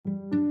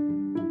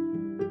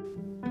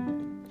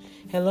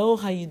Hello,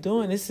 how you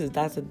doing? This is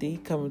Dr. D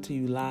coming to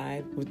you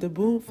live with the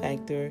Boom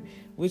Factor,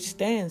 which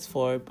stands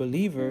for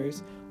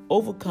Believers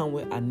Overcome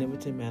with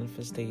Omnipotent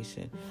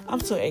Manifestation.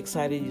 I'm so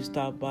excited you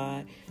stopped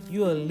by.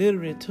 You are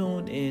literally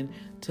tuned in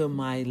to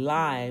my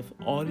live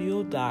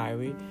audio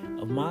diary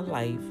of my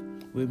life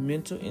with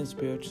mental and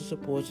spiritual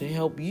support to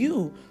help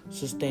you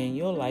sustain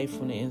your life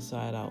from the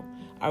inside out.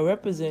 I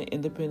represent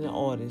independent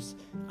artists,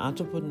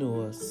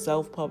 entrepreneurs,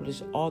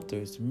 self-published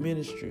authors,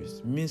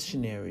 ministers,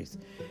 missionaries.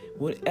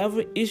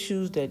 Whatever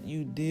issues that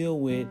you deal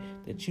with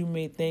that you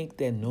may think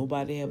that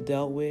nobody have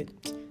dealt with,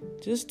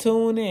 just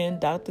tune in.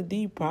 Dr.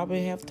 D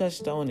probably have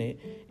touched on it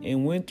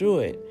and went through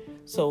it.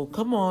 So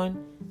come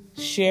on,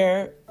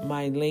 share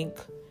my link,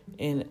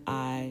 and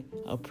I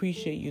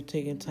appreciate you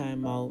taking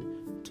time out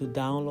to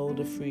download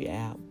the free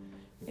app.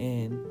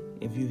 And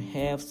if you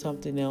have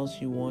something else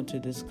you want to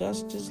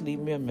discuss, just leave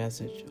me a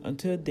message.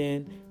 Until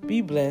then,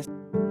 be blessed.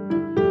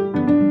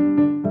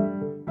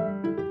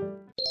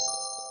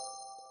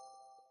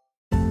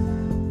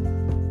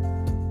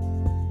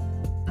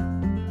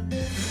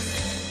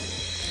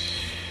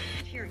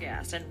 Tear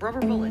gas and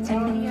rubber bullets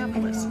in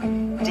Minneapolis.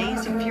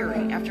 Days of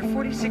fury after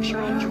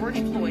 46-year-old George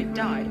Floyd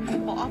died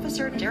while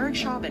Officer Derek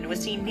Chauvin was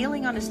seen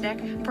kneeling on his neck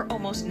for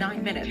almost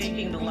 9 minutes.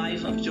 Taking the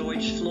life of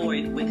George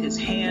Floyd with his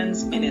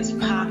hands in his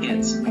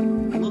pockets,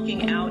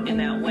 looking out in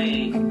that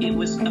way, it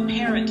was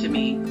apparent to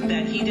me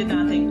that he did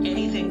not think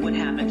anything would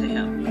happen to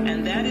him.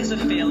 And that is a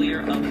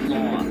failure of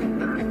law.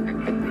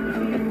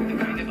 The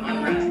kind of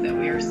unrest that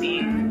we are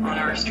seeing on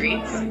our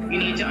streets, you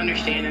need to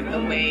understand that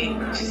the way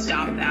to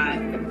stop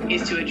that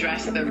is to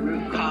address the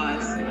root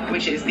cause,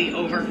 which is the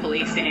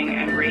over-policing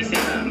and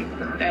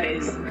racism that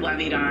is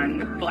levied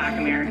on Black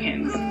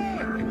Americans.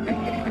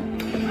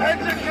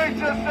 Educate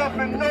yourself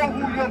and know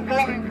who you're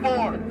voting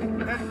for,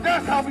 and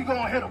that's how we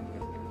gonna hit them.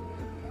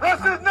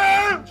 What's his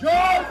name?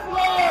 George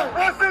Floyd!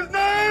 What's his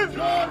name?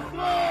 George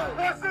Floyd!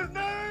 What's his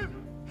name?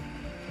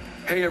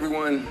 Hey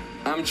everyone,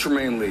 I'm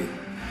Tremaine Lee.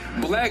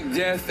 Black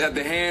death at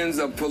the hands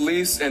of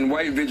police and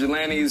white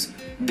vigilantes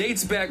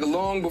dates back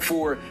long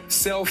before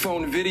cell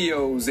phone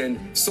videos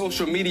and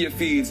social media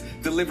feeds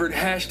delivered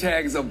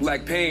hashtags of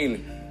black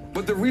pain.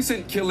 But the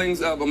recent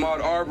killings of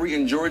Ahmaud Arbery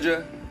in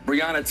Georgia,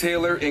 Breonna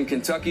Taylor in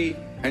Kentucky,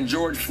 and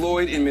George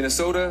Floyd in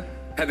Minnesota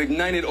have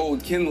ignited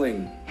old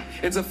kindling.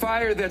 It's a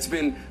fire that's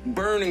been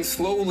burning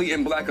slowly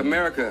in Black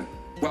America,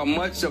 while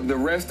much of the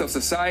rest of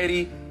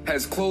society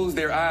has closed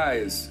their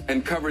eyes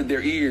and covered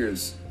their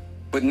ears.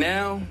 But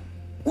now,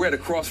 we're at a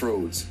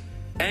crossroads.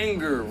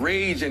 Anger,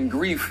 rage, and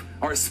grief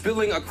are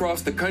spilling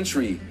across the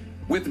country,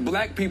 with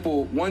Black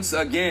people once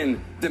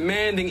again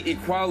demanding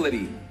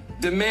equality,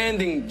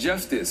 demanding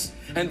justice,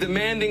 and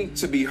demanding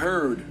to be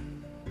heard.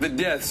 The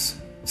deaths,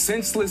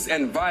 senseless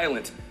and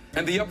violent,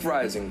 and the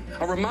uprising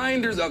are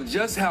reminders of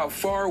just how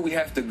far we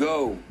have to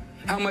go,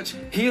 how much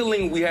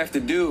healing we have to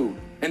do,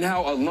 and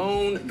how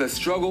alone the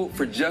struggle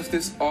for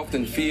justice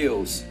often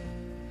feels.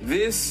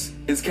 This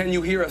is Can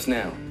You Hear Us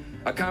Now?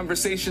 A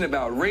conversation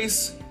about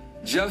race,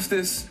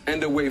 justice,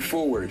 and a way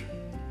forward.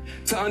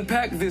 To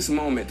unpack this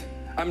moment,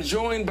 I'm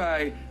joined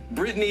by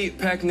Brittany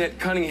Packnett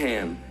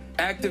Cunningham,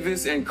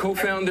 activist and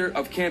co-founder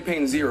of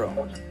Campaign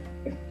Zero,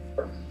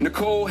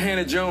 Nicole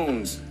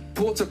Hannah-Jones,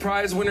 Pulitzer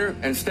Prize winner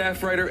and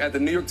staff writer at the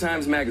New York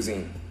Times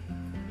Magazine,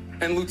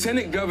 and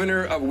Lieutenant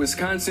Governor of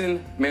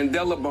Wisconsin,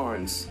 Mandela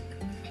Barnes.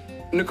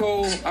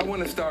 Nicole, I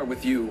want to start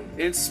with you.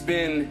 It's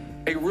been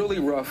a really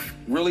rough,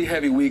 really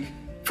heavy week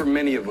for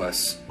many of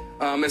us.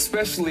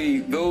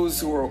 Especially those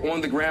who are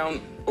on the ground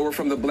or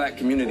from the Black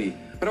community.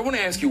 But I want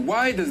to ask you,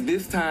 why does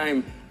this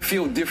time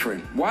feel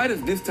different? Why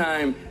does this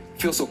time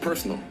feel so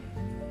personal?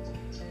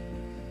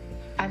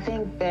 I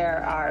think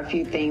there are a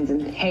few things,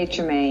 and hey,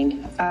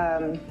 Tremaine.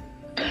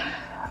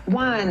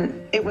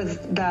 One, it was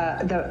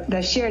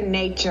the sheer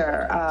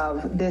nature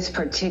of this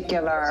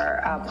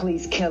particular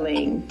police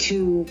killing.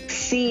 To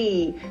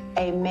see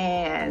a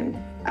man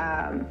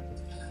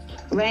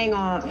laying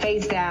on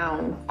face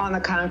down on the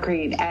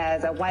concrete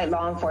as a white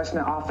law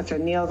enforcement officer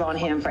kneels on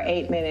him for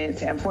 8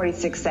 minutes and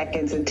 46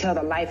 seconds until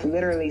the life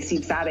literally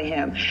seeps out of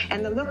him.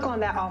 And the look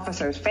on that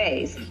officer's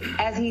face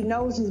as he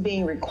knows he's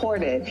being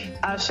recorded,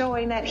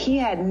 showing that he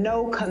had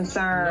no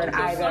concern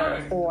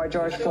either for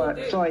George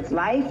Floyd's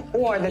life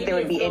or that there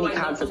would be any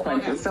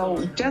consequences.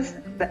 So just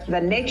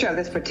the nature of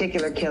this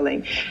particular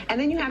killing. And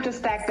then you have to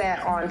stack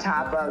that on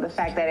top of the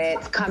fact that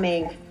it's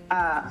coming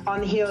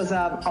on the heels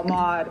of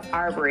Ahmaud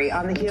Arbery,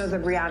 on the heels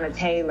of Breonna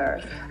Taylor,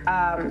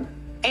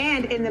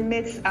 and in the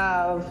midst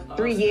of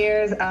 3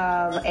 years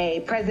of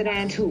a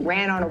president who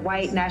ran on a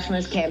white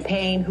nationalist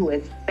campaign, who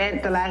has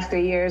spent the last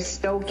 3 years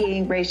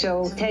stoking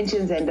racial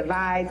tensions and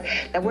divides,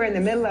 that we're in the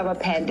middle of a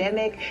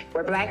pandemic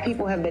where Black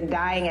people have been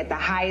dying at the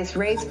highest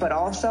rates, but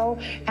also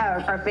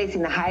are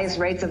facing the highest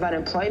rates of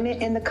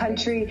unemployment in the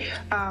country.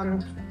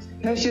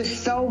 There's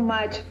just so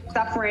much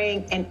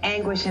suffering and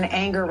anguish and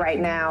anger right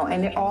now,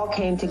 and it all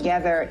came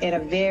together in a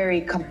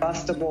very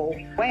combustible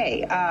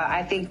way.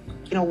 I think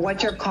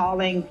what you're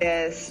calling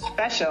this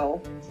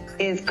special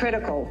is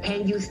critical.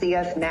 Can you see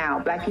us now?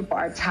 Black people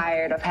are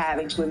tired of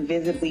having to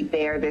invisibly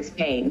bear this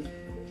pain.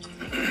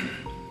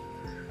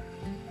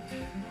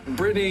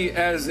 Brittany,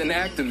 as an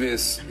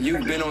activist,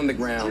 you've been on the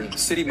ground,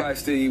 city by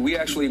city. We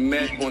actually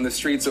met on the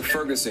streets of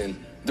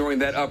Ferguson during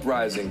that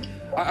uprising.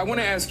 I want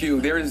to ask you,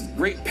 there is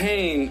great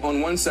pain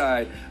on one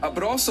side,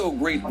 but also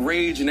great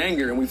rage and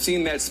anger, and we've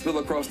seen that spill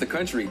across the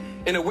country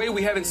in a way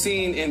we haven't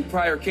seen in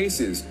prior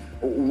cases.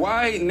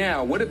 Why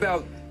now? What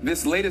about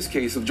this latest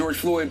case of George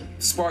Floyd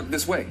sparked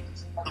this way?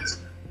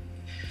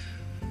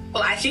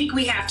 Well, I think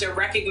we have to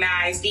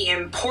recognize the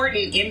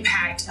important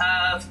impact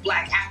of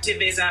Black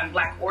activism,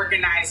 Black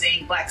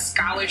organizing, Black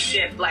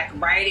scholarship, Black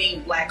writing,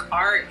 Black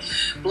art,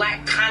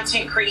 Black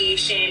content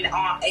creation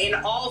in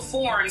all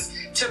forms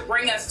to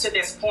bring us to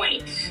this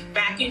point.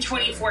 Back in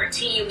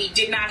 2014, we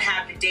did not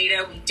have the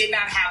data, we did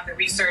not have the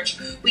research,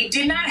 we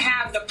did not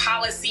have the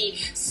policy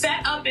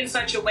set up in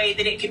such a way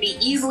that it could be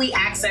easily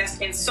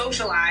accessed and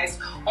socialized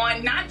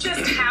on not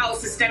just how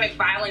systemic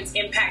violence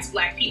impacts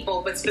Black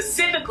people, but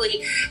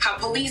specifically how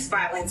police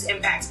violence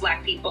impacts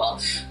Black people.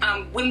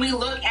 When we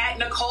look at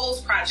Nicole's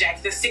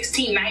project, the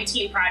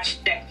 1619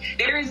 Project,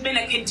 there has been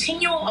a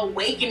continual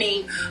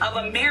awakening of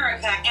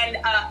America and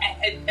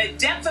a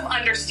depth of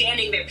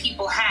understanding that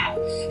people have.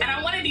 And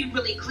I want to be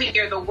really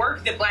clear, the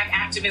work that Black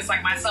activists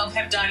like myself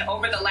have done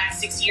over the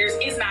last 6 years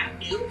is not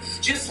new,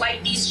 just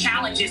like these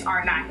challenges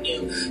are not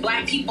new.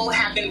 Black people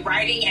have been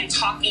writing and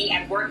talking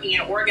and working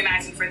and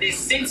organizing for this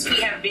since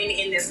we have been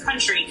in this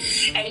country.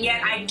 And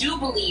yet I do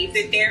believe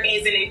that there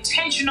is an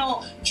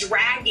intentional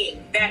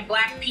dragging that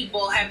Black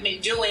people have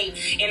been doing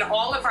in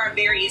all of our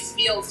various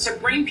fields to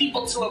bring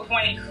people to a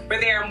point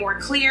where they are more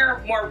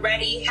clear, more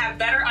ready, have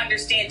better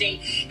understanding,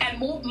 and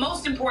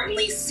most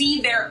importantly, see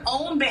their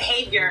own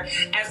behavior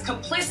as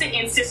complicit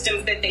in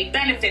systems that they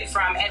benefit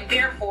from, and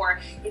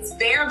therefore it's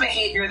their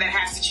behavior that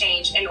has to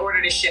change in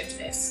order to shift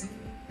this.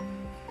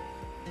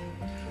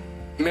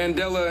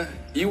 Mandela,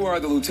 you are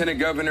the Lieutenant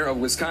Governor of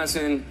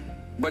Wisconsin,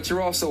 but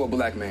you're also a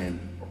Black man.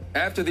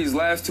 After these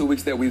last 2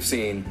 weeks that we've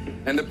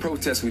seen and the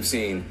protests we've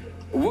seen,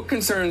 what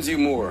concerns you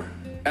more?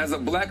 As a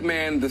Black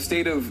man, the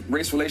state of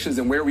race relations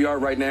and where we are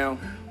right now,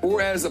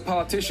 or as a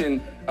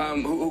politician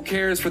who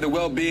cares for the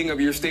well-being of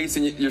your state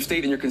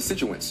and your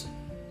constituents?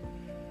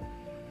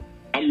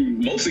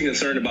 I'm mostly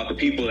concerned about the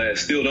people that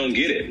still don't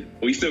get it.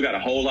 We still got a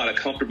whole lot of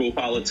comfortable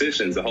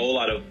politicians, a whole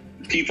lot of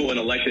people in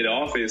elected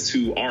office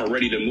who aren't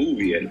ready to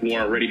move yet, who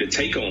aren't ready to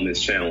take on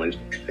this challenge.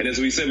 And as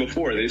we said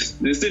before, this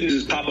didn't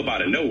just pop up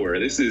out of nowhere.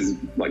 This is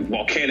like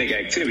volcanic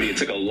activity. It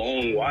took a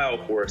long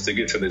while for us to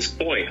get to this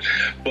point.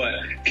 But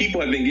people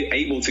have been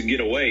able to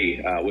get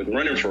away with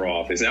running for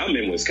office. And I'm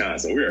in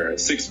Wisconsin. We're a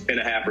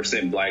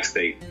 6.5% Black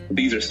state.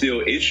 These are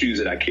still issues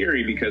that I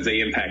carry because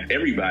they impact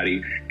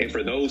everybody. And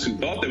for those who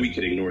thought that we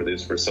could ignore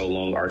this for so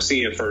long are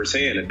seeing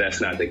firsthand that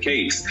that's not the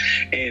case.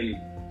 And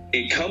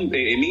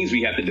it means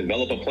we have to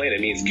develop a plan. It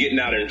means getting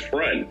out in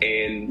front.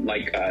 And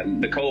like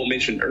Nicole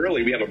mentioned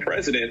earlier, we have a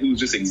president who's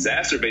just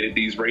exacerbated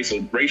these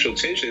racial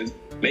tensions,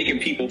 making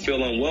people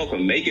feel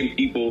unwelcome, making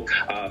people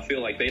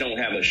feel like they don't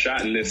have a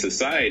shot in this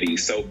society.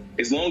 So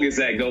as long as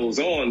that goes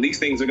on, these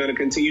things are going to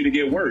continue to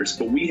get worse.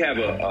 But we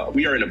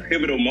are in a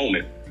pivotal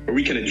moment where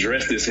we can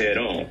address this head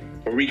on,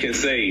 where we can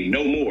say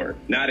no more,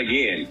 not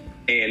again.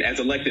 And as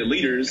elected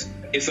leaders,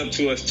 it's up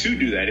to us to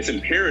do that. It's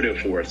imperative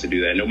for us to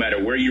do that, no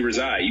matter where you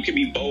reside. You can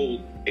be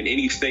bold in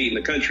any state in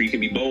the country. You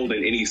can be bold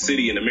in any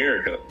city in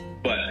America.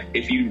 But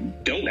if you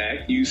don't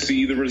act, you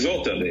see the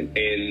result of it.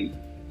 And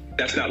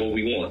that's not what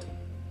we want.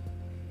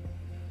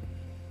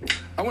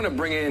 I want to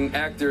bring in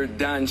actor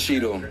Don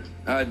Cheadle.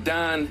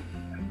 Don,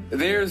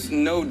 there's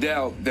no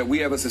doubt that we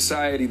have a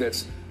society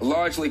that's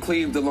largely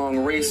cleaved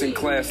along race and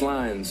class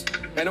lines.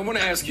 And I want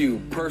to ask you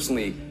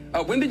personally,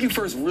 when did you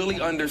first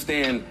really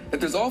understand that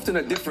there's often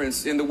a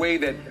difference in the way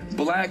that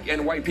Black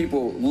and white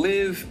people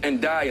live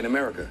and die in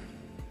America?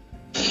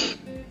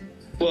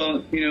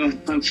 Well,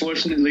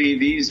 unfortunately,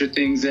 these are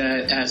things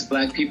that as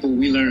Black people,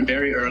 we learn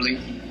very early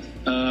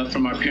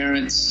from our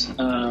parents,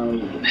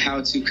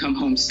 how to come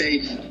home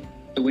safe,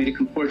 the way to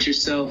comport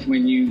yourself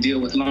when you deal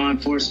with law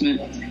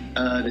enforcement,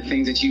 the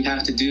things that you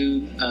have to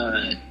do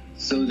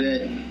so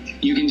that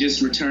you can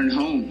just return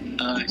home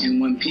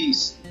in one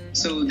piece.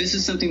 So this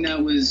is something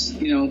that was,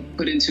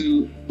 put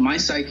into my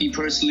psyche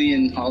personally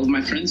and all of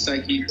my friends'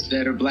 psyche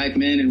that are Black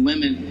men and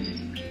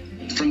women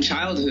from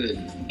childhood.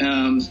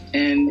 And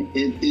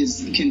it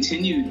is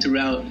continued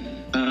throughout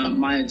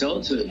my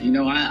adulthood.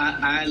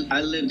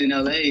 I lived in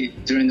LA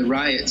during the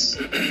riots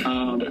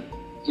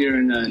here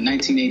in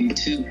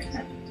 1982.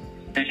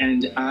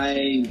 And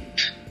I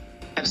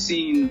have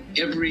seen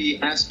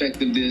every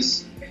aspect of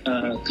this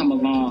come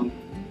along.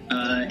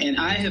 And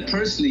I have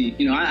personally,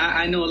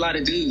 I know a lot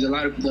of dudes, a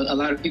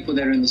lot of people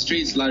that are in the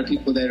streets, a lot of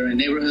people that are in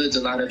neighborhoods,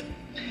 a lot of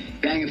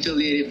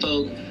gang-affiliated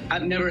folk.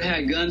 I've never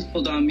had guns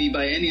pulled on me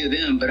by any of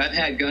them, but I've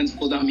had guns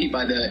pulled on me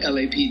by the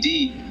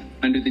LAPD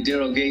under the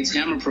Daryl Gates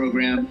Hammer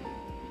program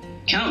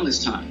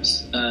countless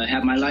times.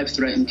 Had my life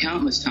threatened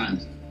countless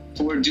times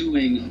for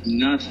doing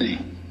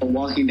nothing.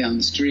 walking down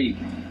the street.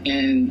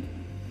 And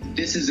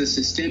this is a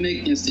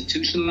systemic,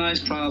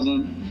 institutionalized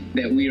problem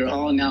that we are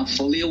all now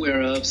fully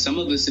aware of. Some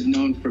of us have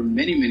known for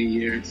many, many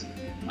years.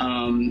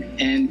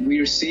 And we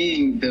are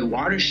seeing the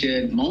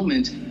watershed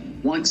moment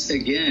once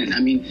again. I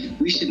mean,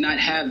 we should not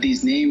have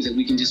these names that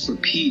we can just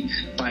repeat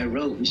by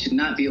rote. We should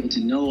not be able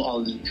to know all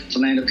of them.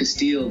 Philando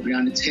Castile,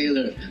 Breonna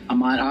Taylor,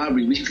 Ahmaud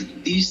Arbery.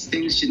 These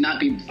things should not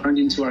be burned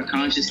into our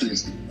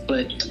consciousness.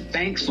 But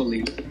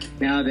thankfully,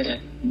 now that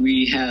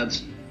we have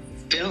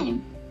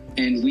film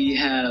and we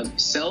have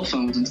cell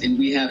phones and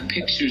we have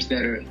pictures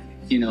that are,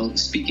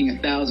 speaking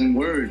 1,000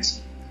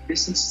 words,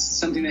 this is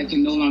something that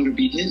can no longer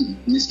be hidden.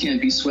 And this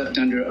can't be swept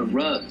under a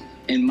rug.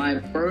 And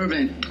my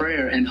fervent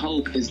prayer and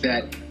hope is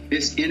that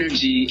this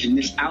energy and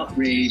this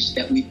outrage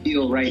that we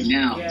feel right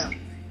now,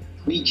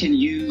 we can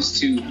use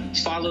to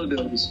follow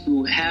those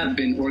who have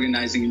been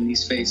organizing in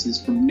these spaces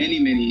for many,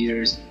 many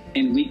years.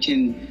 And we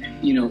can,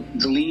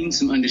 glean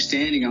some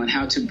understanding on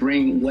how to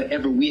bring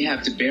whatever we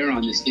have to bear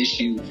on this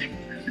issue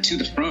to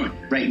the front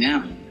right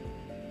now.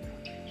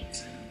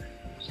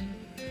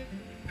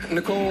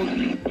 Nicole,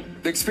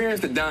 the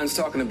experience that Don's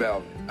talking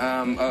about,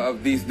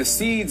 of the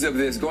seeds of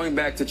this going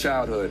back to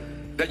childhood,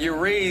 that you're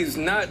raised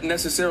not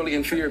necessarily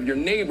in fear of your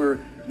neighbor,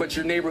 but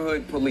your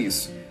neighborhood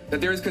police,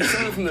 that there is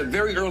concern from the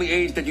very early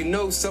age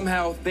that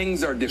somehow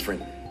things are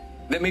different,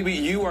 that maybe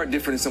you are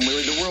different in some way,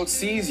 or the world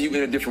sees you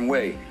in a different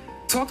way.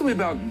 Talk to me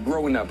about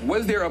growing up.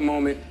 Was there a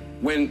moment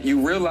when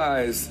you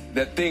realized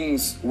that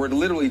things were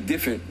literally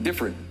different,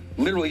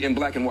 literally in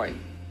black and white?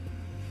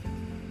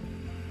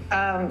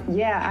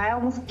 I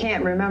almost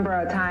can't remember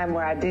a time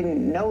where I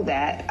didn't know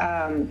that.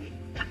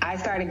 I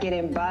started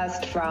getting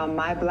bused from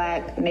my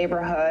black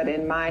neighborhood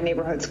and my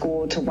neighborhood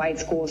school to white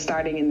school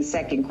starting in the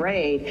 2nd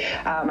grade.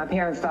 My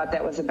parents thought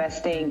that was the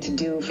best thing to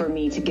do for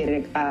me to get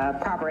a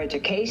proper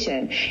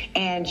education.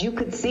 And you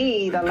could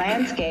see the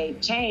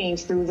landscape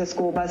change through the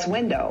school bus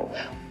window.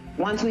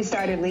 Once we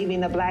started leaving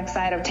the black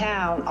side of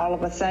town, all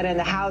of a sudden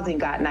the housing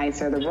got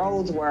nicer. The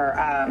roads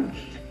were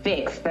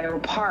fixed. There were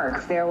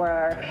parks. There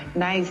were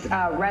nice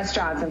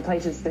restaurants and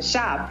places to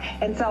shop.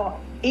 And so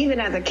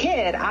even as a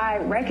kid, I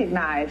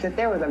recognized that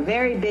there was a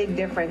very big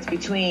difference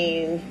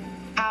between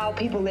how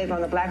people lived on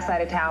the black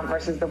side of town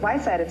versus the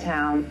white side of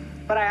town.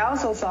 But I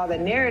also saw the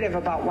narrative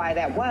about why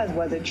that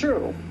wasn't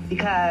true,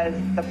 because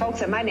the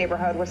folks in my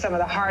neighborhood were some of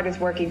the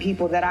hardest working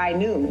people that I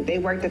knew. They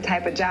worked the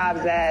type of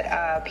jobs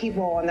that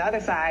people on the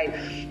other side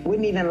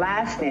wouldn't even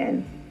last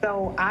in.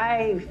 So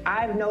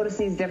I've noticed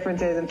these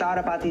differences and thought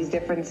about these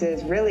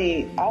differences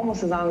really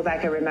almost as long as I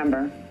can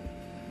remember.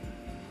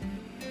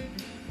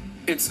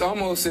 It's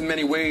almost in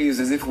many ways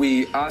as if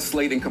we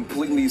oscillate in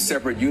completely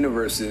separate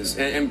universes.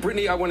 And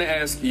Brittany, I want to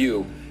ask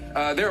you,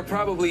 there are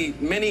probably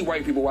many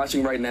white people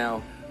watching right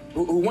now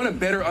who want to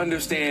better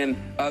understand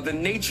the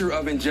nature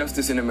of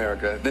injustice in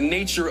America, the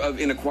nature of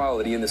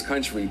inequality in this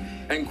country,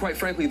 and quite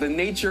frankly, the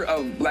nature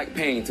of black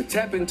pain, to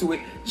tap into it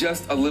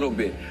just a little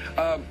bit.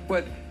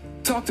 But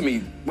talk to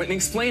me, when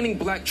explaining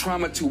black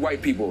trauma to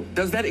white people,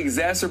 does that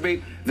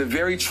exacerbate the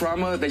very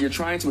trauma that you're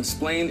trying to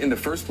explain in the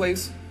first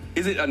place?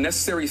 Is it a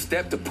necessary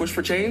step to push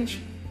for change?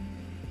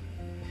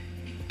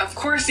 Of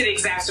course it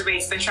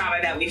exacerbates the trauma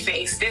that we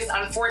face. This,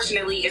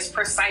 unfortunately, is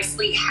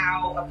precisely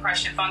how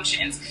oppression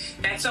functions.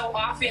 That so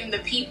often the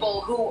people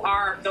who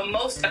are the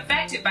most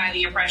affected by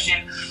the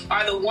oppression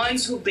are the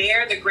ones who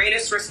bear the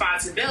greatest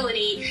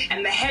responsibility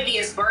and the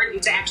heaviest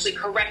burden to actually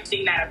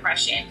correcting that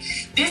oppression.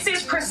 This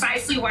is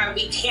precisely why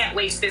we can't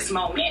waste this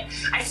moment.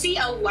 I see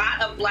a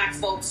lot of black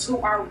folks who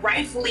are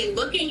rightfully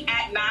looking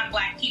at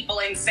non-black people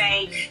and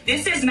saying,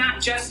 this is not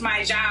just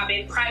my job,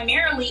 and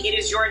primarily it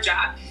is your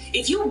job.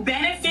 If you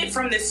benefit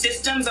from the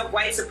systems of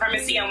white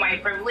supremacy and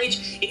white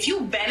privilege, if you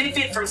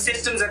benefit from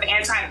systems of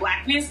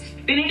anti-blackness,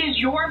 then it is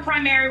your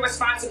primary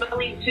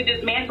responsibility to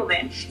dismantle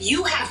them.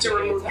 You have to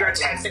remove your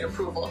tacit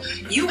approval.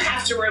 You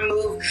have to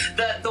remove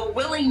the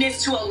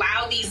willingness to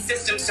allow these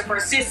systems to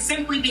persist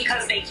simply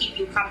because they keep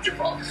you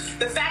comfortable.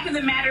 The fact of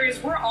the matter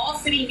is we're all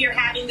sitting here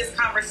having this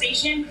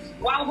conversation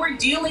while we're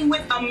dealing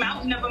with a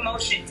mountain of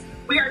emotions.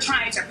 We are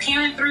trying to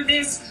parent through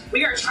this.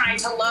 We are trying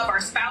to love our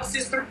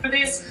spouses through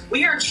this.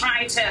 We are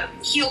trying to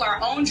heal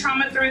our own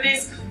trauma through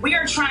this. We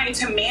are trying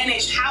to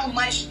manage how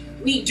much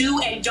we do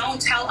and don't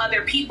tell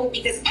other people,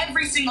 because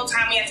every single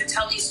time we have to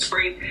tell these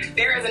stories,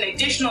 there is an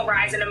additional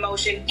rise in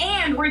emotion,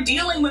 and we're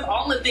dealing with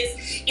all of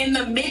this in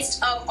the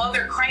midst of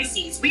other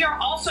crises. We are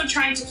also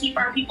trying to keep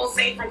our people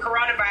safe from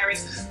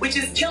coronavirus, which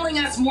is killing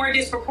us more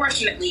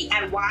disproportionately.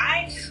 And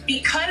why?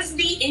 Because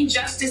the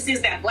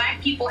injustices that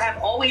Black people have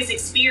always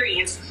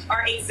experienced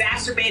are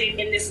exacerbated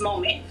in this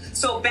moment.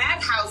 So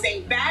bad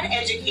housing, bad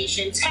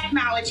education,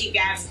 technology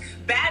gaps,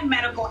 bad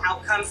medical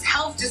outcomes,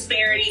 health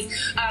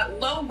disparities,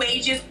 low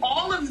wages,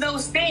 all of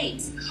those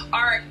things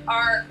are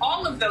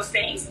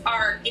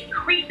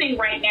increasing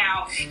right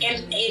now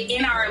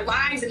in our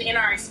lives and in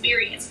our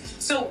experience.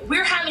 So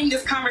we're having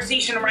this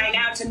conversation right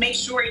now to make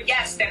sure,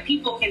 yes, that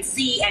people can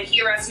see and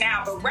hear us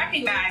now, but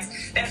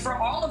recognize that for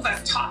all of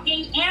us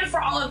talking and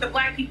for all of the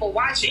Black people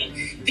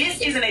watching,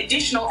 this is an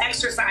additional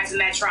exercise in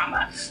that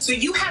trauma. So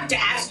you have to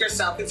ask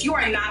yourself, if you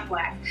are not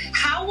Black,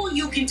 how will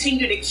you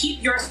continue to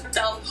keep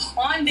yourself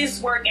on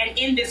this work and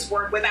in this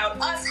work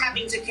without us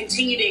having to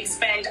continue to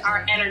expend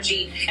our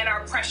energy and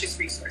our precious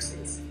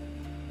resources?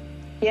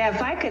 Yeah, if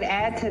I could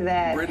add to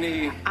that,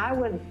 Brittany.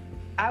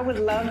 I would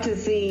love to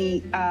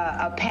see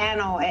a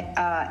panel,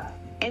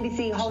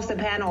 NBC host a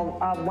panel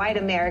of white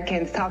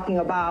Americans talking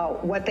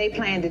about what they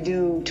plan to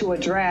do to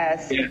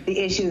address the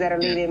issues that are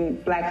leading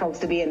Black folks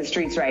to be in the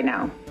streets right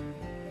now.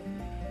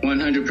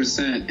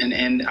 100%.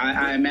 And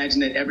I imagine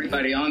that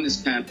everybody on this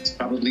panel has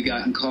probably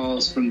gotten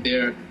calls from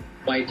their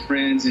white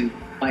friends and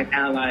white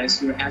allies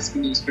who are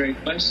asking these very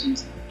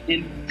questions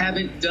and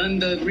haven't done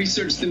the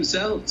research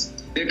themselves.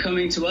 They're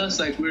coming to us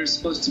like we're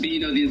supposed to be,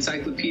 the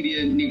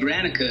Encyclopedia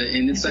Nigrantica.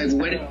 And it's like,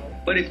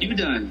 what have you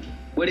done?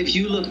 What have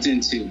you looked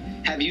into?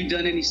 Have you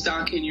done any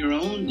stock in your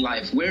own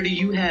life? Where do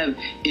you have,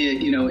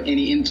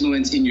 any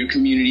influence in your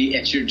community,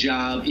 at your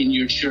job, in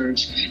your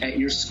church, at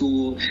your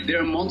school?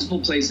 There are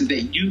multiple places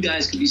that you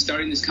guys could be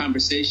starting this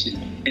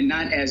conversation. And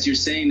not, as you're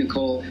saying,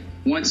 Nicole,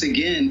 once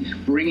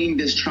again, bringing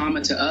this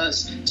trauma to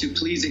us to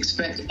please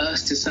expect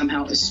us to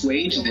somehow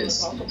assuage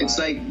this. It's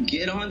like,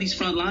 get on these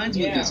front lines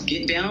with us.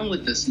 Get down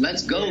with us.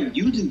 Let's go.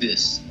 You do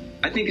this.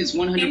 I think it's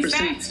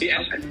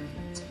 100%.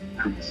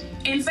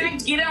 In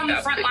fact, get on the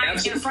front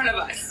lines in front of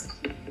us.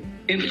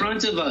 In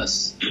front of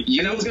us.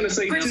 And I was going to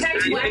say,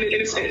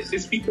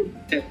 it's people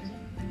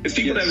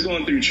that have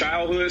gone through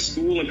childhood,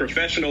 school, and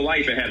professional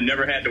life and have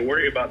never had to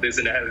worry about this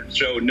and have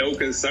showed no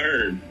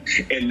concern.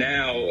 And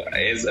now,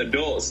 as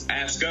adults,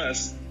 ask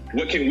us,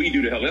 what can we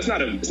do to help? It's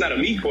not a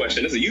me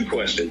question. It's a you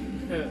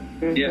question.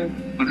 Yeah.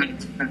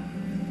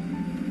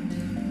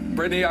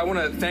 Brittany, I want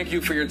to thank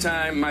you for your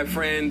time, my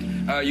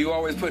friend. You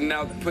always putting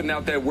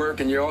out that work,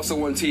 and you're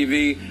also on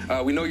TV.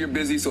 We know you're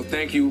busy, so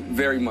thank you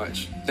very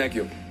much. Thank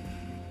you.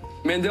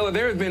 Mandela,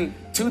 there have been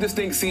two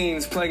distinct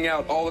scenes playing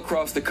out all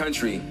across the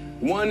country.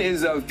 One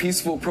is of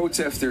peaceful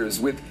protesters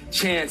with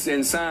chants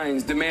and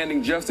signs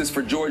demanding justice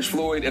for George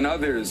Floyd and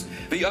others.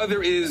 The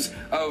other is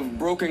of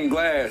broken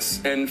glass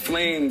and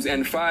flames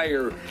and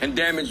fire and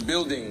damaged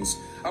buildings.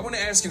 I want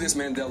to ask you this,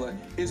 Mandela.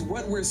 Is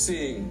what we're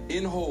seeing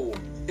in whole,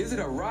 is it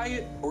a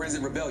riot or is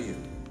it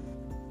rebellion?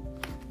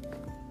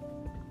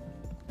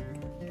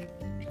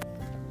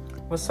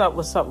 What's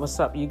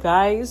up, you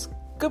guys?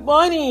 Good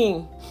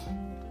morning.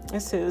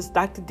 This is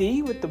Dr.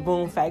 D with the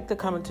Boom Factor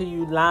coming to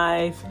you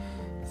live,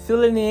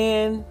 filling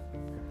in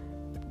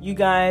you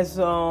guys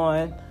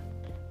on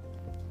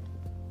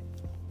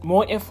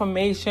more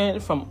information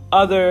from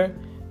other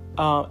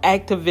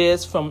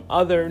activists, from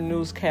other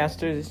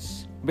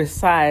newscasters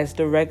besides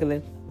the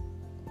regular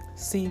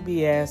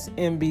CBS,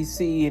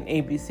 NBC, and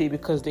ABC,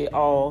 because they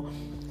all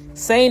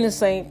saying the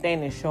same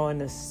thing and showing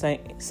the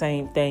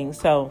same thing.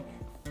 So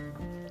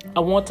I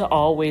want to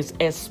always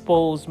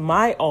expose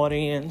my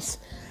audience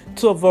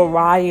to a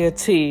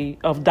variety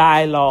of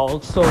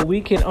dialogue so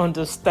we can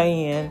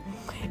understand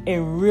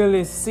and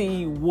really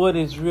see what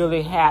is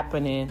really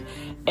happening.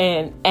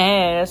 And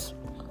as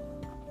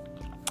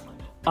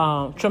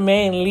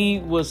Tremaine Lee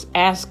was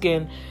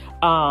asking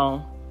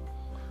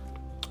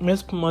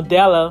Ms.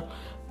 Mandela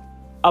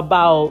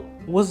about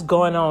what's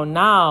going on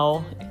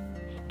now,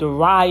 the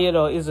riot,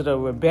 or is it a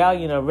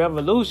rebellion, a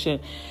revolution?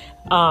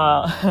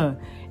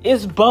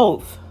 It's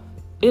both.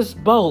 It's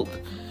both.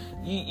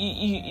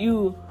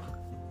 You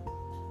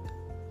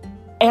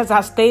as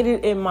I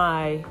stated in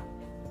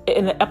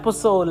the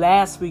episode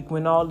last week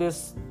when all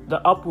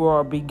the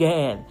uproar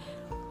began,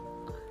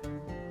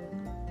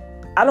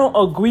 I don't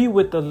agree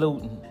with the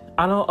looting.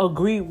 I don't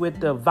agree with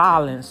the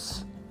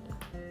violence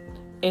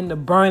and the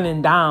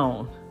burning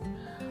down.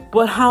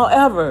 But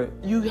however,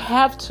 you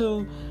have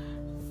to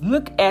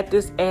look at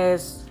this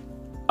as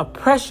a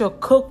pressure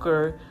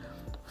cooker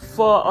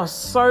for a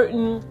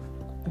certain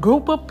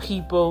group of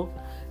people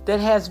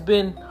that has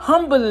been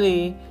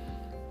humbly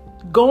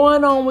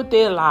going on with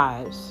their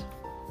lives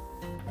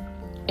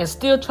and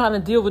still trying to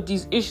deal with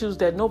these issues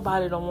that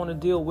nobody don't want to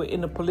deal with in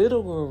the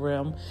political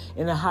realm,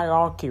 in the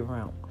hierarchy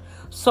realm.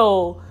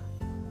 So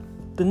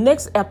the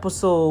next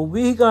episode,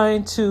 we're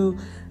going to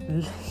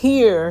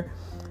hear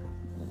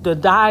the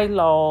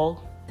dialogue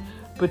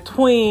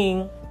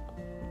between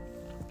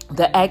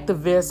the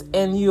activists,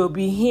 and you'll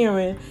be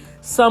hearing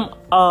some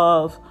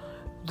of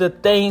the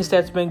things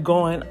that's been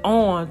going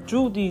on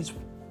through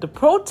the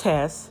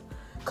protests,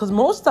 because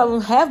most of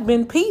them have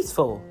been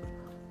peaceful.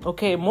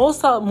 Okay,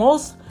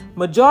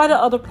 majority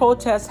of the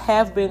protests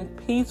have been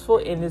peaceful,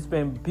 and it's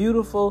been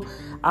beautiful.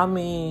 I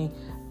mean,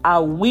 I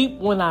weep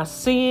when I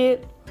see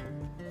it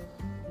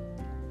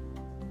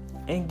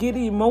and get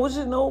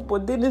emotional,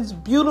 but then it's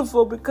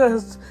beautiful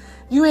because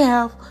you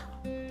have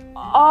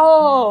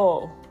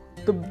all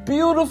the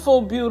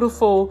beautiful,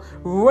 beautiful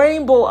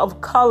rainbow of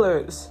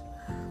colors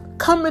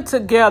coming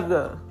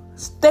together,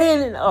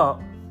 standing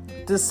up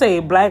to to say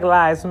Black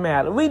Lives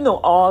Matter. We know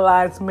all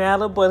lives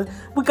matter, but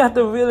we got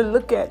to really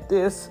look at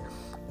this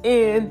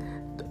in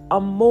a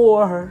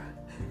more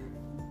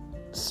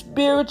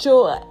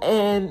spiritual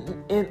and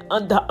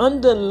the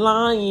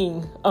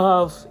underlying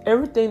of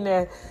everything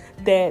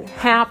that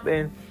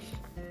happened.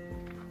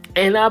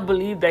 And I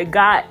believe that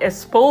God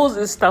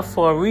exposes stuff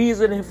for a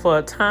reason and for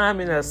a time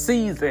and a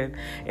season.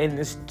 And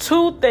there's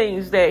two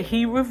things that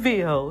he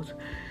revealed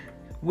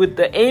with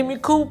the Amy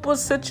Cooper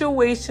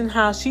situation,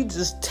 how she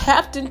just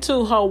tapped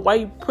into her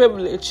white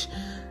privilege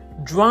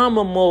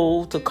drama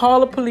mode to call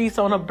the police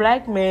on a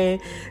black man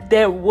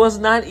that was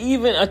not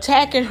even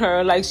attacking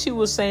her like she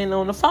was saying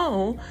on the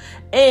phone,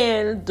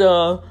 and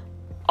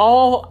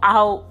all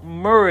out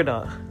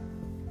murder,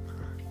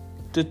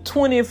 the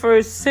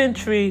 21st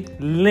century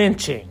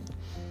lynching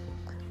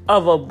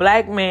of a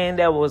black man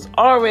that was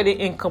already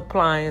in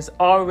compliance,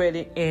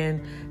 already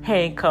in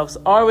handcuffs,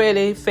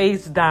 already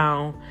face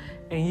down,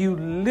 and you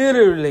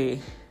literally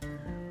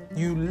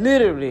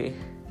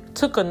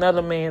took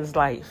another man's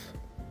life.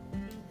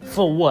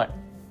 For what?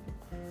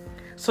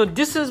 So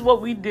this is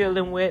what we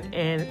dealing with,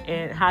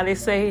 and how they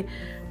say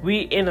we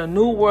in a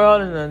new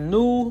world and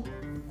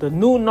the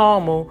new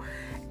normal,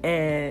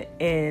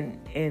 and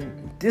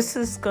this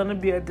is gonna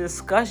be a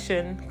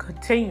discussion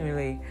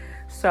continually.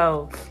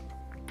 So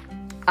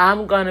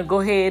I'm gonna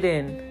go ahead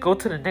and go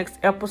to the next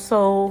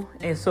episode,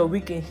 and so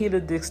we can hear the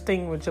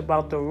distinguish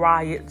about the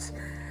riots.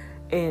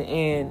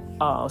 And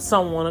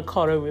some want to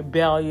call it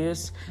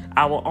rebellious.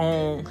 Our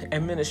own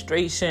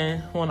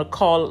administration want to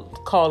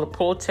call the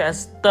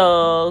protest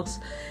thugs,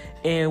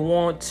 and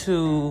want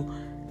to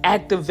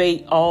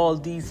activate all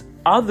these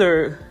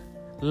other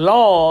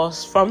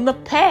laws from the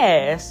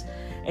past.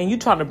 And you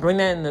trying to bring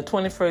that in the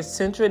 21st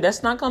century?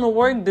 That's not going to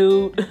work,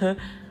 dude.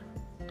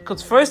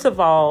 Because first of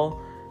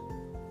all,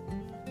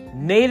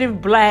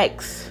 Native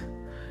blacks,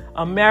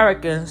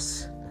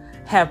 Americans,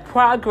 have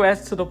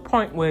progressed to the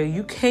point where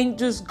you can't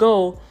just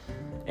go,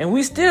 and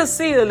we still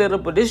see it a little,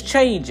 but it's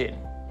changing.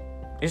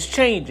 It's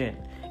changing,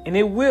 and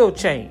it will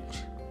change.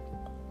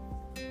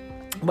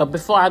 But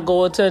before I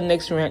go into the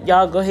next rant,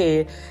 y'all go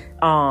ahead,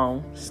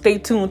 stay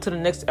tuned to the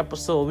next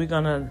episode. We're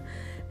gonna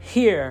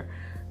hear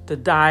the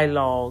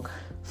dialogue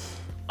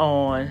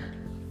on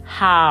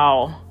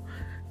how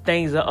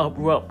things are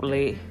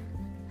abruptly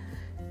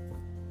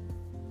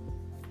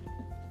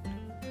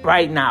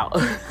right now.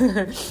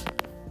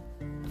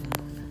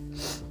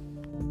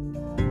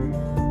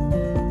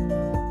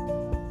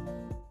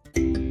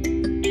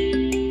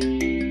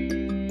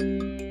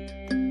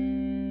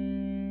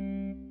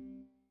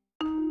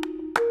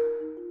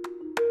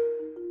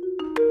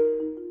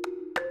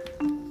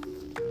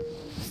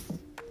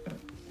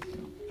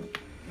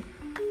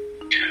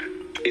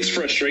 It's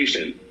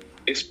frustration.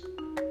 Thank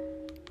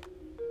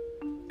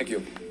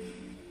you.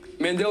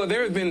 Mandela,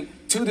 there have been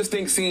two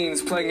distinct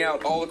scenes playing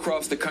out all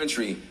across the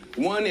country.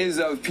 One is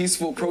of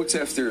peaceful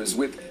protesters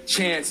with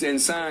chants and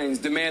signs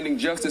demanding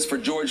justice for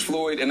George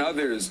Floyd and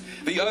others.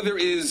 The other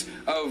is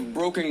of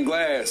broken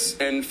glass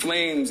and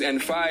flames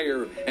and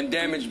fire and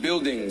damaged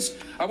buildings.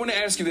 I want to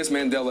ask you this,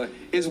 Mandela.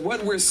 Is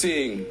what we're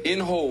seeing in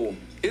whole,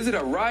 is it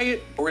a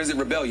riot or is it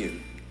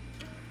rebellion?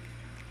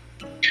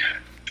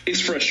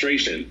 It's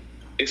frustration.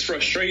 It's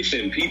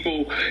frustration.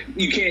 People,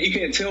 you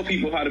can't tell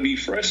people how to be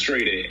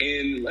frustrated.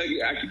 And like,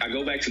 I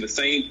go back to the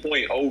same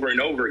point over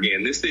and over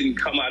again. This didn't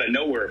come out of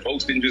nowhere.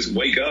 Folks didn't just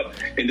wake up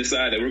and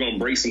decide that we're going to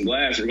break some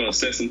glass. We're going to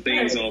set some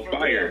things on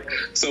fire.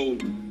 So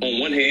on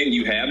one hand,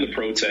 you have the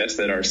protests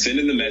that are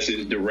sending the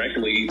message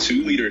directly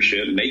to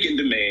leadership, making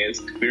demands,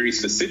 very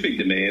specific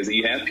demands. And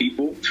you have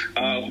people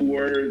who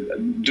are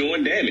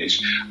doing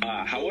damage.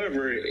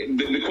 However,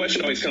 the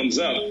question always comes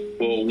up,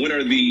 well, when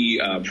are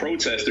the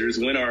protesters,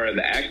 when are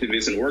the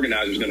activists and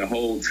organizers going to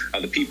hold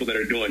the people that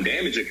are doing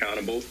damage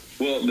accountable?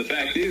 Well, the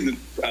fact is that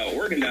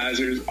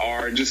organizers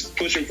are just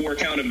pushing for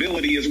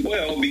accountability as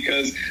well,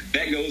 because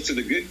that goes to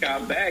the good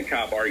cop, bad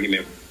cop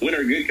argument. When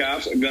are good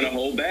cops going to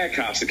hold bad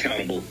cops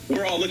accountable?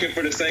 We're all looking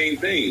for the same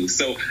thing.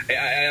 So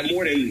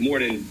more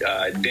than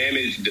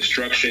damage,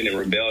 destruction, and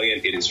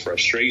rebellion, it is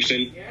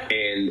frustration,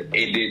 and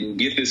it didn't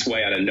get this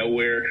way out of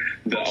nowhere.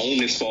 The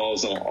onus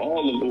falls on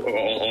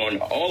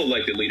all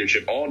elected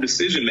leadership, all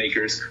decision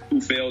makers who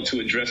failed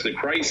to address the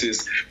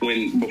crisis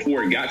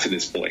before it got to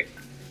this point.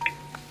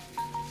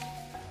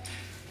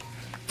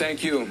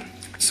 Thank you.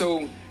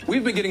 So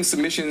we've been getting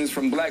submissions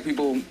from black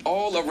people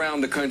all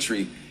around the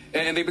country,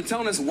 and they've been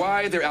telling us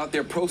why they're out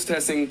there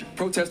protesting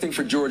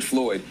for George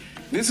Floyd.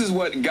 This is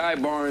what Guy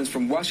Barnes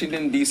from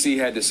Washington, D.C.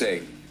 had to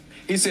say.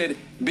 He said,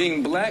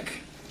 being black,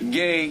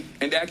 gay,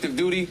 and active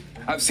duty,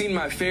 I've seen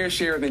my fair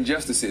share of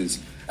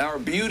injustices. Our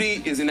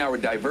beauty is in our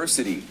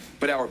diversity,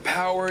 but our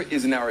power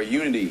is in our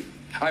unity.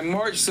 I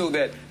march so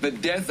that the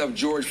death of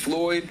George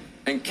Floyd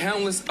and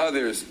countless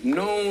others,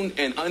 known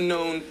and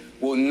unknown,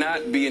 will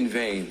not be in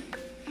vain.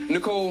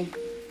 Nicole,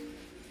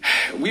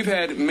 we've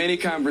had many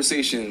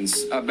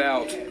conversations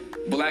about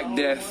Black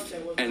death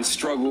and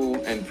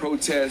struggle and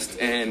protest,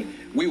 and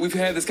we've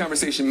had this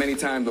conversation many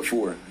times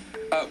before.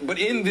 But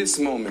in this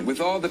moment, with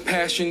all the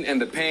passion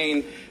and the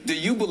pain, do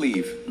you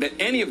believe that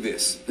any of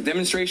this, the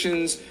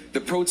demonstrations,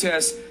 the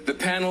protests, the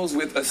panels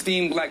with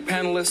esteemed black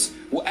panelists,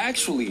 will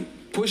actually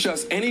push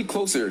us any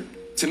closer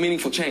to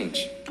meaningful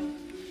change?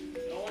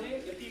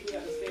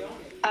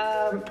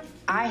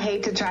 I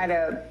hate to try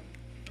to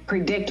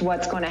predict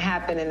what's going to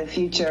happen in the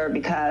future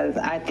because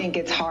I think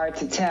it's hard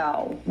to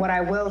tell. What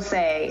I will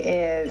say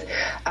is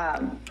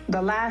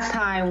the last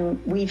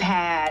time we've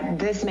had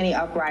this many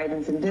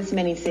uprisings in this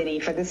many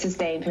cities for this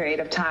sustained period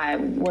of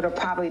time would have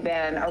probably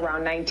been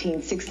around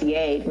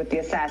 1968 with the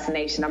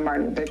assassination of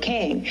Martin Luther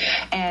King.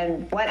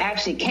 And what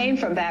actually came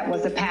from that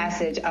was the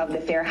passage of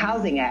the Fair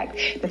Housing Act.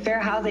 The Fair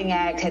Housing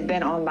Act had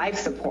been on life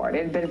support.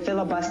 It had been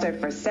filibustered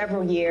for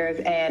several years,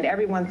 and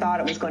everyone thought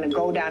it was going to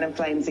go down in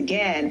flames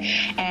again.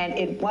 And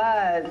it was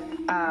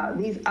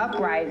these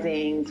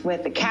uprisings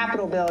with the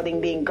Capitol building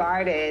being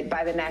guarded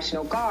by the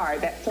National Guard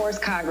that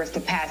forced Congress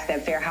to pass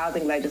that fair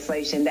housing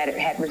legislation that it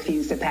had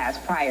refused to pass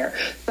prior.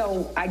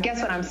 So I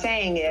guess what I'm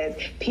saying is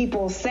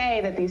people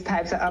say that these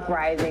types of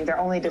uprisings are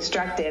only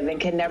destructive and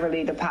can never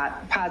lead to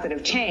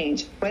positive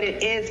change. But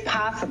it is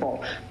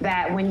possible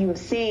that when you have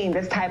seen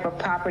this type of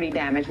property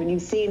damage, when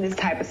you've seen this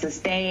type of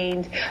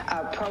sustained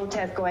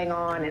protest going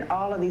on in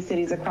all of these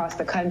cities across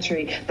the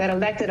country, that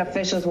elected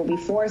officials will be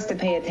forced to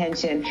pay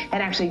attention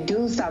and actually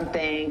do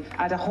something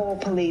to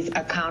hold police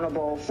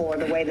accountable for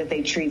the way that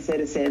they treat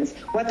citizens.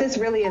 What this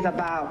really is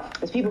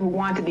about is people who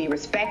want to be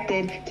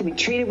respected, to be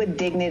treated with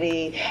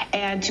dignity,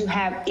 and to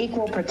have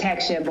equal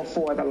protection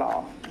before the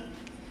law.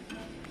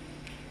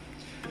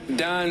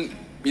 Don,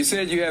 you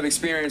said you have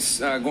experience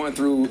going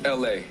through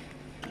L.A.,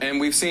 and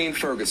we've seen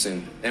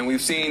Ferguson, and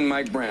we've seen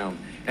Mike Brown,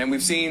 and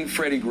we've seen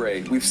Freddie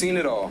Gray. We've seen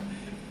it all.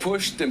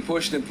 Pushed and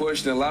pushed and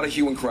pushed, and a lot of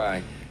hue and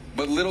cry,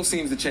 but little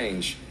seems to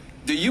change.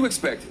 Do you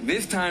expect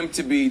this time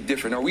to be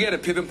different? Are we at a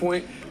pivot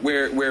point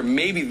where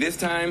maybe this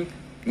time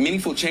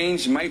meaningful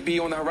change might be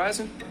on the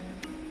horizon?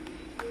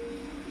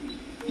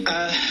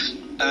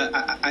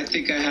 I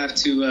think I have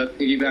to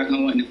piggyback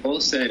on what Nicole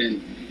said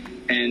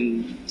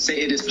and say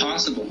it is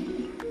possible.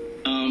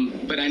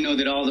 But I know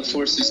that all the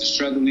forces are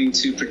struggling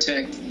to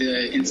protect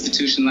the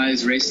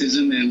institutionalized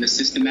racism and the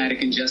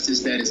systematic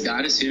injustice that has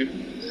got us here.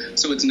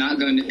 So it's not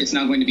going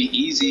to be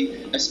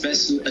easy,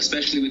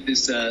 especially with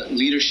this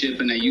leadership,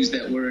 and I use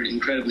that word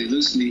incredibly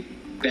loosely,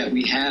 that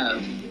we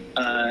have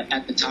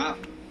at the top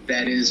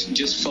that is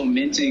just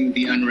fomenting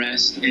the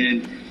unrest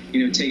and,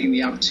 you know, taking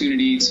the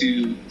opportunity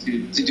to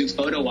do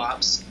photo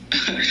ops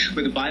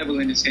with a Bible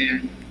in his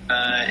hand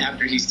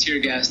after he's tear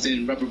gassed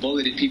and rubber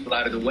bulleted people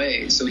out of the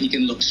way so he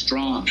can look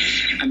strong.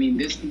 I mean,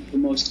 this is the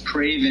most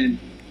craven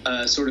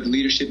sort of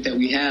leadership that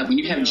we have. When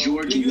you have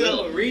George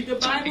Will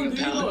talking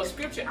about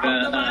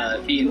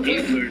the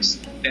enablers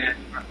that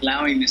are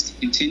allowing this to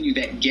continue,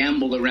 that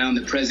gamble around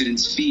the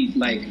president's feet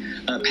like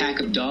a pack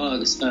of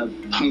dogs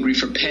hungry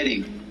for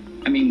petting.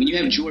 I mean, when you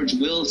have George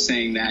Will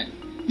saying that,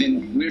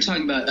 then we're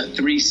talking about a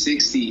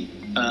 360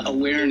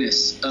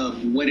 awareness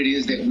of what it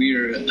is that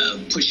we're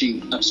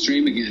pushing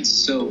upstream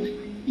against. So,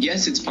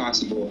 yes, it's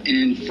possible.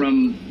 And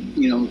from,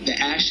 you know, the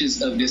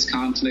ashes of this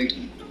conflict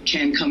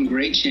can come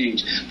great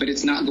change, but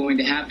it's not going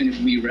to happen if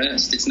we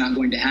rest. It's not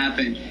going to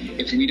happen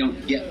if we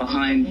don't get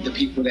behind the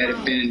people that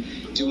have been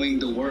doing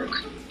the work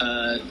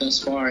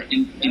thus far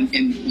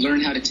and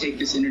learn how to take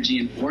this energy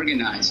and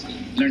organize,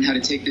 learn how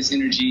to take this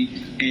energy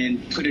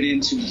and put it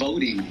into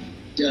voting,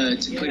 to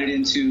put it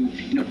into,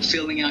 you know,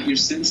 filling out your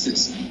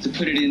census, to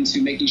put it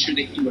into making sure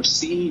that you are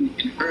seen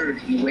and heard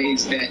in the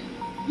ways that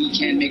we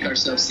can make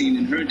ourselves seen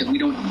and heard that we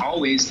don't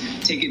always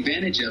take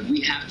advantage of.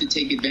 We have to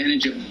take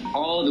advantage of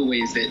all the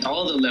ways that,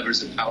 all the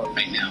levers of power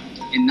right now,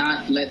 and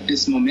not let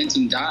this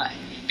momentum die.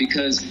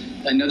 Because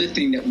another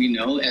thing that we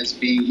know as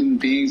being human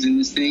beings in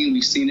this thing,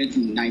 we've seen it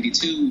in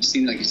 92, we've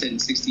seen it, like you said, in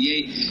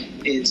 68,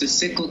 it's a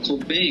cyclical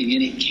thing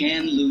and it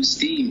can lose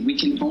steam. We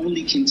can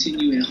only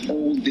continue and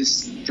hold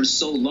this for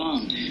so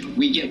long.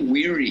 We get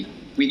weary.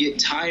 We get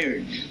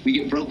tired. We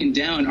get broken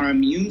down. Our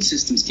immune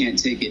systems can't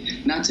take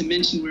it. Not to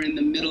mention we're in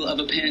the middle of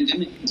a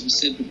pandemic, as we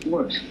said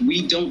before.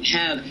 We don't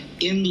have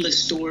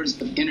endless stores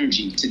of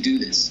energy to do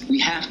this. We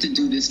have to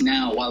do this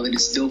now while it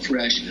is still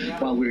fresh,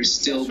 while we're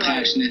still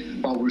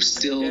passionate, while we're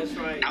still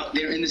out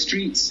there in the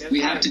streets. We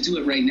have to do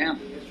it right now.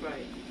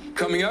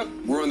 Coming up,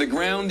 we're on the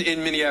ground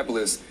in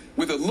Minneapolis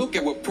with a look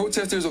at what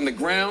protesters on the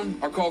ground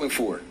are calling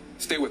for.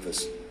 Stay with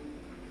us.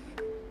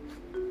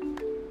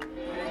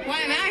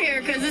 Why I'm out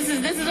here? Because this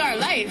is our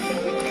life.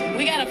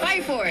 We got to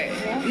fight for it.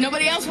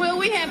 Nobody else will.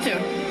 We have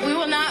to. We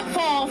will not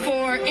fall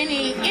for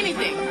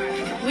anything.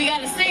 We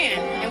got to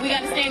stand, and we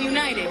got to stand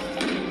united.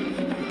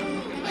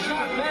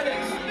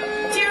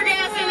 Tear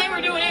gas, and they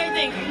were doing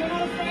everything. You're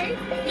not afraid?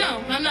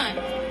 No, I'm not.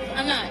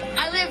 I'm not.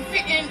 I live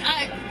in.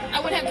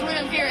 I would have to live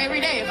in fear every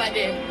day if I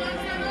did.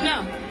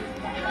 No.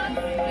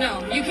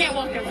 No, you can't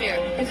walk in fear.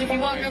 Because if you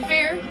walk in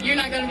fear, you're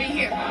not going to be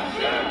here.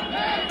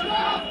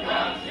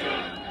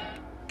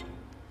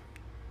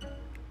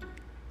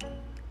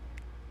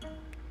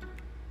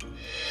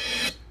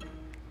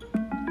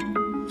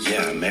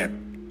 Yeah, man.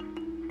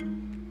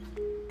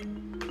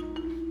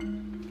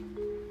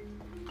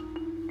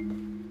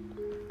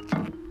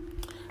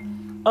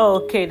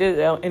 Okay,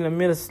 in the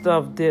midst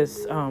of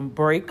this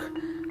break,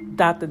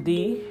 Dr.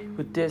 D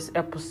with this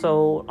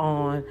episode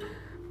on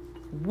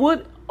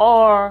what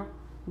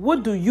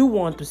do you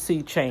want to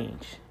see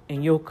change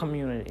in your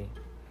community?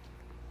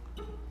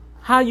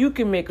 How you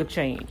can make a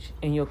change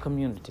in your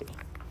community.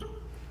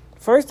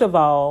 First of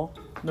all,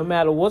 no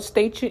matter what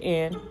state you're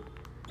in,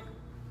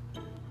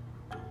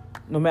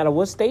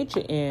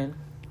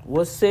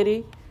 what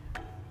city,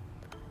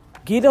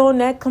 get on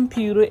that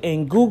computer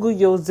and Google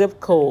your zip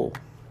code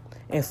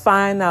and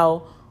find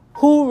out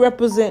who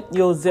represent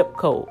your zip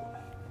code.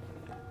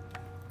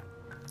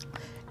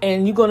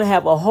 And you're going to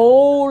have a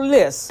whole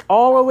list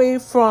all the way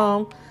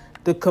from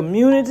the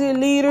community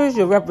leaders,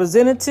 your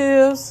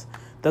representatives,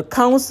 the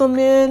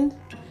councilmen,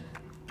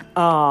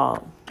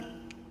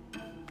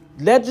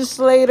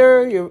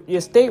 legislator,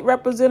 your state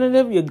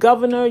representative, your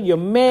governor, your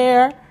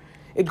mayor.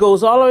 It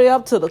goes all the way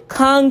up to the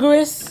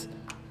Congress.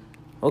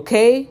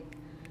 Okay?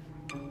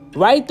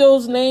 Write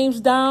those names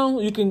down.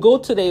 You can go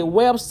to their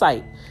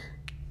website.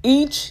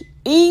 Each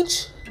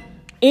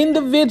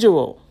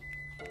individual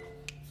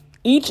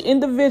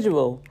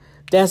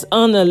that's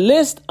on the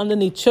list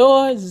underneath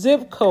your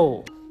zip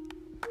code.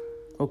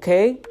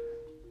 Okay?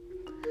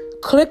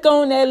 Click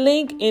on that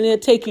link and it'll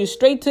take you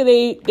straight to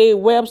their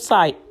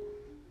website.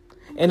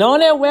 And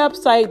on that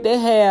website, they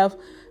have,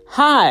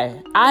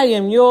 hi, I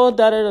am your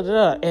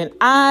da-da-da-da, and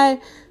I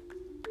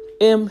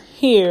am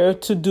here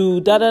to do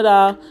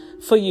da-da-da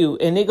for you.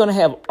 And they're going to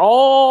have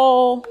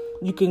all,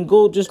 you can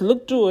go just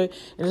look through it,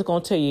 and it's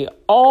going to tell you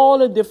all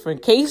the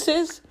different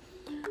cases,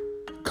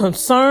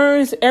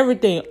 concerns,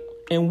 everything,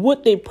 and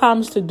what they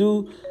promise to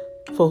do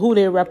for who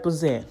they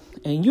represent.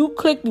 And you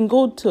click and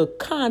go to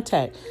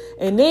contact,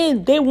 and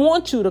then they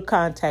want you to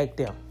contact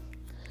them.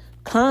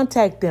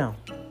 Contact them.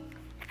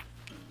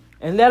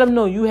 And let them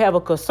know you have a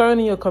concern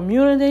in your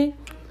community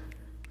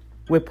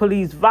with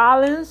police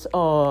violence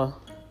or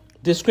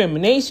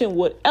discrimination,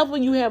 whatever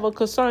you have a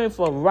concern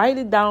for, write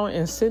it down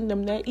and send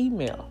them that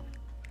email.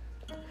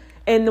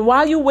 And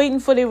while you're waiting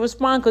for their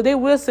response, because they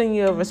will send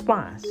you a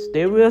response,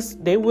 they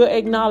will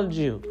acknowledge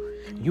you.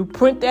 You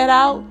print that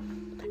out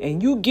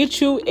and you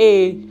get you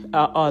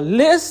a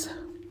list.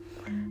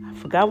 I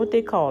forgot what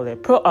they call it.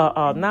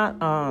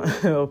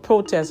 A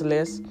protest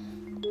list.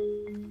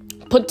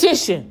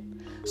 Petition.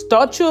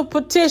 Start your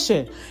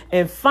petition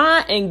and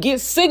find and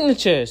get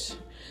signatures.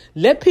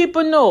 Let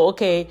people know,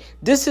 okay,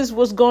 this is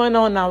what's going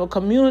on in our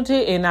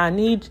community, and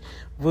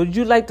would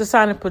you like to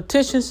sign a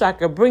petition so I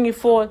can bring it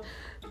forth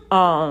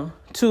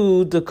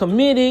to the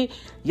committee,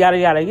 yada,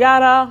 yada,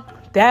 yada.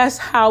 That's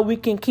how we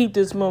can keep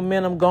this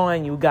momentum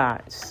going, you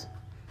guys.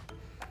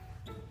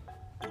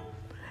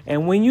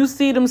 And when you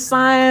see them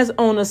signs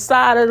on the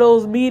side of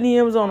those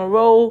mediums on the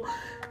road,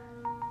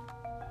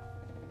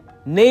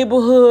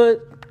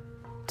 neighborhood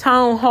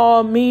town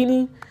hall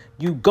meeting,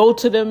 you go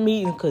to the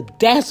meeting because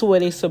that's where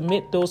they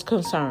submit those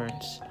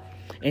concerns.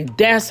 And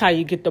that's how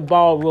you get the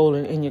ball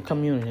rolling in your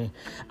community.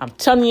 I'm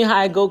telling you how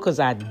I go because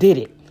I did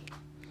it.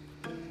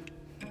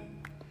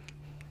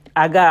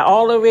 I got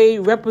all the way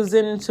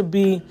represented to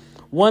be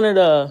one of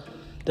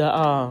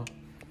the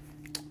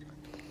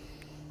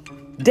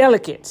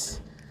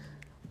delegates.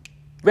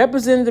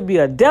 Represented to be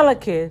a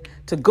delegate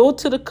to go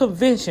to the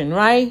convention,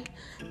 right?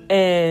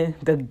 And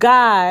the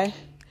guy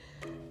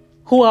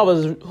who I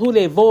was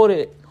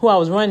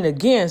running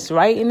against,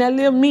 right, in that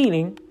little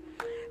meeting,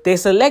 they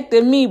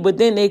selected me, but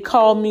then they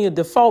called me a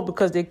default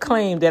because they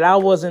claimed that I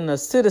wasn't a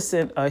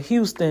citizen of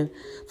Houston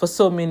for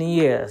so many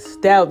years.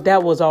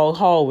 That was all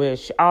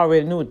hogwash. I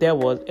already knew that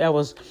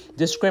was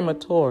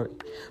discriminatory.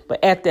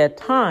 But at that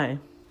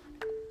time,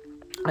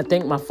 I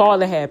think my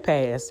father had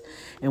passed,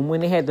 and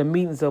when they had the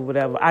meetings or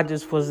whatever, I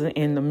just wasn't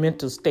in the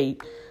mental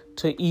state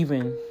to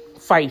even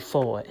fight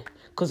for it.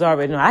 Because I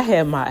already know I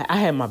had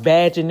my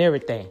badge and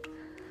everything.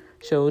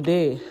 Sure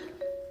did.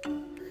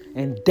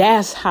 And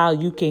that's how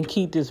you can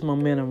keep this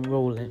momentum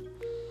rolling.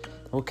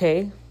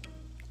 Okay?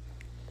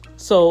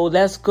 So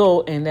let's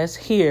go and let's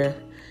hear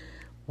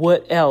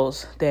what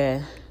else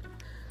that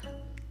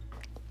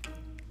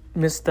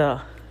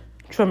Mr.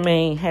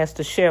 Tremaine has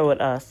to share with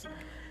us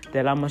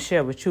that I'm going to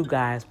share with you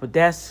guys. But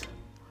that's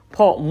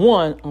part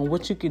one on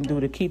what you can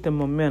do to keep the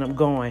momentum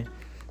going,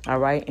 all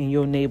right, in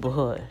your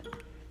neighborhood.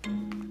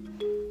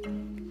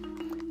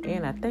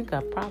 And I think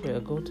I probably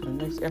will go to the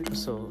next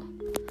episode.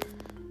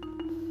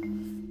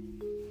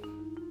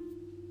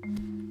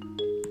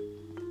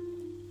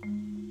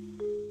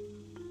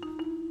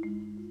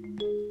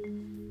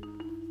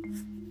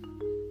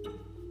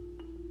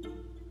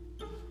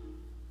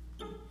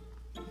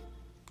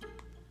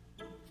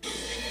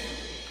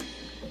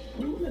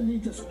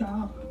 Need to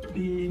stop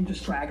being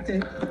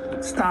distracted.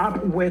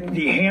 Stop with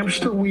the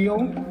hamster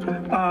wheel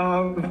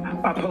of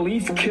a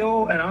police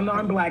kill an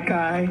unarmed black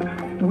guy.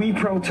 We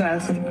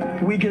protest.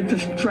 We get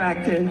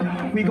distracted.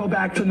 We go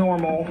back to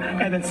normal.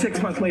 And then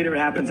 6 months later, it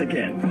happens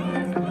again.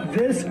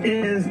 This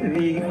is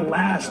the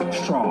last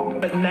straw,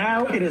 but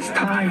now it is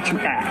time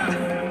to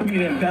act. We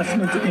need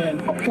investments in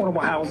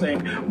affordable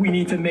housing. We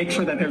need to make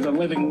sure that there's a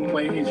living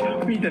wage.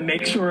 We need to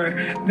make sure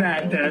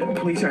that the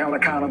police are held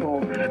accountable.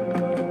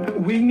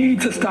 We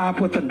need to stop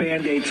with the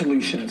Band-Aid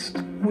solutions.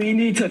 We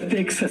need to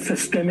fix the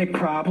systemic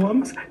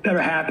problems that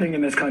are happening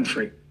in this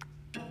country.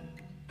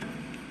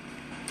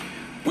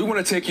 We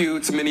want to take you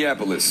to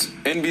Minneapolis.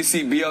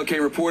 NBC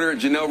BLK reporter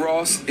Janelle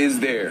Ross is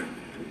there.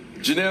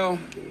 Janelle,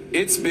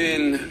 it's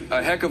been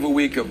a heck of a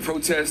week of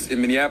protests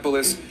in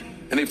Minneapolis,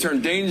 and they've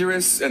turned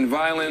dangerous and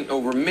violent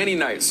over many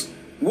nights.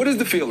 What is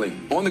the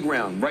feeling on the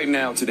ground right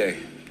now today?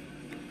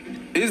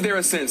 Is there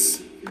a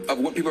sense of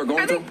what people are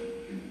going through?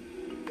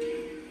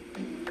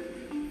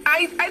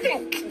 I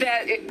think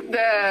that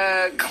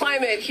the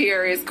climate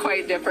here is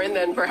quite different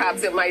than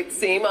perhaps it might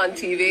seem on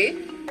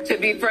TV. To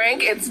be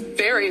frank, it's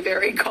very,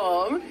 very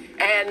calm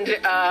and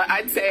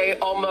I'd say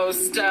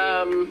almost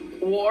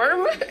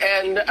warm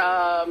and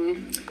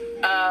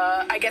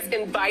I guess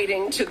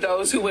inviting to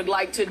those who would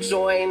like to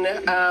join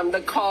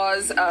the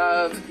cause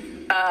of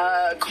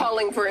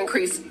calling for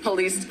increased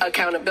police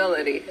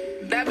accountability.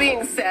 That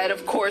being said,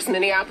 of course,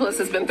 Minneapolis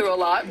has been through a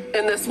lot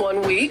in this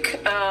 1 week.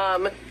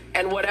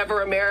 And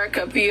whatever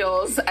America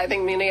feels, I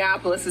think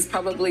Minneapolis is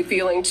probably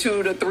feeling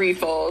 2 to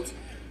 3-fold.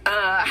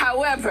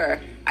 However,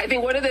 I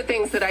think one of the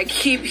things that I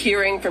keep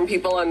hearing from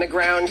people on the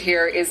ground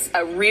here is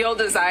a real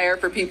desire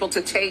for people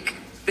to take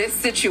this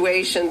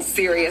situation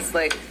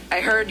seriously.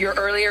 I heard your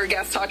earlier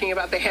guest talking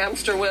about the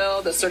hamster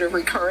wheel, the sort of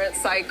recurrent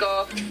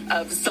cycle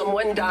of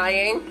someone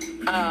dying,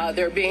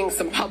 there being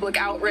some public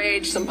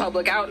outrage, some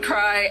public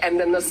outcry, and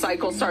then the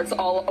cycle starts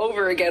all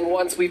over again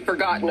once we've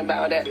forgotten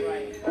about it.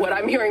 What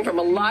I'm hearing from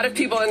a lot of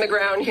people on the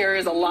ground here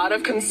is a lot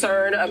of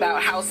concern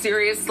about how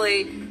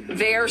seriously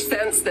their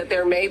sense that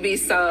there may be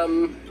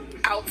some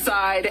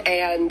outside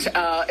and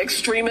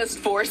extremist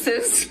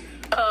forces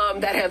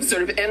that have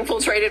sort of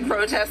infiltrated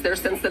protests, their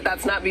sense that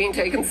that's not being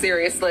taken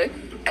seriously.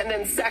 And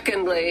then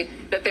secondly,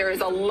 that there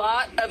is a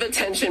lot of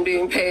attention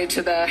being paid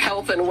to the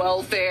health and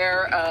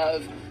welfare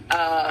of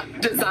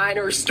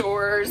designer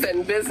stores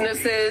and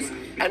businesses,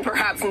 and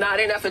perhaps not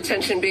enough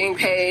attention being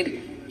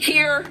paid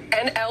here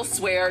and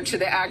elsewhere to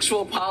the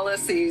actual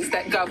policies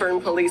that govern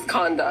police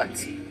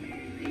conduct.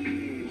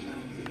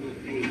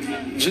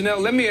 Janelle,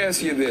 let me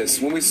ask you this.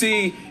 When we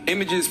see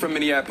images from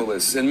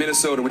Minneapolis and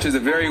Minnesota, which is a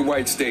very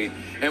white state,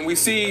 and we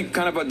see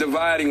kind of a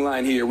dividing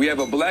line here. We have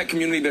a black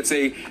community that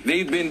say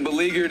they've been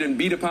beleaguered and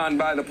beat upon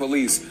by the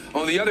police.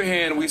 On the other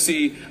hand, we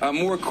see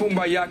more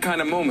kumbaya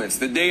kind of moments.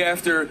 The day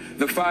after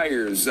the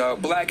fires,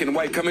 black and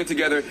white coming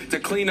together to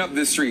clean up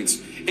the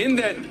streets. In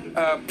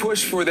that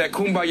push for that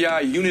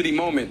kumbaya unity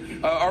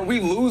moment, are we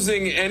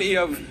losing any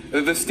of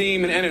the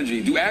steam and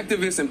energy? Do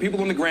activists and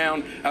people on the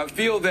ground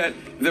feel that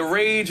the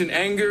rage and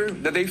anger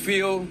that they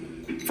feel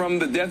from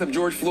the death of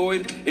George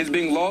Floyd is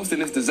being lost in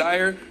this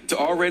desire to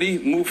already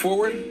move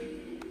forward?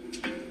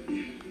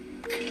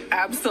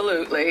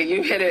 Absolutely.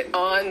 You hit it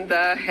on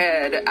the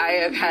head. I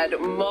have had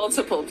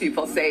multiple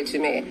people say to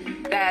me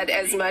that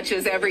as much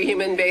as every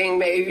human being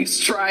may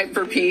strive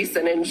for peace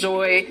and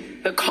enjoy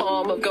the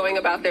calm of going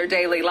about their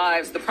daily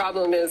lives, the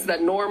problem is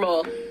that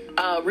normal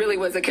really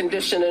was a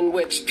condition in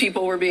which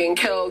people were being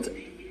killed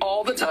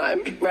all the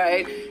time,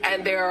 right?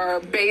 And there are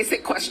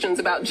basic questions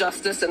about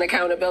justice and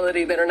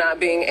accountability that are not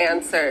being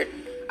answered.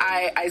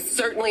 I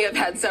certainly have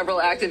had several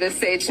activists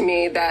say to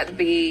me that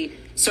the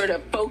sort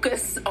of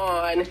focus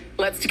on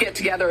let's get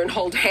together and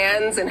hold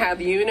hands and have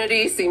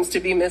unity seems to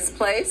be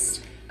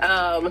misplaced.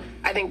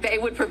 I think they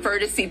would prefer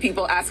to see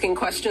people asking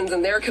questions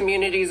in their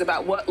communities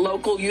about what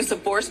local use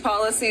of force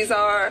policies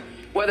are,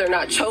 whether or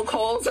not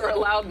chokeholds are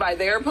allowed by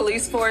their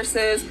police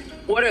forces,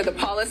 what are the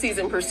policies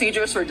and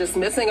procedures for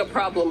dismissing a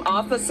problem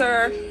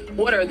officer,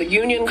 what are the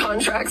union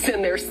contracts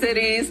in their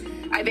cities.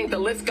 I think the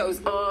list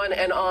goes on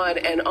and on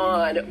and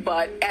on,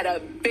 but at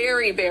a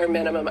very bare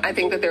minimum, I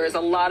think that there is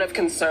a lot of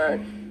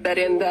concern that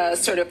in the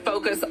sort of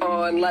focus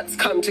on let's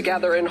come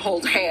together and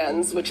hold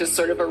hands, which is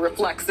sort of a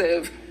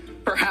reflexive,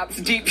 perhaps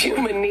deep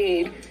human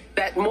need,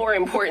 that more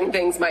important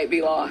things might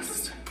be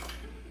lost.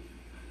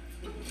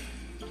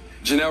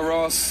 Janelle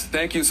Ross,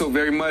 thank you so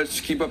very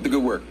much. Keep up the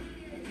good work.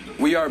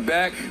 We are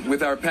back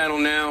with our panel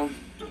now.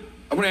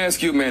 I want to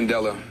ask you,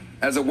 Mandela,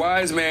 as a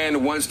wise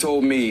man once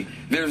told me,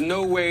 there's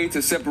no way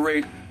to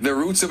separate the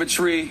roots of a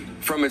tree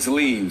from its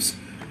leaves.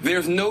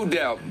 There's no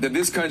doubt that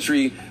this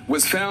country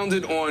was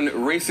founded on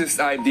racist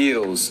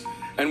ideals.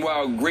 And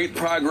while great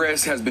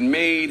progress has been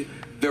made,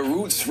 the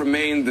roots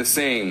remain the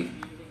same.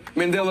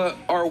 Mandela,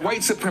 are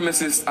white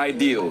supremacist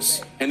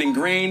ideals and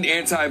ingrained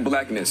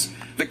anti-blackness,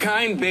 the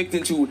kind baked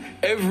into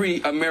every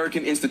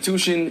American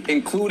institution,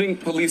 including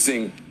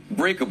policing,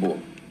 breakable?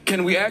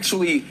 Can we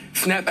actually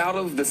snap out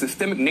of the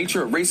systemic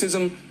nature of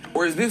racism,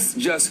 or is this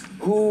just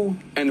who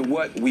and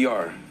what we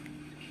are?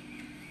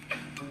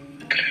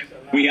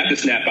 We have to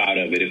snap out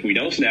of it. If we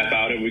don't snap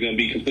out of it, we're going to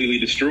be completely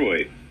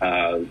destroyed.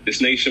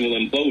 This nation will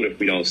implode if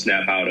we don't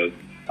snap out of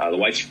the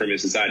white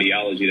supremacist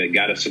ideology that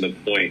got us to the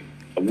point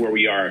of where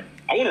we are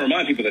I want to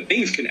remind people that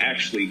things can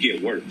actually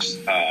get worse.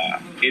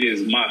 It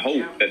is my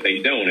hope that they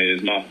don't. It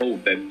is my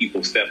hope that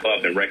people step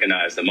up and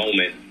recognize the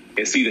moment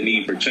and see the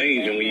need for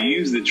change. And when you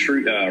use the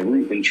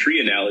root and tree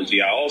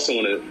analogy, I also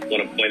want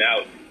to point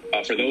out,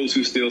 for those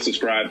who still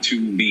subscribe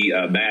to the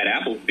bad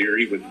apple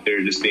theory, with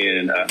there just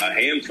being a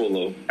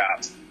handful of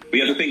cops, we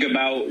have to think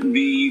about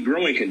the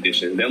growing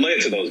conditions that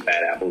led to those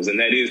bad apples, and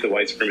that is the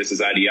white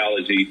supremacist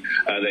ideology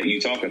that you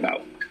talk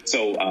about.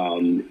 So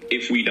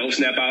if we don't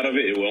snap out of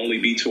it, it will only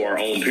be to our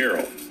own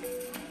peril.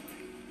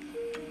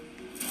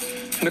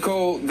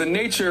 Nicole, the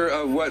nature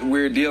of what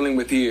we're dealing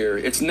with here,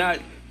 it's not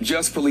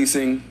just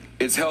policing,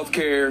 it's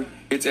healthcare,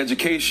 it's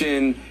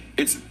education,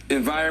 it's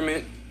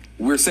environment.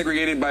 We're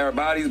segregated by our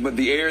bodies, but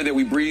the air that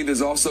we breathe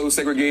is also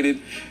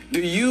segregated.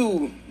 Do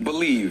you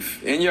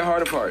believe, in your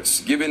heart of hearts,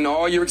 given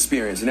all your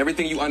experience and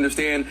everything you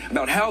understand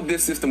about how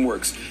this system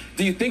works,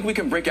 do you think we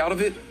can break out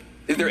of it?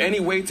 Is there any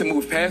way to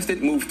move past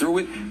it, move through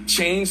it,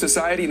 change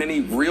society in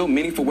any real,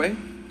 meaningful way?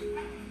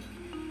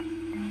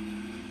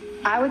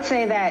 I would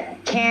say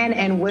that can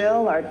and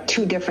will are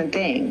two different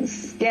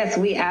things. Yes,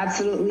 we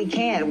absolutely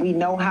can. We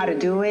know how to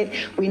do it.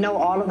 We know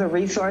all of the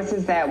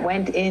resources that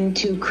went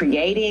into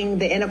creating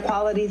the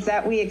inequalities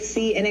that we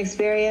see and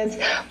experience.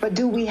 But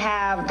do we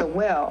have the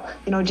will?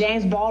 You know,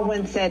 James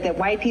Baldwin said that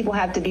white people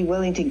have to be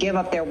willing to give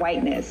up their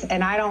whiteness.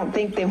 And I don't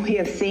think that we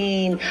have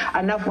seen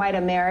enough white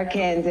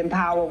Americans in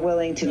power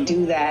willing to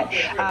do that.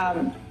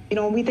 You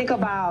know, when we think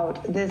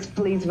about this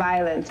police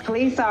violence,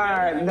 police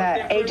are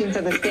the agents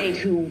of the state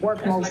who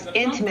work most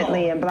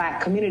intimately in black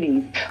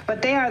communities,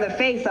 but they are the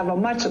face of a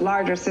much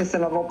larger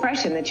system of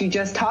oppression that you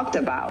just talked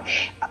about.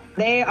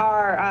 They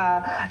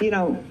are,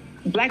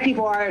 black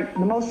people are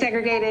the most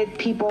segregated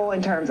people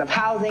in terms of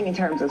housing, in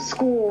terms of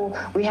school.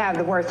 We have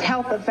the worst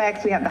health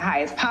effects. We have the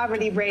highest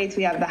poverty rates.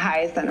 We have the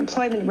highest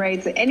unemployment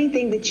rates.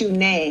 Anything that you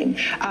name,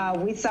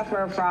 we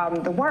suffer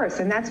from the worst.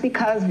 And that's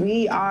because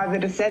we are the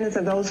descendants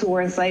of those who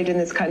were enslaved in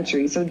this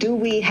country. So do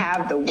we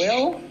have the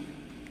will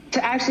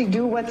to actually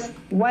do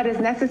what is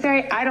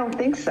necessary? I don't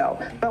think so.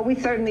 But we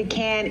certainly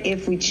can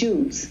if we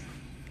choose.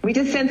 We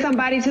just sent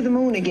somebody to the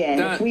moon again.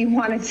 If we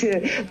wanted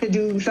to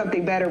do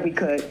something better, we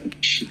could.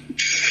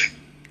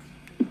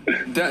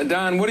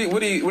 Don, what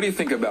do you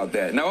think about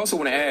that? And I also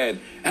want to add,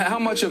 how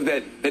much of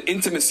that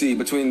intimacy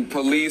between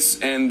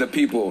police and the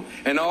people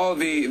and all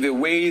the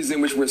ways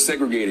in which we're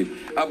segregated,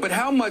 but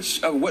how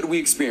much of what we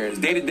experience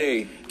day to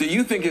day do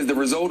you think is the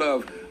result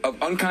of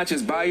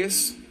unconscious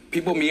bias,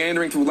 people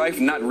meandering through life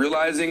not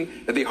realizing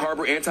that they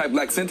harbor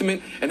anti-black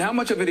sentiment, and how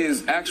much of it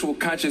is actual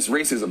conscious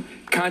racism,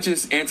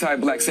 conscious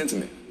anti-black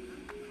sentiment?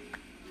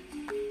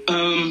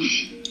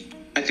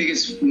 I think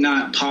it's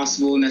not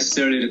possible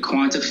necessarily to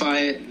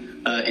quantify it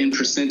in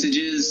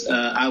percentages.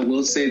 I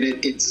will say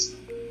that it's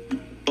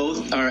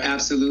both are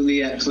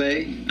absolutely at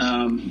play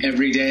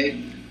every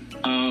day.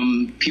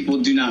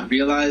 People do not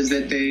realize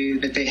that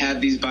they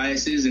have these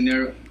biases, and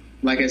they're,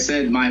 like I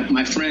said,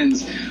 my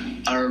friends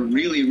are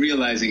really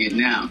realizing it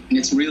now, and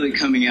it's really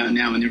coming out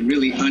now, and they're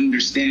really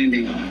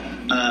understanding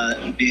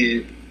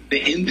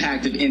the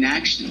impact of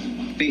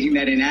inaction,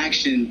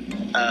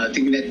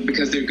 thinking that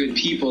because they're good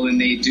people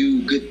and they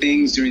do good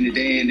things during the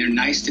day and they're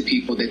nice to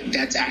people,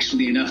 that's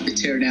actually enough to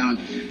tear down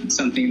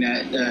something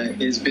that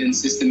has been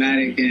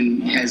systematic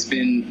and has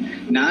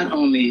been not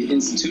only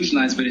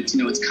institutionalized, but it's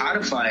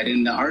codified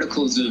in the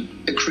articles of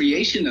the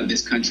creation of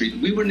this country.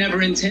 We were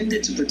never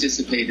intended to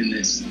participate in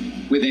this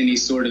with any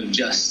sort of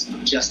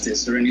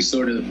justice or any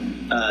sort of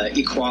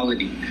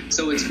equality.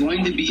 So it's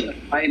going to be a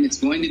fight, and it's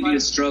going to be a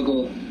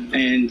struggle.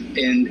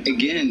 And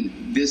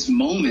again, this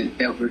moment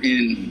that we're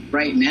in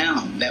right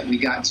now, that we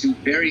got to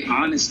very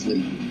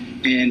honestly,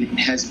 and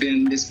has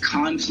been this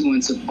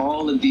confluence of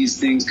all of these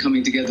things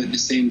coming together at the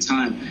same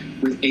time,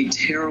 with a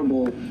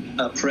terrible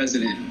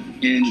president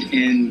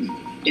and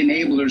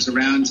enablers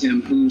around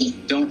him who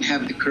don't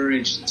have the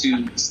courage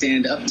to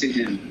stand up to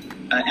him.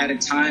 At a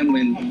time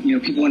when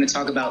people want to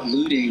talk about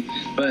looting,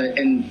 but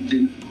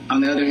on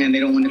the other hand, they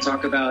don't want to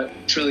talk about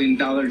 $1 trillion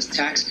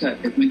tax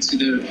cut that went to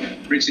the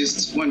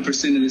richest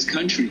 1% of this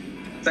country.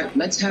 It's like,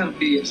 let's have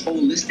the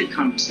holistic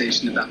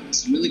conversation about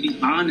this, really be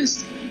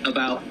honest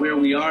about where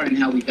we are and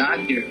how we got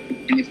here.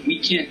 And if we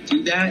can't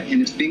do that,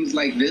 and if things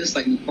like this,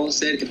 like Nicole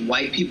said, if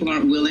white people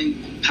aren't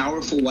willing,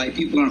 powerful white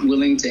people aren't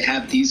willing to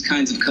have these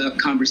kinds of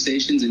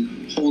conversations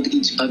and hold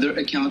each other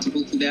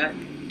accountable to that,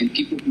 and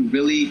people who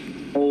really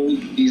hold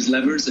these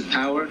levers of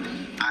power,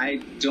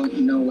 I don't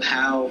know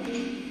how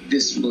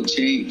this will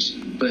change.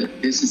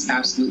 But this is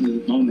absolutely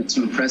the moment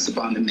to impress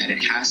upon them that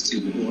it has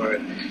to. Or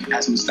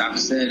as Mustafa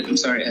said,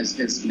 as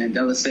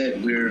Mandela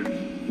said, we're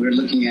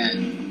looking at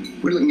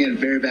a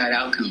very bad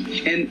outcome.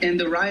 And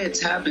the riots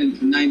happened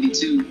in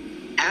 '92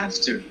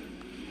 after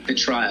the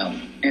trial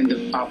and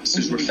the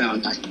officers were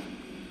found not guilty.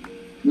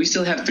 We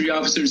still have 3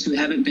 officers who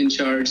haven't been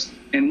charged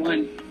and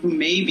 1 who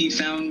may be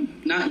found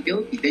not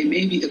guilty. They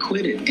may be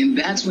acquitted. And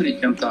that's when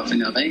it jumped off in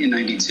LA in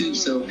 '92.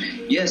 So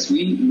yes,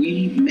 we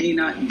may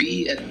not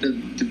be at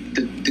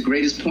the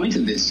greatest point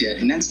of this yet.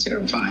 And that's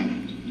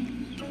terrifying.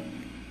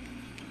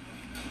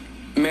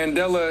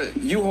 Mandela,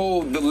 you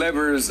hold the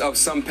levers of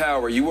some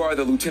power. You are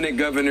the lieutenant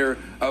governor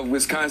of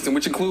Wisconsin,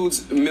 which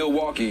includes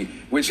Milwaukee,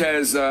 which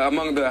has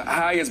among the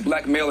highest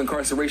black male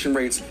incarceration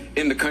rates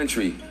in the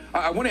country.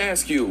 I want to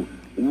ask you,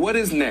 what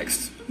is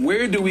next?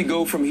 Where do we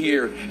go from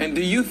here? And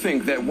do you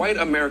think that white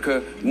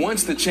America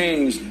wants the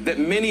change that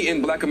many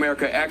in black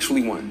America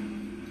actually want?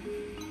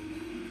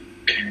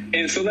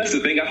 And so that's the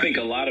thing. I think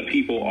a lot of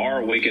people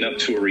are waking up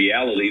to a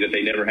reality that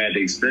they never had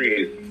to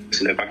experience.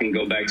 And if I can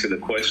go back to the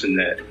question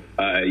that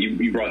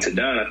you brought to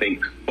Don, I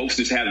think folks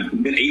just have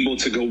been able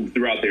to go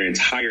throughout their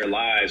entire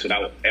lives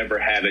without ever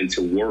having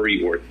to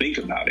worry or think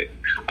about it.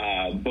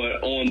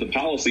 But on the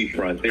policy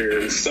front,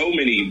 there's so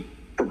many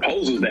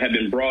proposals that have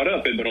been brought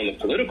up. But on the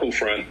political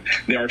front,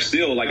 there are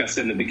still, like I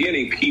said in the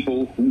beginning,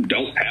 people who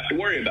don't have to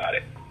worry about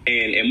it.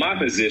 And in my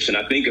position,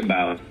 I think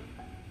about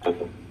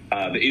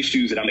the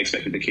issues that I'm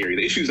expected to carry,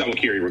 the issues I will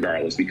carry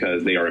regardless,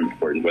 because they are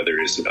important, whether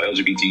it's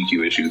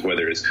LGBTQ issues,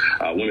 whether it's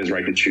women's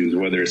right to choose,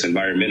 whether it's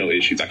environmental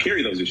issues. I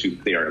carry those issues.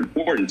 They are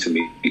important to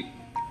me.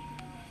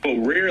 But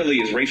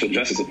rarely is racial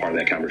justice a part of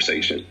that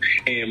conversation.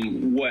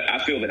 And what I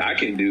feel that I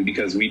can do,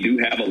 because we do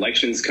have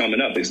elections coming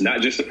up, it's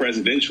not just the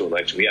presidential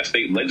election. We have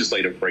state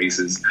legislative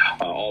races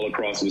all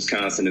across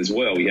Wisconsin as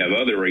well. We have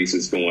other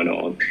races going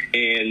on.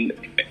 And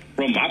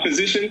from my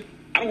position,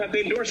 I don't have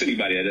to endorse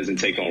anybody that doesn't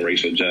take on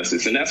racial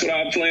justice. And that's what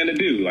I plan to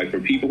do. Like,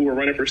 for people who are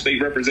running for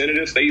state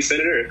representative, state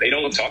senator, if they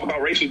don't talk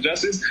about racial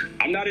justice,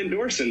 I'm not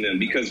endorsing them,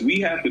 because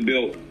we have to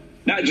build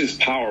not just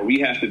power, we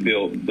have to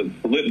build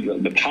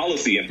the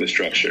policy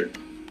infrastructure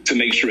to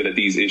make sure that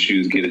these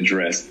issues get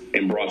addressed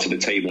and brought to the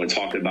table and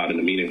talked about in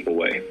a meaningful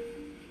way.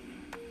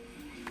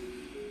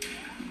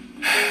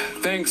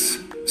 Thanks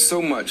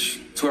so much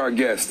to our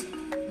guest,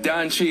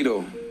 Don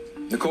Cheadle,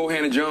 Nikole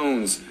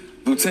Hannah-Jones,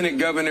 Lieutenant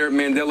Governor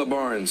Mandela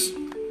Barnes.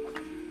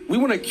 We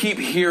want to keep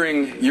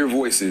hearing your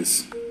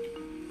voices.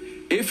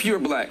 If you're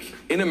black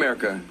in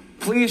America,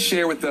 please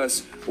share with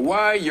us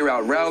why you're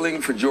out rallying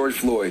for George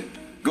Floyd.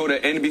 Go to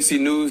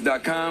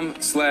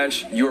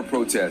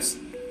NBCnews.com/yourprotest.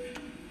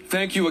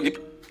 Thank you again.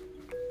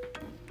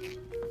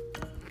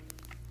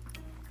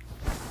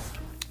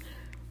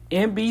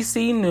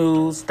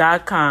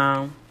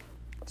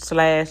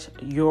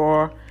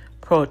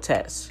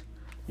 NBCnews.com/yourprotest.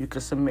 You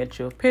can submit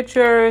your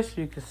pictures.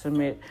 You can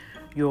submit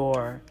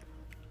your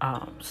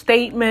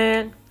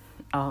statement.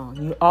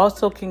 You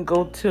also can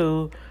go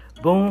to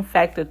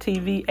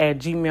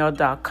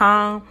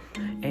boomfactortv@gmail.com,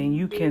 and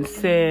you can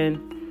send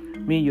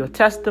me your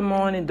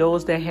testimony.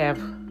 Those that have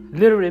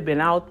literally been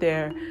out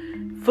there,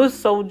 foot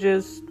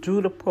soldiers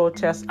through the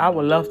protest, I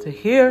would love to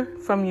hear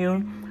from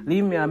you.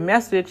 Leave me a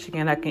message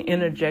and I can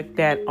interject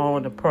that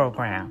on the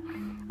program.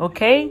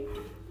 Okay?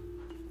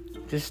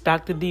 This is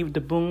Dr. D with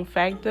the Boom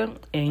Factor,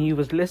 and you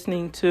was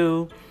listening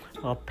to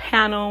a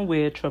panel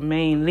with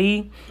Tremaine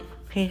Lee.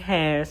 He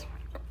has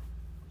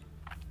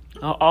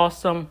an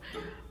awesome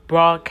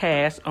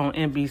broadcast on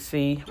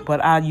NBC,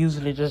 but I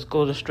usually just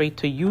go straight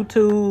to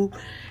YouTube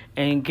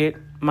and get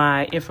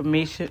my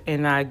information,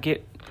 and I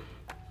get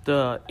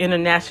the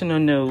international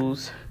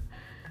news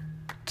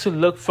to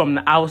look from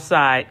the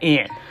outside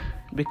in,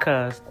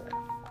 because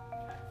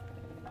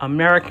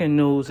American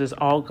news is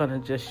all going to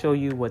just show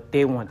you what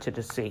they want you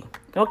to see.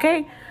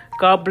 Okay?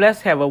 God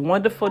bless. Have a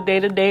wonderful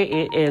day today.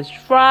 It is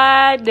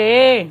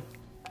Friday.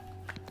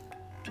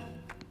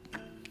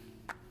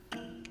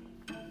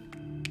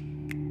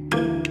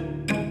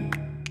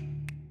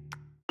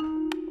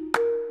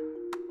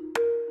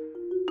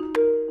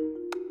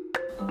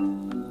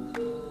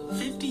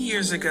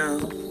 Years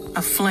ago,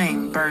 a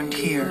flame burned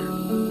here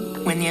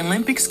when the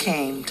Olympics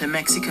came to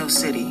Mexico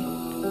City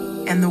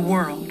and the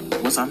world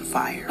was on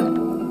fire.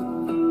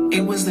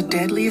 It was the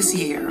deadliest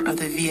year of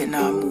the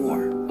Vietnam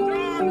War.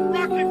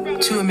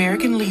 2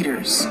 American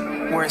leaders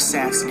were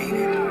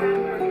assassinated.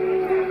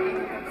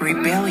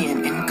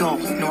 Rebellion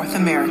engulfed North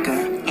America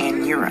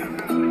and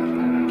Europe.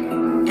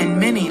 And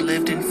many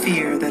lived in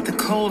fear that the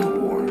Cold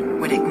War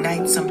would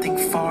ignite something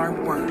far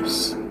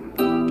worse.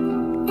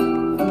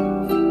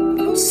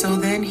 So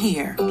then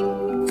here,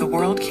 the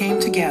world came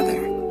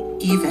together,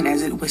 even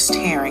as it was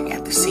tearing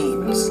at the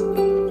seams.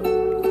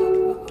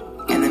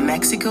 And the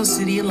Mexico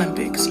City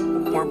Olympics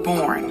were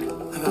born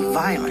of a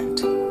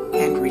violent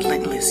and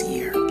relentless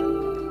year.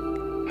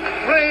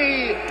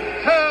 3,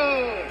 2,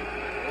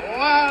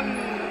 1,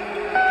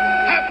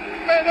 Happy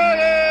New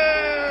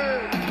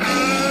Year!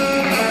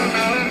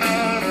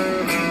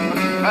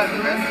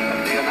 President of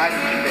the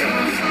United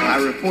States, I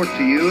report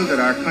to you that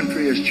our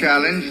country is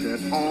challenged at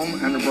home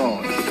and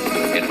abroad.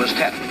 It was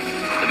Tet.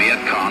 The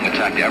Viet Cong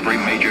attacked every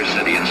major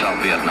city in South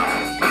Vietnam.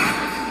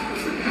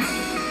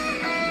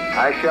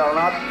 I shall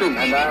not stoop,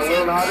 and I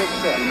will not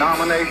accept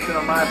nomination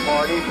of my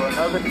party for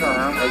another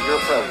term as your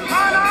president.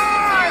 Mine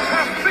eyes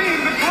have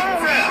seen the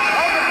glory of the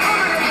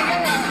coming of the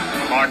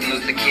Lord. Martin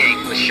Luther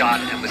King was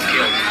shot and was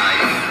killed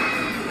tonight.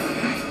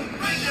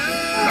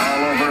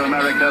 All over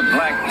America,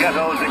 black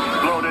ghettos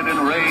exploded in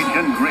rage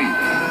and grief.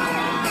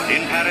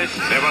 In Paris,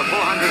 there were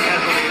 400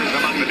 casualties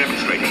among the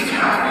demonstrators.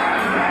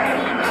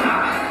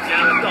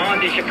 Now let's go on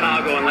to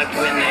Chicago and let's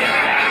win there.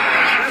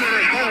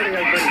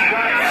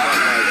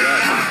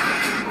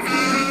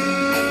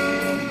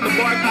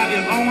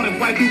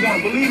 black people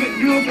want to believe it,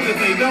 beautiful. If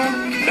they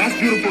don't, that's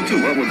beautiful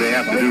too. What would they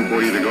have to do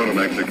for you to go to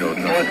Mexico?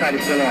 Boycott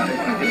is still on.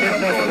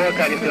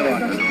 Boycott is still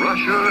on.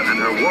 Russia and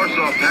her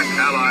Warsaw-Pact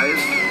allies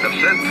have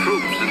sent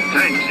troops and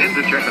tanks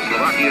into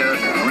Czechoslovakia.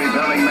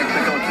 Rebuilding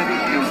Mexico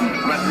City students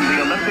threaten the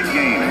Olympic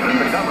Games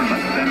and the government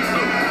sends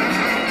troops.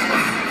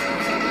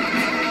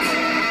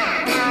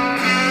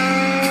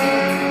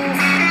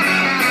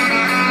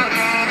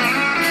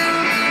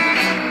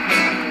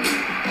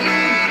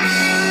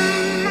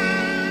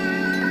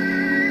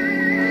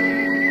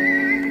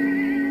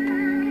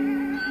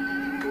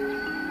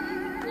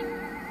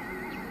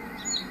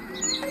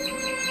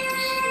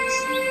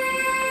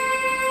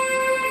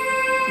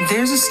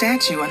 There's a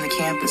statue on the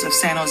campus of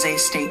San Jose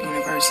State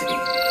University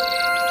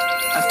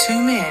of two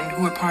men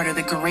who were part of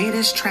the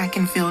greatest track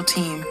and field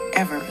team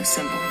ever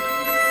assembled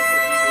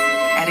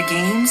at a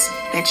games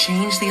that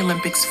changed the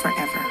Olympics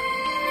forever.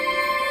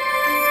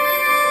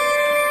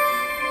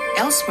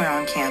 Elsewhere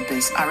on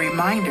campus are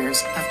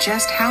reminders of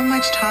just how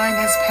much time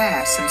has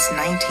passed since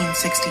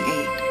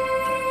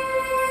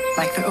 1968,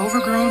 like the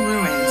overgrown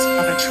ruins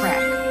of a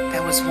track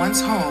that was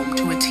once home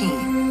to a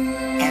team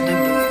and a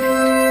movement.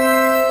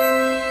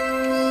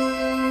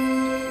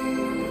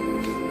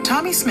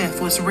 Tommy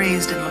Smith was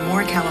raised in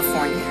Lemoore,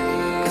 California,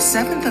 the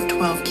seventh of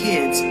 12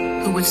 kids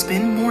who would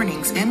spend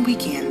mornings and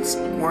weekends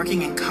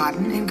working in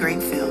cotton and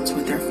grape fields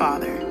with their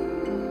father.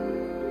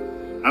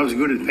 I was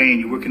good at pain.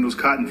 You work in those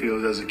cotton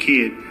fields as a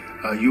kid,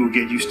 you will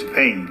get used to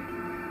pain.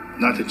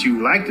 Not that you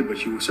liked it,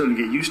 but you will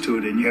certainly get used to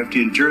it, and you have to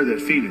endure that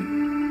feeling.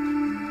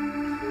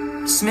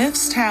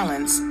 Smith's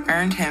talents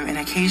earned him an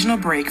occasional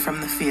break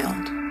from the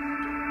field.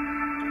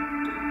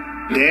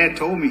 Dad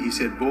told me, he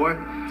said, boy,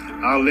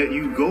 I'll let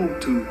you go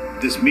to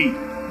this meet,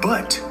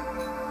 but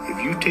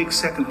if you take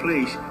second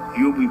place,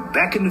 you'll be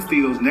back in the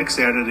fields next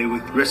Saturday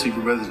with the rest of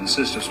your brothers and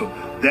sisters. So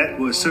that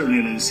was certainly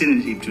an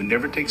incentive to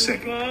never take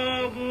second.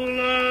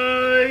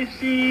 I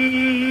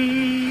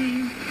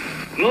see,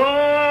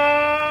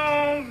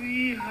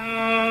 glory,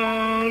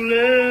 hallelujah.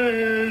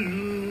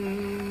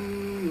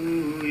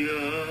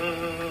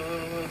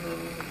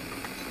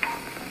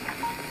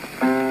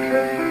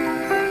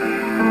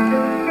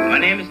 My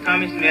name is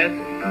Tommy Smith.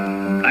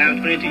 I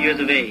am 22 years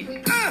of age.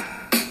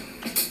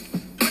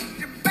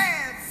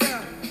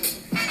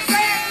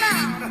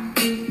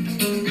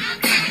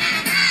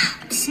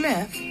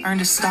 Smith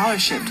earned a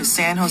scholarship to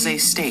San Jose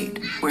State,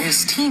 where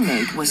his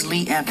teammate was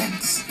Lee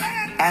Evans.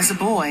 As a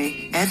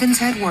boy, Evans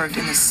had worked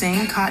in the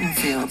same cotton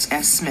fields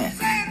as Smith,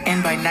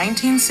 and by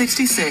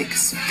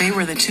 1966, they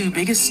were the two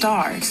biggest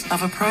stars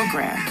of a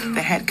program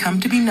that had come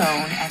to be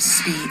known as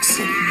Speed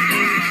City.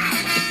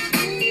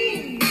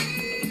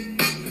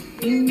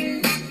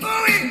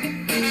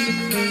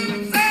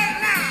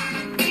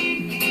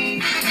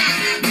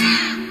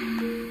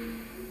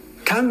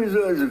 Tommy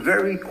is a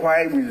very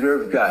quiet,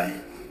 reserved guy.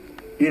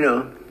 You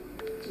know,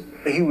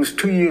 he was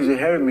 2 years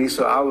ahead of me,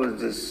 so I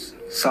was this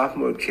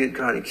sophomore kid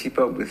trying to keep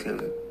up with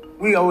him.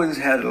 We always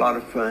had a lot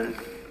of fun.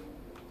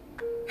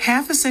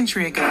 Half a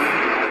century ago,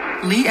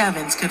 Lee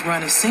Evans could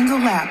run a single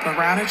lap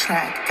around a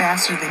track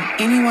faster than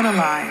anyone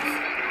alive.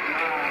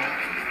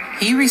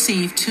 He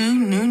received 2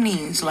 new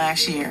knees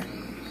last year,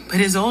 but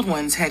his old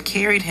ones had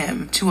carried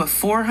him to a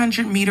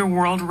 400-meter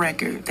world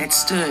record that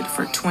stood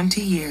for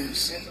 20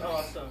 years.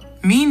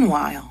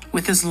 Meanwhile,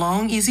 with his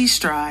long, easy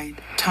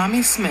stride,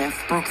 Tommy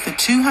Smith broke the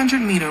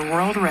 200-meter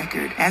world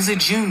record as a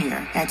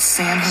junior at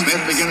San Jose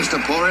Smith begins to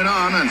pour it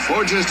on and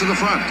forges to the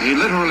front. He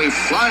literally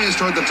flies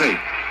toward the tape.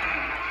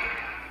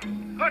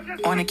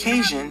 On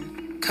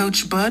occasion,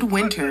 Coach Bud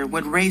Winter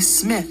would race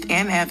Smith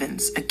and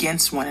Evans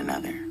against one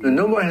another.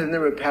 Nobody has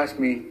never passed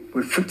me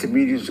with 50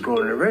 meters to go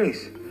in a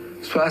race.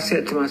 So I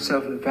said to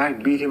myself, if I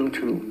beat him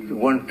to the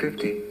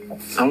 150,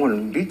 I want to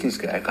beat this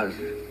guy because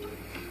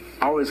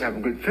I always have a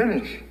good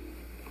finish.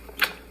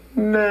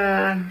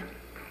 Man.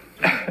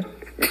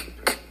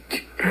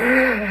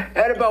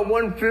 At about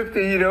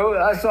 150, you know,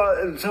 I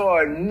saw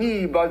a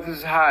knee about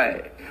this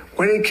high.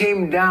 When it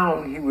came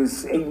down, he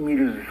was 8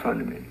 meters in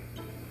front of me.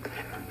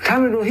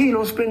 Tommy, he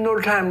don't spend no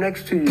time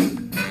next to you.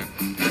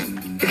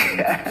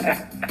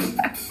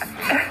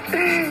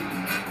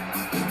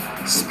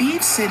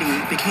 Speed City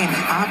became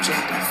an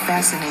object of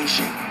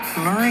fascination,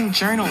 luring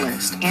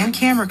journalists and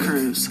camera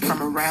crews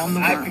from around the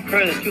world. I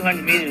prefer the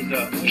 200 meters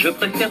though. Je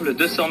préfère le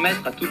 200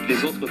 mètres à toutes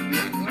les autres courses.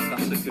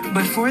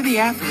 But for the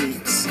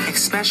athletes,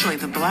 especially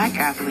the black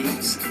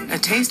athletes, a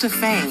taste of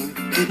fame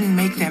didn't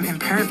make them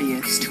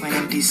impervious to an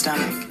empty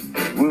stomach.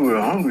 We were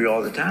hungry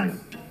all the time,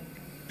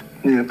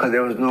 you know, because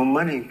there was no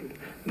money.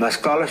 My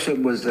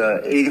scholarship was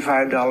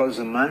 $85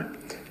 a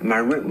month, and my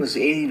rent was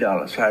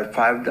 $80, so I had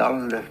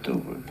 $5 left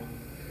over.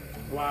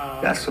 Wow.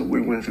 That's what we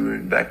went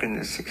through back in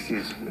the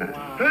 60s, man.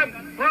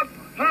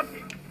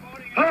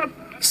 Wow.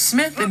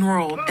 Smith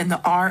enrolled in the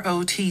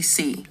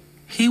ROTC.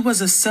 He was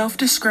a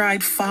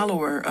self-described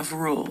follower of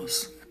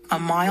rules, a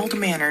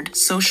mild-mannered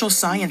social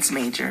science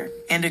major,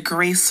 and a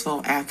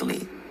graceful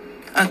athlete.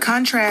 A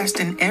contrast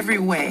in every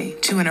way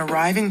to an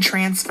arriving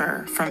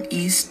transfer from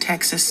East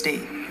Texas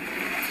State.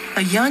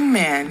 A young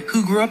man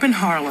who grew up in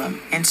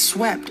Harlem and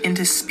swept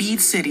into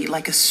Speed City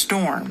like a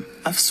storm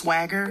of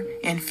swagger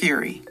and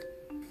fury.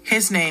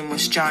 His name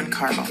was John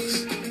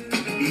Carlos.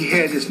 He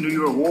had this New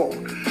York walk.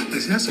 I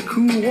said, that's a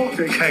cool walk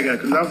that guy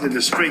got, because I was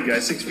a straight guy,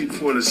 6 feet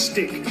 4 with a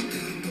stick.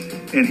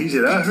 And he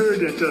said, I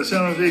heard that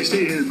San Jose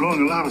State is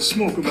blowing a lot of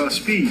smoke about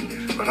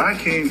speed, but I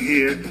came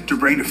here to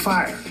bring the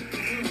fire.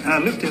 And I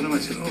looked at him and I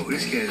said, oh,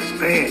 this guy is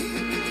bad.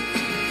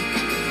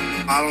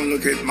 I don't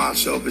look at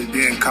myself as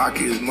being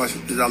cocky as much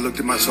as I looked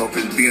at myself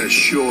as being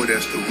assured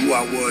as to who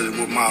I was and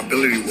what my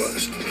ability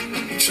was.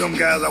 Some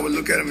guys, I would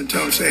look at them and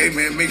tell them, say, hey,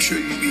 man, make sure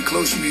you be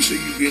close to me so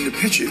you be in the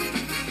picture.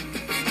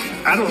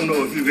 I don't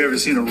know if you've ever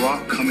seen a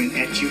rock coming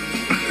at you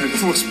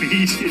full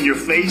speed in your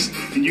face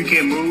and you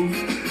can't move.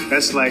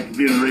 That's like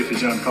being ready for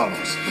John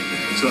Carlos.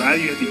 So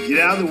you have to get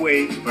out of the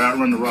way or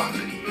outrun the rock.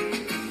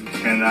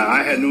 And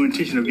I had no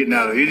intention of getting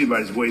out of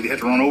anybody's way. They had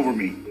to run over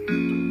me.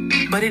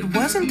 But it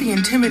wasn't the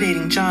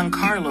intimidating John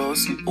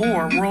Carlos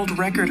or world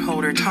record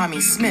holder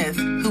Tommy Smith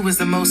who was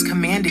the most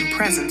commanding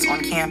presence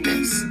on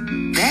campus.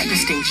 That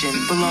distinction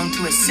belonged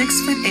to a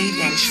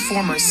 6'8"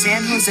 former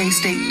San Jose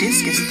State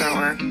discus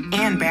thrower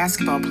and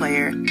basketball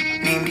player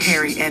named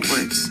Harry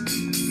Edwards.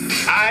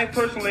 I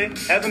personally,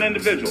 as an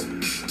individual,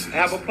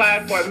 have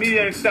applied for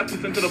immediate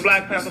acceptance into the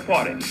Black Panther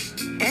Party.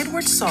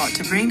 Edwards sought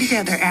to bring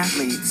together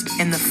athletes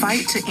in the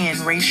fight to end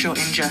racial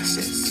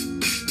injustice.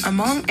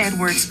 Among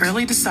Edwards'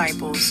 early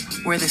disciples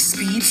were the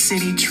Speed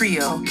City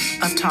trio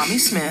of Tommy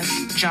Smith,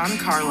 John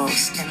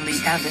Carlos, and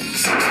Lee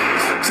Evans,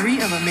 three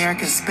of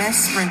America's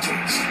best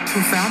sprinters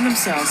who found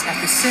themselves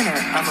at the center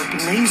of a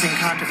blazing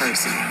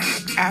controversy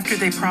after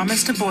they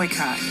promised to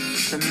boycott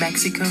the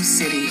Mexico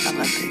City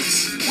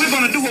Olympics. We're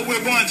going to do what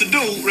we're going to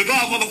do,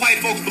 regardless whether white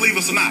folks believe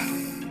us or not.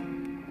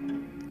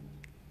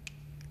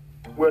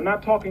 We're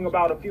not talking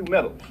about a few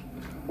medals.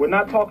 We're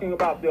not talking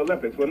about the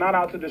Olympics. We're not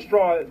out to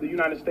destroy the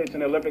United States in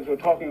the Olympics. We're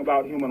talking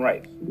about human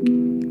rights.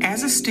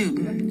 As a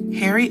student,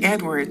 Harry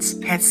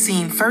Edwards had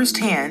seen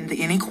firsthand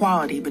the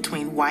inequality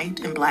between white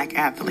and black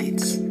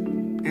athletes.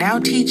 Now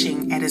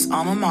teaching at his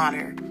alma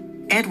mater,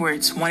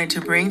 Edwards wanted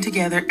to bring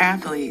together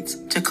athletes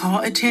to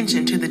call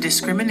attention to the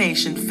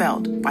discrimination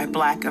felt by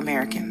black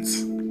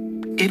Americans.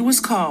 It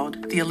was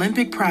called the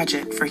Olympic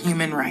Project for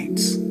Human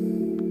Rights.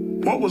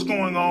 What was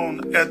going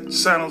on at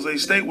San Jose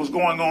State was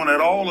going on at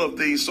all of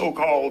these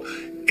so-called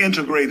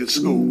integrated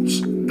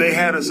schools. They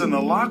had us in the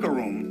locker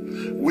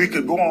room. We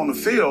could go on the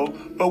field,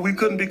 but we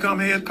couldn't become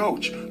head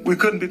coach. We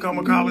couldn't become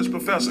a college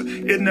professor.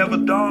 It never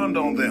dawned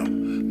on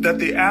them that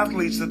the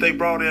athletes that they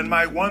brought in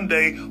might one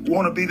day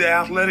want to be the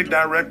athletic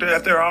director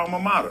at their alma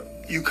mater.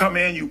 You come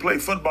in, you play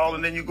football,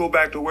 and then you go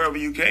back to wherever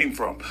you came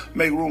from.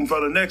 Make room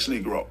for the next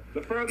Negro.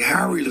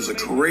 Harry is a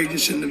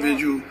courageous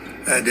individual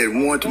that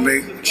wanted to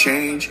make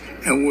change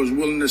and was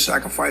willing to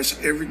sacrifice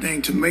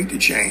everything to make the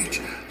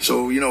change.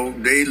 So,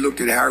 they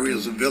looked at Harry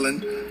as a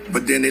villain,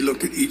 but then they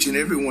looked at each and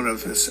every one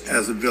of us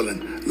as a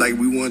villain, like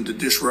we wanted to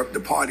disrupt the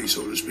party,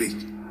 so to speak.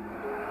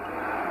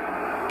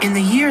 In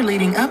the year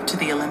leading up to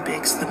the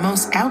Olympics, the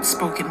most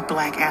outspoken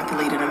black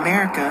athlete in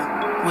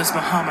America was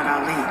Muhammad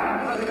Ali.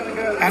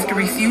 After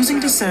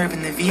refusing to serve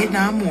in the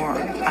Vietnam War,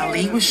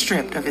 Ali was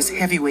stripped of his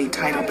heavyweight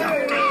title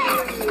belt.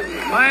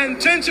 My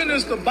intention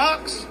is to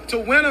box to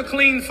win a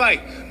clean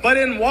fight. But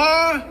in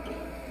war,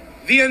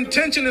 the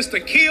intention is to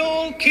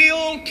kill,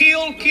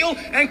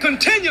 and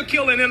continue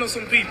killing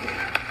innocent people.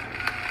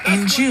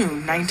 In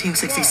June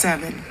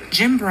 1967,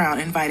 Jim Brown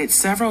invited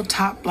several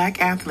top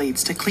black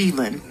athletes to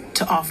Cleveland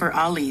to offer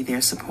Ali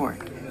their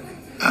support.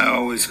 I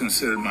always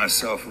considered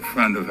myself a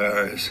friend of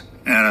Harry's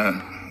and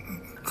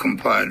a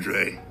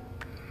compadre,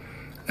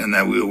 and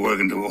that we were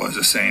working towards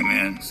the same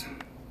ends.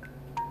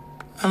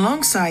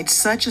 Alongside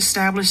such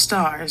established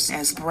stars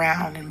as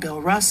Brown and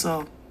Bill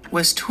Russell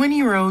was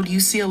 20-year-old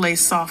UCLA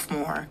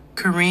sophomore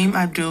Kareem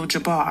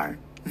Abdul-Jabbar,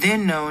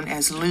 then known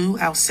as Lou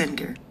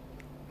Alcindor.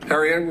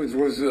 Harry Edwards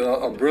was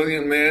a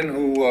brilliant man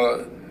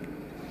who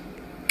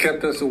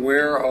kept us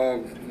aware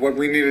of what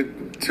we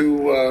needed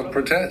to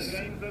protest.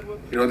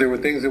 There were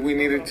things that we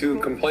needed to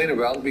complain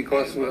about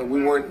because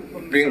we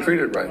weren't being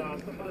treated right.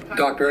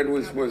 Dr.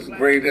 Edwards was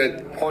great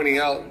at pointing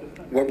out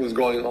what was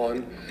going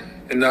on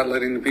and not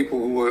letting the people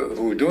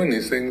who were doing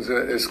these things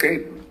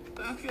escape.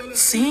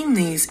 Seeing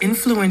these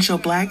influential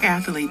black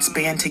athletes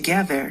band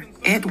together,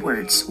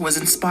 Edwards was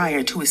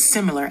inspired to a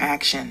similar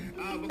action,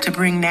 to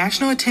bring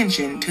national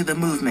attention to the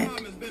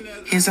movement.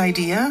 His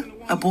idea?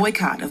 A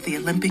boycott of the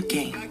Olympic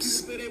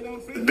Games.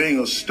 Being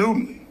a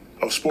student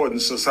of sport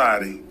and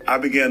society, I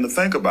began to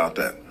think about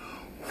that.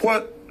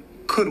 What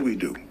could we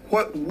do?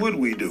 What would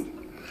we do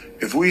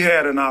if we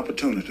had an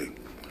opportunity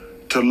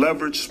to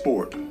leverage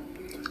sport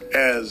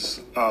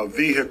as a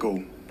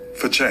vehicle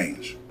for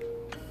change?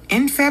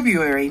 In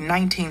February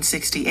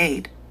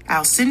 1968,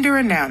 Alcindor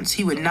announced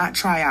he would not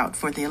try out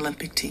for the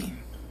Olympic team.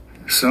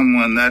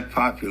 Someone that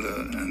popular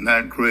and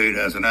that great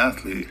as an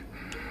athlete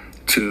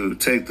to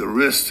take the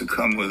risk to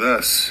come with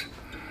us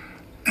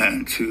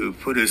and to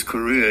put his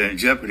career in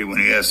jeopardy when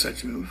he has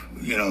such a,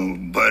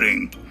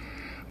 budding,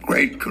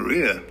 great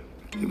career,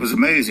 it was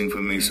amazing for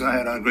me, so I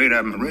had a great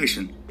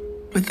admiration.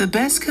 With the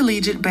best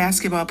collegiate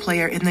basketball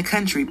player in the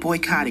country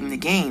boycotting the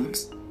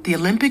games, the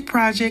Olympic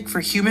Project for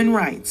Human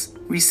Rights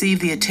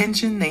received the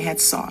attention they had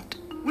sought.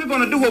 We're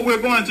going to do what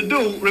we're going to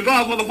do,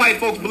 regardless of whether white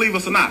folks believe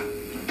us or not.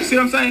 You see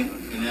what I'm saying?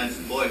 And that's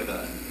the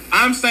boycott.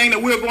 I'm saying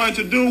that we're going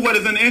to do what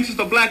is in the interest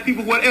of black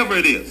people, whatever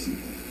it is.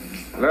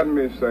 Let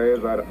me say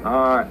that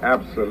I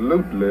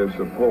absolutely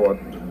support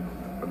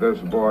this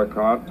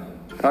boycott.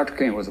 Dr.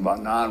 King was about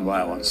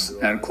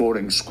nonviolence and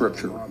quoting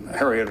scripture.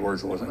 Harry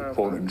Edwards wasn't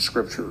quoting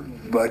scripture,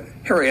 but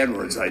Harry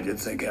Edwards, I did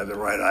think, had the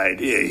right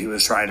idea. He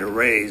was trying to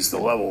raise the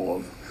level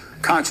of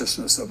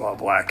consciousness about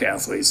black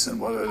athletes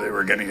and whether they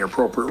were getting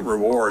appropriate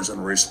rewards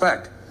and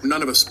respect.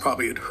 None of us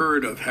probably had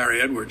heard of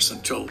Harry Edwards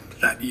until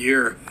that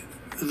year.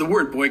 The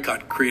word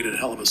boycott created a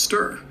hell of a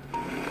stir.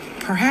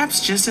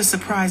 Perhaps just as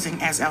surprising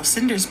as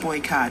Alcindor's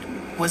boycott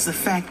was the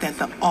fact that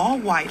the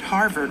all-white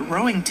Harvard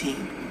rowing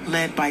team,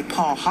 led by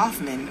Paul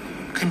Hoffman,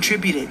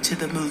 contributed to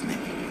the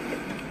movement.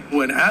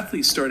 When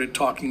athletes started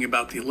talking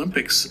about the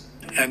Olympics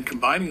and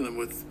combining them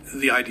with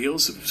the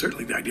ideals of,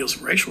 certainly the ideals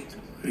of racial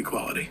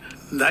equality,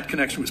 that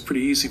connection was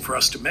pretty easy for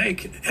us to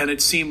make, and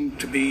it seemed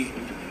to be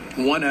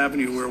one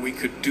avenue where we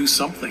could do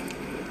something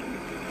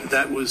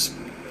that was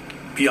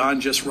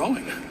beyond just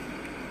rowing.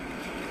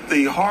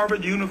 The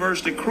Harvard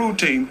University crew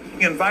team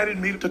invited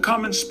me to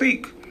come and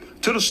speak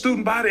to the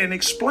student body and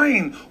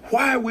explain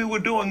why we were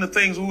doing the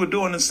things we were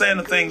doing and saying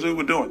the things we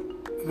were doing.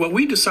 What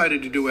we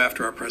decided to do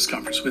after our press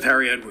conference with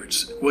Harry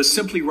Edwards was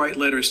simply write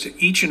letters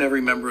to each and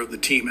every member of the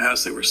team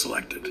as they were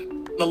selected.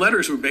 The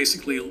letters were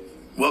basically,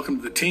 welcome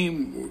to the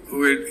team.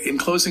 We're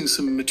enclosing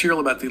some material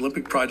about the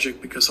Olympic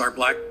Project because our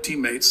black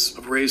teammates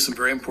have raised some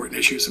very important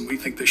issues and we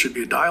think there should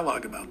be a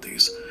dialogue about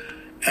these.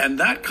 And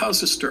that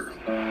caused a stir.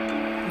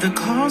 The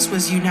cause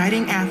was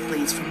uniting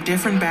athletes from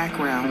different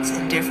backgrounds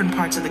in different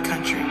parts of the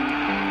country.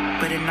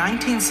 But in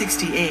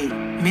 1968,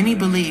 many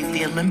believed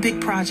the Olympic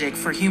Project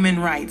for Human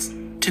Rights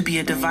to be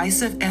a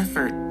divisive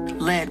effort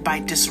led by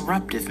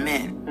disruptive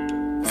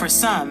men. For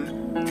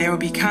some, there would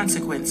be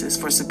consequences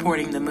for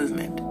supporting the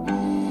movement.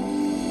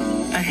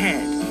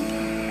 Ahead,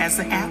 as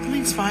the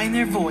athletes find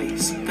their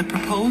voice, the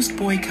proposed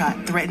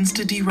boycott threatens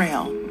to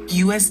derail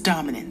U.S.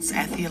 dominance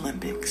at the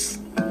Olympics.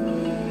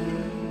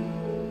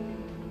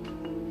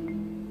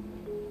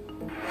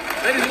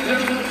 Ladies and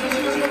gentlemen,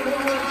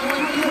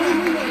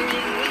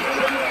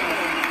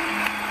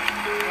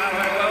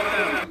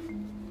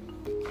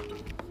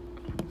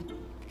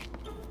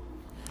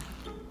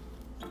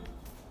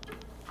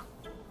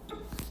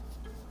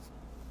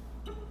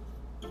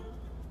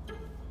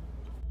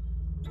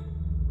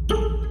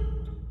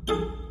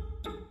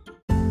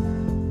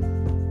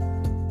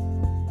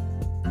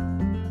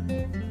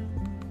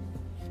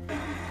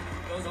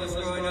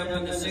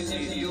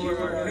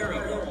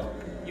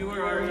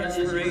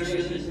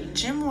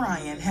 Jim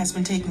Ryan has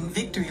been taking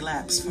victory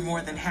laps for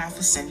more than half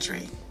a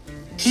century.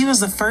 He was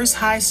the first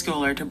high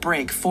schooler to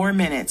break 4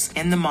 minutes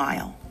in the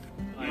mile.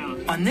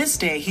 On this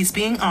day, he's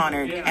being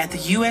honored at the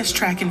U.S.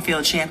 Track and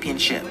Field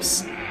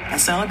Championships, a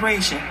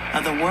celebration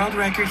of the world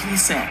record he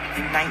set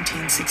in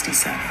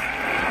 1967.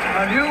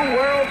 A new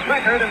world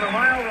record in the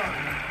mile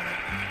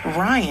run.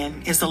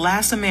 Ryan is the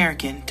last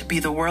American to be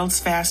the world's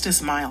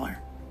fastest miler.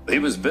 He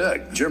was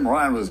big. Jim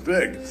Ryan was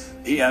big.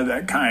 He had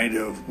that kind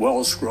of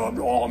well-scrubbed,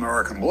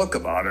 all-American look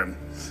about him.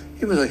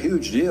 He was a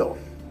huge deal.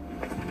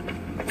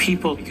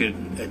 People could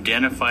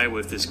identify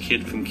with this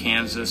kid from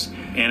Kansas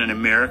and an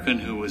American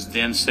who was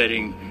then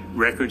setting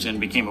records and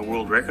became a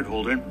world record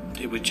holder.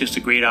 It was just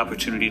a great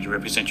opportunity to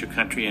represent your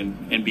country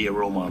and be a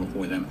role model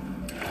for them.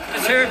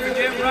 Let's hear it for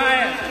Jim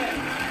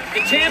Ryan,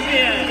 the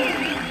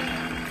champion.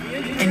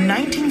 In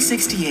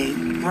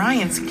 1968,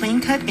 Ryan's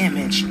clean-cut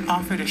image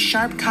offered a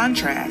sharp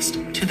contrast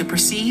to the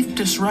perceived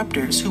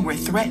disruptors who were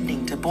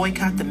threatening to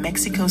boycott the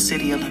Mexico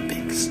City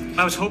Olympics.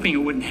 I was hoping it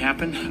wouldn't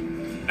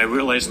happen. I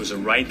realized it was a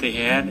right they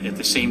had. At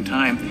the same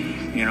time,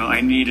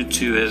 I needed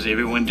to, as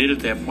everyone did at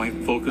that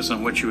point, focus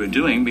on what you were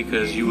doing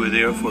because you were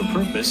there for a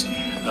purpose,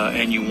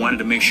 and you wanted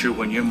to make sure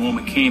when your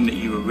moment came that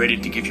you were ready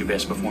to give your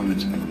best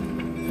performance.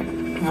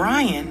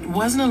 Ryan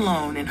wasn't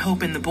alone in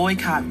hoping the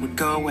boycott would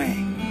go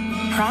away.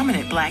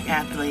 Prominent black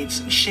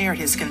athletes shared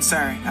his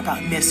concern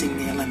about missing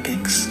the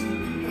Olympics.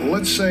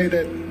 Let's say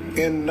that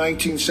in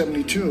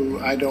 1972,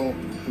 I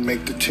don't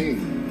make the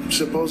team.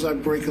 Suppose I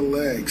break a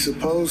leg.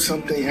 Suppose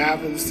something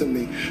happens to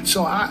me.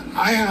 So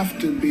I have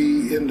to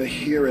be in the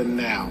here and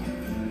now.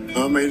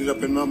 I made it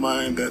up in my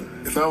mind that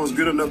if I was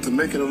good enough to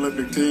make an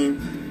Olympic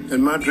team,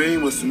 and my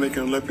dream was to make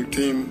an Olympic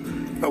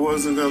team, I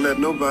wasn't going to let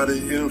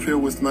nobody interfere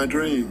with my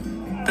dream.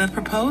 The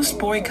proposed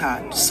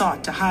boycott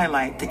sought to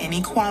highlight the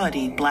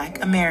inequality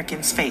black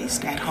Americans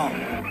faced at home.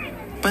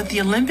 But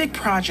the Olympic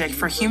Project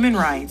for Human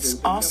Rights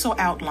also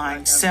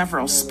outlined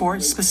several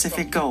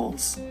sport-specific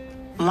goals,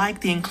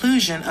 like the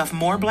inclusion of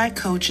more black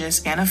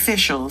coaches and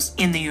officials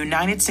in the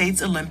United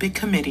States Olympic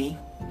Committee,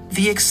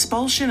 The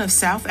expulsion of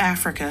South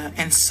Africa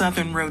and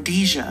Southern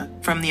Rhodesia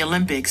from the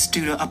Olympics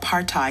due to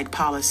apartheid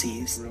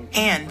policies,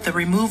 and the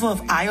removal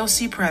of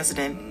IOC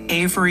President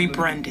Avery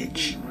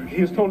Brundage. He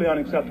is totally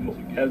unacceptable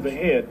as the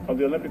head of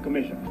the Olympic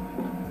Commission,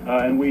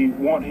 and we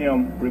want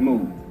him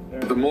removed.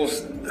 The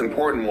most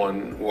important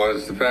one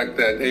was the fact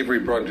that Avery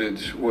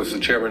Brundage was the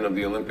chairman of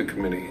the Olympic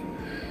Committee,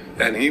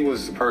 and he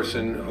was the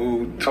person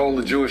who told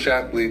the Jewish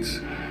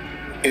athletes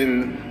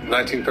in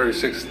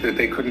 1936 that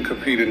they couldn't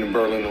compete in the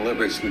Berlin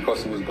Olympics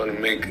because it was going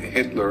to make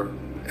Hitler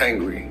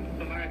angry.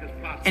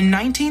 In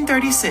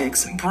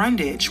 1936,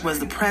 Brundage was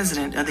the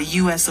president of the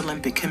U.S.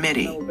 Olympic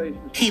Committee.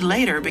 He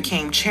later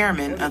became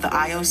chairman of the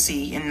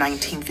IOC in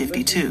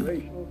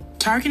 1952.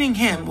 Targeting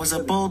him was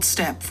a bold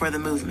step for the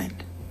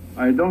movement.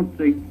 I don't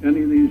think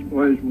any of these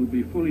boys will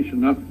be foolish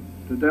enough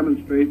to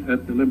demonstrate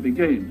at the Olympic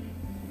Games.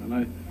 And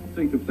I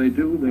think if they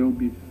do, they will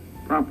be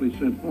promptly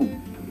sent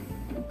home.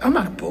 I'm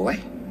not a boy.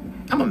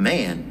 I'm a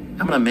man.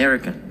 I'm an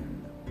American.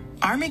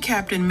 Army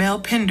Captain Mel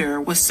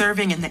Pender was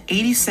serving in the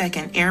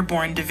 82nd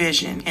Airborne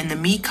Division in the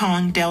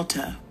Mekong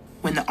Delta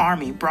when the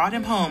Army brought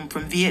him home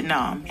from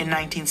Vietnam in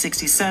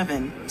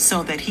 1967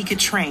 so that he could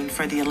train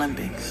for the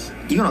Olympics.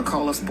 You don't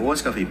call us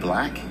boys because we're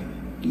black?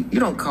 You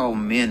don't call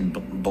men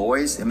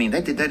boys? I mean, they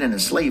did that in the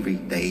slavery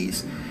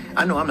days.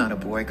 I know I'm not a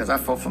boy because I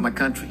fought for my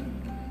country.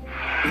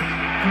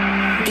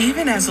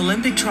 Even as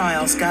Olympic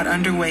trials got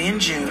underway in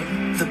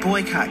June, the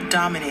boycott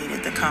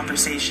dominated the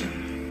conversation.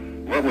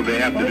 What would they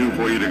have to do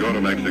for you to go to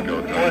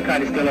Mexico? The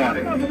boycott is still on.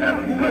 At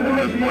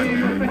this point,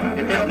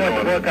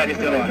 the boycott is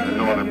still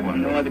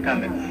on. No other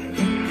comments.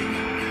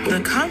 The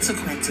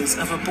consequences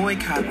of a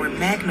boycott were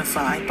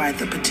magnified by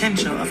the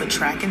potential of a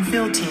track and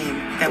field team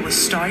that was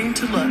starting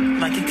to look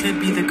like it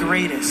could be the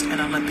greatest in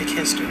Olympic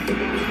history.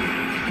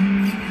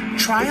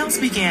 Trials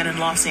began in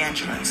Los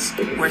Angeles,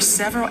 where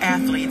several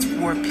athletes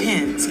wore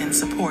pins in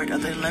support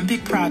of the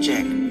Olympic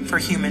Project for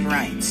Human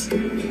Rights.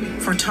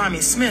 For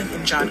Tommie Smith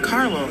and John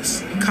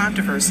Carlos,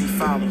 controversy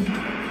followed.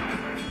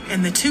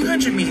 In the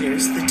 200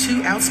 meters, the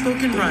two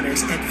outspoken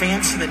runners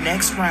advanced to the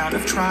next round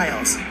of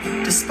trials,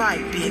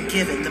 despite being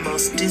given the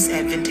most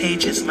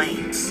disadvantageous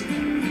lanes.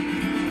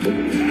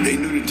 They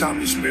knew that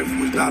Tommie Smith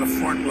was not a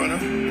front runner.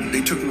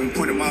 They took him and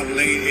put him out in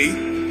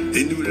lane 8.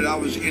 They knew that I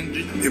was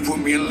injured. They put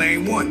me in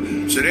lane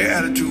 1. So their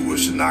attitude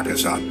was to knock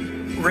us out.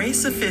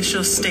 Race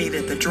officials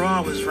stated the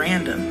draw was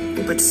random,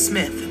 but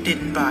Smith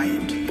didn't buy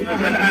it.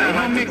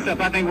 No mix-up,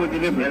 I think, was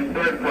deliberate.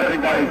 I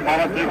think that was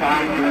politics. I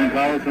think doing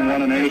Carlos and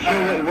 1 and 8. It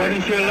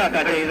wasn't sure luck,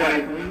 I tell you that.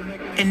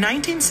 In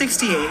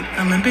 1968,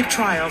 Olympic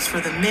trials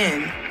for the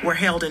men were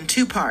held in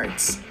 2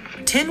 parts.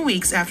 10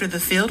 weeks after the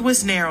field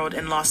was narrowed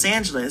in Los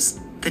Angeles,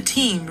 the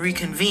team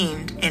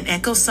reconvened in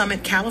Echo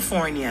Summit,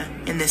 California,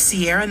 in the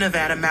Sierra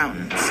Nevada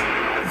mountains.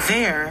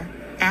 There,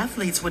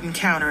 athletes would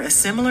encounter a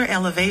similar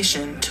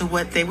elevation to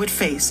what they would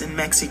face in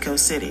Mexico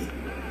City.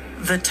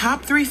 The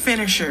top 3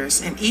 finishers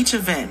in each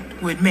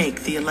event would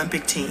make the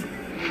Olympic team.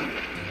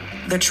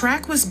 The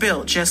track was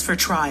built just for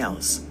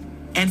trials,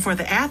 and for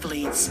the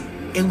athletes,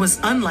 it was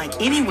unlike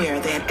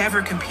anywhere they had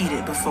ever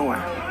competed before.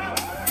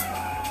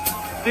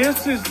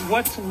 This is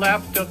what's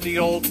left of the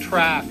old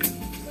track.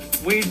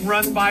 We'd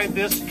run by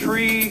this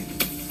tree.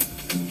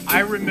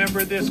 I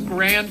remember this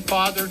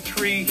grandfather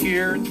tree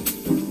here.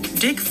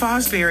 Dick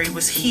Fosbury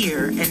was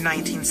here in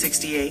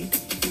 1968.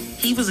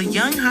 He was a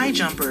young high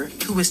jumper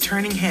who was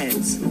turning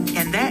heads,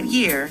 and that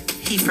year,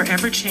 he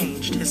forever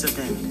changed his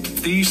event.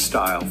 The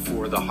style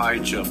for the high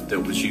jump that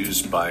was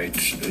used by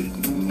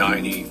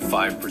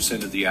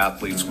 95% of the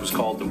athletes was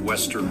called the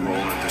Western roller,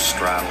 the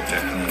straddle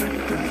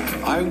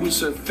technique. I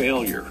was a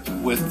failure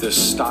with the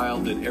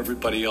style that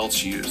everybody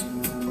else used.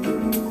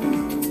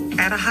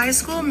 At a high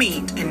school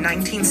meet in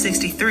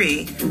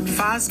 1963,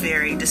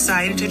 Fosbury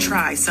decided to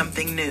try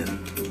something new.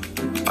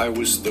 I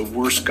was the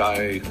worst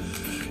guy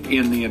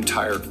in the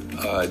entire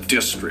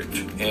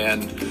district,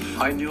 and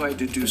I knew I had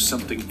to do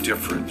something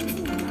different.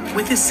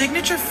 With his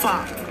signature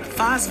flop,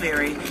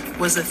 Fosbury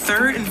was the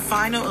 3rd and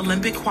final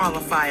Olympic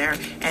qualifier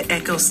at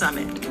Echo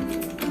Summit.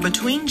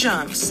 Between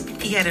jumps,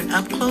 he had an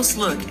up-close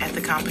look at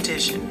the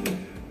competition.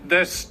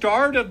 The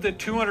start of the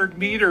 200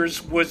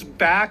 meters was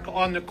back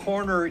on the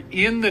corner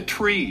in the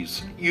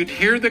trees. You'd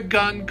hear the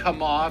gun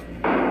come off,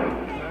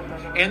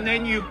 and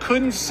then you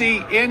couldn't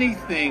see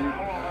anything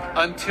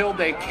until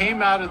they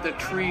came out of the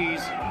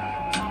trees.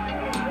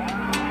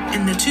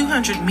 In the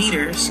 200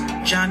 meters,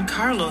 John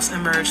Carlos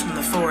emerged from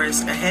the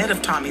forest ahead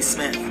of Tommie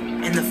Smith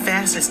in the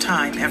fastest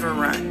time ever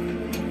run.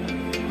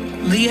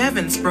 Lee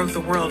Evans broke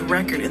the world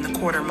record in the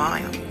quarter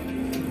mile.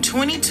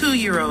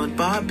 22-year-old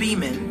Bob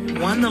Beamon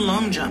won the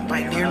long jump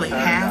by nearly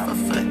half a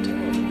foot.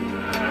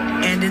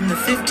 And in the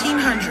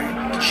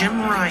 1500,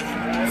 Jim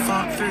Ryan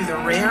fought through the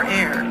rare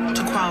air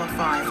to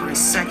qualify for his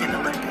 2nd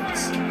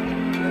Olympics.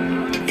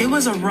 It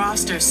was a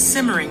roster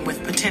simmering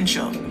with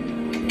potential,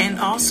 and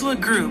also a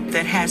group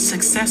that had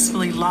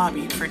successfully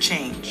lobbied for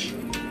change.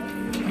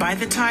 By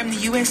the time the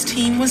U.S.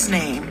 team was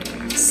named,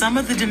 some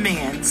of the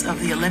demands of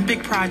the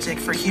Olympic Project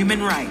for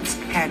Human Rights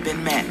had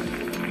been met.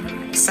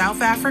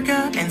 South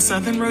Africa and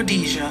Southern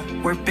Rhodesia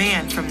were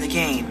banned from the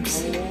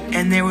Games,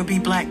 and there would be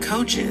black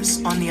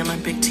coaches on the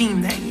Olympic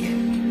team that year.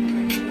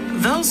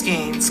 Those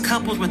gains,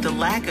 coupled with the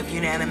lack of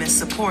unanimous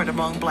support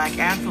among black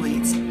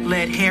athletes,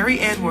 led Harry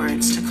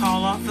Edwards to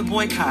call off the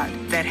boycott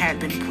that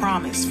had been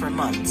promised for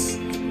months.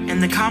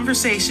 And the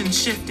conversation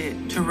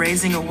shifted to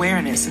raising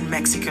awareness in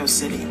Mexico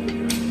City.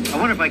 I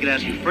wonder if I could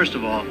ask you, first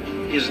of all,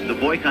 is the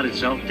boycott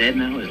itself dead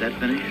now? Is that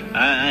finished?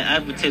 I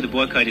would say the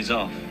boycott is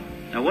off.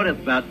 Now, what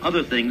about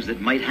other things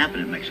that might happen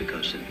in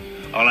Mexico City?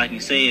 All I can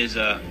say is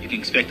you can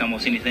expect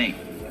almost anything.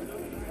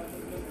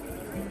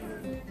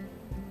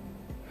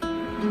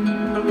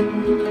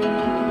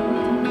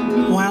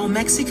 While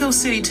Mexico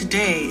City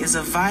today is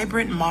a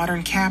vibrant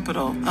modern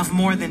capital of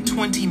more than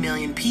 20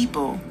 million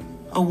people,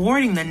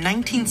 awarding the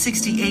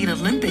 1968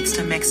 Olympics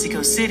to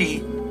Mexico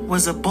City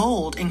was a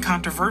bold and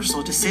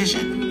controversial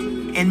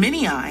decision. In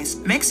many eyes,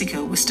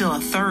 Mexico was still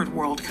a third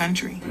world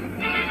country.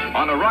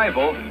 On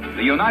arrival,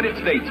 the United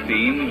States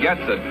team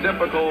gets a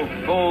typical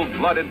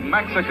full-blooded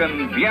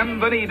Mexican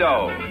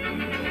bienvenido.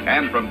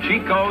 And from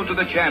Chico to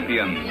the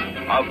champions,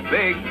 a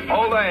big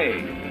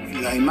ole.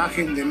 La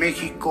imagen de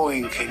México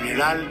en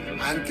general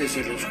antes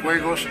de los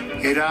Juegos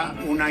era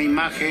una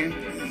imagen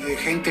de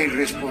gente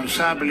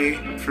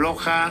irresponsable,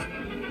 floja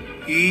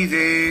y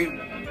de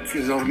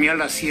que dormía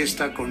la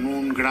siesta con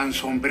un gran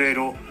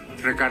sombrero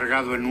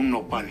recargado en un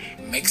nopal.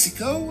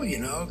 Mexico,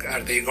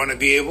 are they going to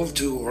be able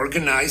to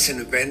organize an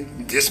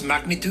event this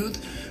magnitude?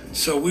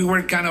 So we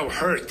were kind of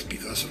hurt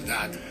because of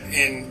that.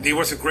 And it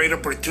was a great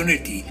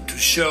opportunity to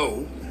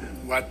show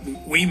what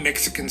we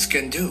Mexicans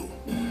can do.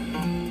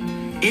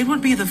 It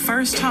would be the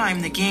first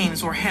time the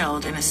Games were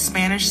held in a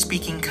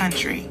Spanish-speaking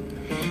country.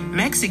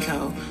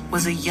 Mexico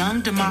was a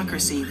young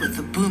democracy with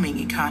a booming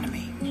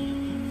economy.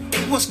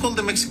 It was called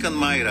the Mexican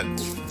Miracle.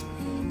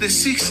 The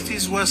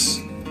 60s was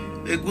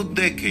a good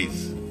decade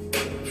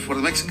for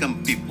the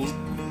Mexican people.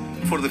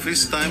 For the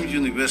first time,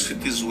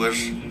 universities were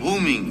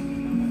booming.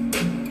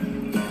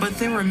 But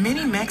there were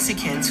many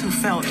Mexicans who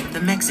felt the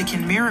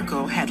Mexican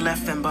miracle had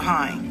left them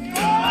behind.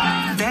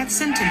 That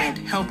sentiment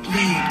helped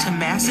lead to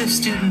massive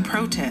student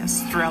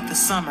protests throughout the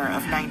summer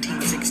of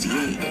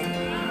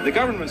 1968. The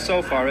government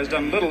so far has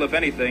done little, if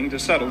anything, to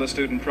settle the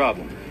student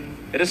problem.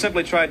 It has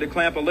simply tried to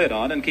clamp a lid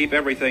on and keep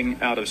everything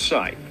out of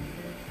sight.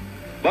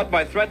 But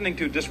by threatening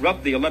to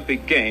disrupt the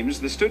Olympic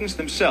Games, the students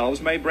themselves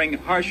may bring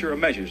harsher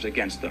measures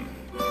against them.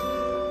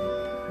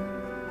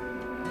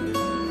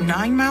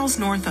 9 miles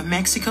north of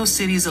Mexico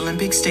City's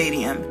Olympic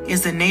Stadium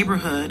is the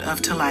neighborhood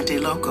of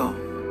Tlatelolco,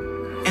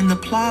 and the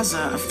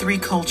Plaza of Three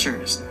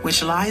Cultures,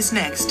 which lies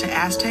next to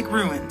Aztec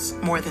ruins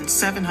more than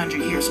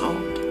 700 years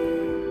old.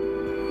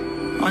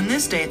 On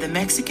this day, the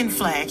Mexican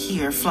flag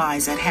here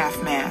flies at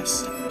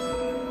half-mast,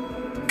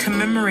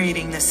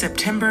 commemorating the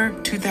September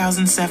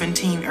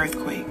 2017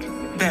 earthquake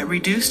that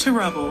reduced to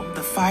rubble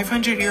the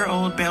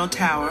 500-year-old bell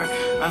tower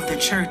of the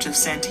Church of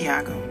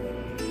Santiago.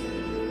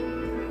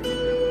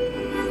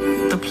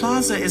 The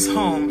plaza is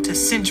home to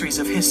centuries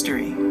of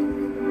history.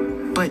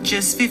 But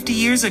just 50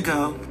 years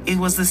ago, it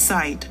was the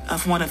site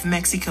of one of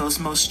Mexico's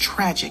most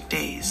tragic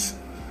days.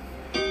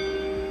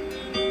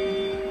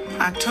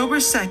 October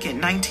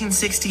 2nd,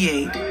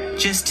 1968,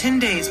 just 10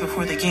 days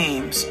before the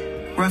Games,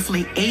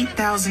 roughly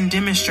 8,000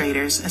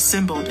 demonstrators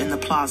assembled in the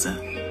plaza.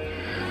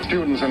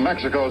 Students in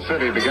Mexico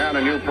City began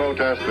a new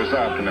protest this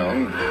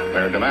afternoon.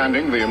 They're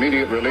demanding the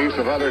immediate release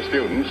of other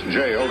students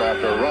jailed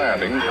after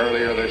rioting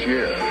earlier this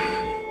year.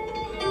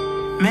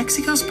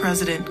 Mexico's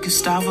President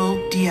Gustavo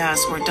Díaz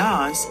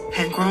Ordaz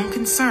had grown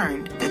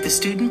concerned that the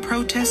student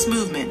protest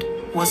movement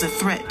was a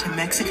threat to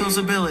Mexico's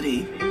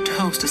ability to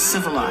host a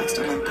civilized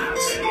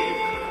Olympics.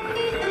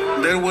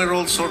 There were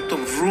all sorts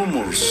of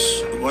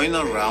rumors going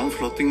around,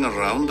 floating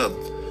around, that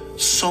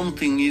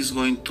something is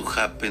going to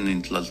happen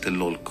in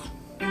Tlatelolco.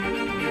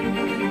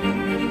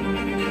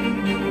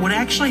 What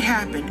actually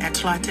happened at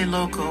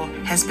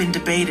Tlatelolco has been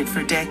debated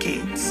for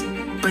decades.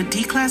 But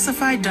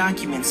declassified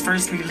documents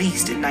first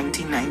released in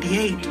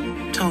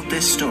 1998 told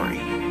this story.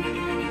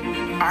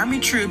 Army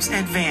troops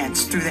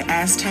advanced through the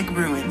Aztec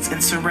ruins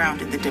and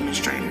surrounded the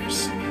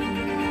demonstrators.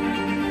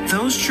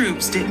 Those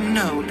troops didn't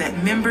know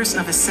that members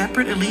of a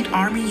separate elite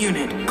army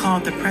unit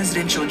called the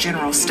Presidential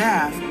General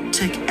Staff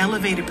took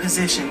elevated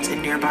positions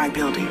in nearby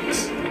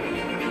buildings.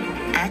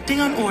 Acting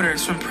on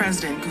orders from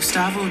President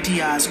Gustavo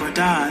Díaz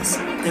Ordaz,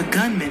 the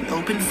gunmen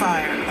opened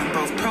fire on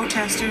both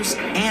protesters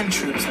and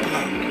troops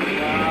below.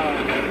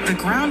 The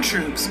ground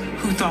troops,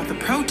 who thought the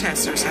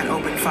protesters had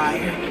opened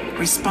fire,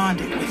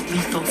 responded with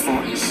lethal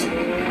force.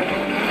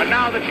 But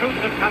now the troops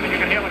have come and you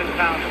can hear what it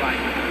sounds like.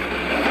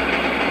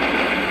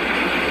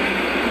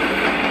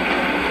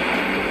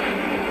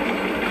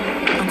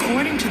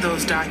 According to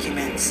those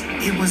documents,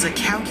 it was a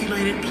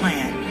calculated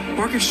plan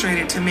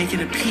orchestrated to make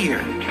it appear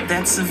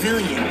that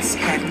civilians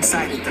had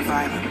incited the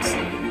violence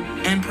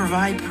and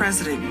provide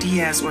President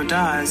Díaz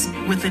Ordaz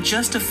with a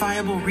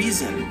justifiable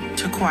reason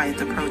to quiet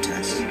the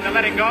protest. They're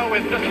letting go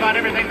with just about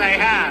everything they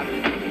have.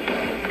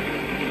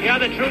 The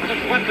other troops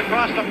have swept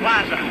across the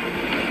plaza.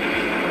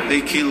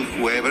 They killed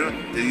whoever,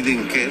 they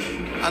didn't care.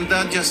 And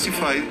that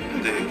justified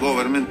the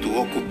government to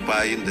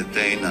occupy and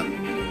detain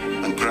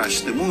and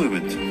crush the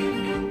movement.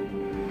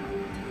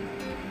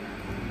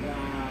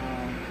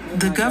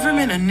 The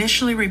government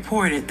initially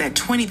reported that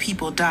 20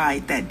 people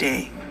died that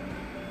day.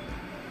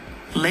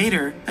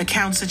 Later,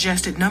 accounts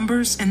suggested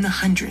numbers in the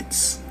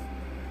hundreds.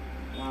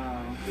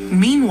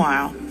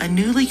 Meanwhile, a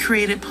newly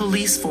created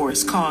police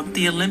force called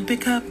the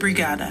Olimpica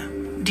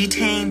Brigada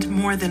detained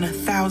more than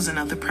 1,000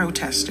 of the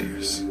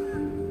protesters.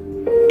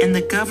 And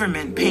the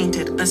government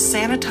painted a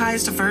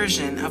sanitized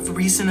version of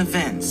recent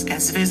events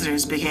as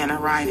visitors began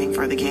arriving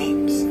for the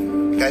games.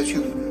 As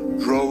you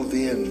drove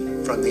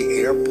in from the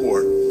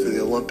airport to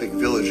the Olympic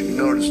Village, you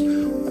noticed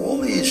all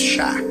these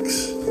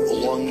shacks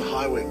along the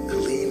highway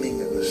gleaming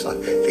in the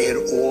sun. They had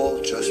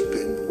all just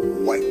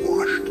been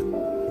whitewashed.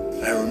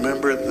 And I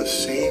remember the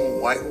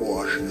same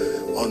whitewash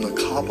on the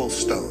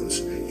cobblestones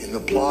in the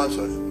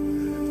plaza.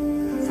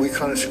 We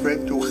kind of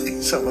scraped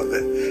away some of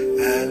it,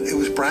 and it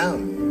was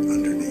brown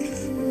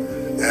underneath.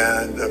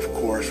 And of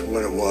course,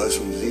 what it was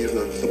these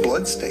were the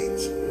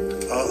bloodstains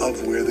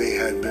of where they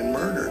had been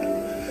murdered.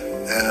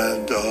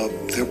 And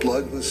their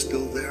blood was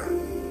still there.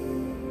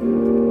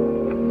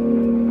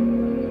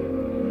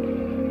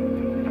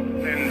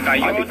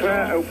 I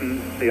declare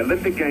open the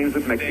Olympic Games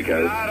of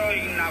Mexico,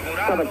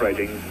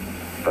 celebrating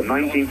the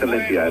 19th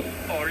Olympiad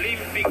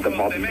of the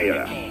modern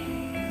era.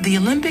 The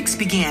Olympics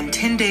began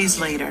 10 days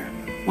later,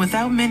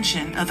 without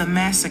mention of the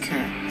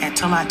massacre at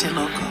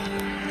Tlatelolco.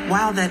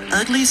 While that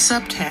ugly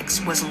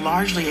subtext was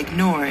largely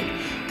ignored,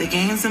 the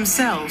games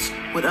themselves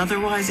would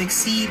otherwise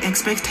exceed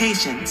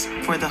expectations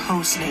for the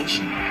host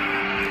nation.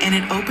 And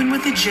it opened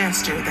with a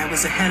gesture that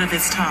was ahead of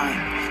its time,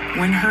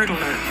 when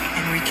hurdler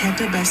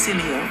Enriqueta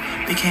Basilio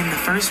became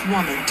the first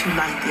woman to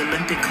light the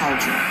Olympic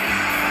cauldron.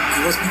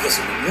 It was because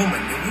of a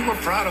woman, and we were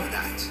proud of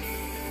that.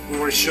 We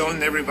were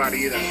showing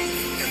everybody that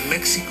in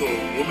Mexico,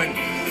 women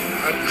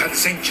had the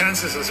same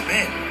chances as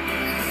men.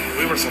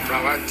 We were so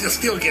proud. I just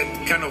still get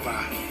kind of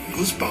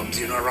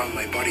goosebumps, around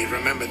my body.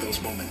 Remember those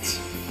moments.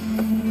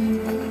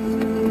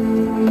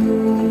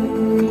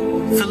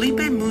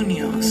 Felipe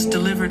Munoz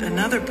delivered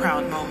another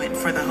proud moment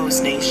for the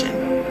host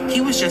nation. He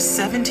was just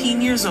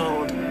 17 years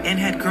old and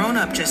had grown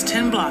up just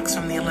 10 blocks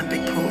from the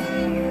Olympic pool.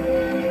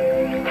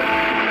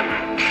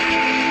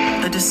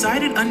 A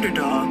decided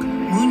underdog,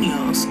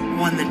 Munoz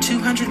won the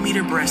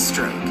 200-meter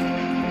breaststroke.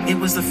 It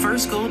was the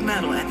first gold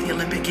medal at the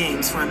Olympic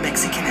Games for a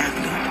Mexican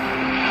athlete.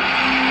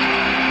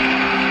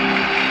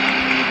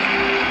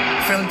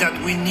 I felt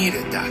that we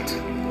needed that.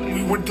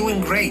 We were doing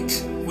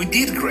great. We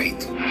did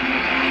great.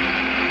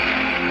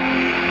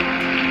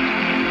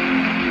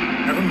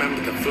 I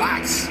remember the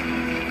flags.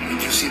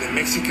 Did you see the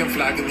Mexican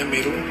flag in the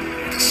middle,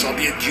 the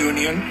Soviet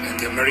Union, and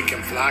the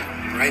American flag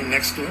right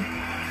next to it?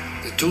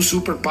 The two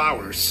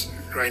superpowers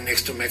right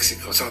next to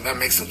Mexico. So that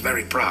makes us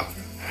very proud.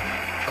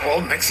 All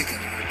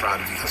Mexicans are proud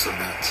because of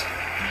that.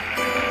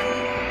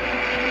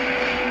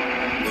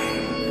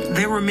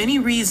 There were many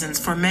reasons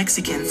for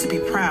Mexicans to be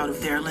proud of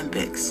their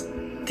Olympics.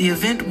 The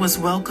event was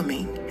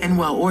welcoming and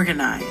well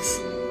organized.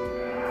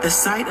 The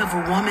sight of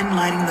a woman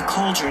lighting the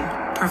cauldron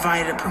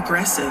provided a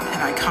progressive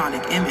and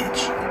iconic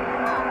image.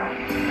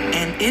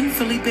 And in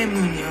Felipe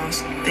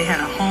Munoz, they had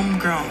a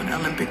homegrown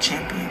Olympic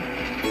champion.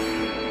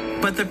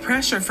 But the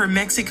pressure for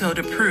Mexico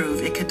to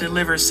prove it could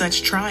deliver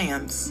such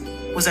triumphs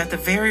was at the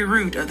very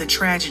root of the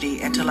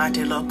tragedy at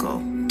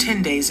Tlatelolco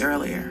 10 days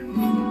earlier.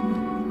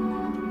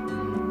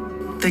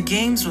 The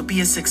games would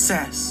be a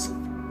success,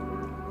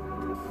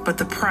 but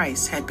the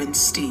price had been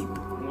steep.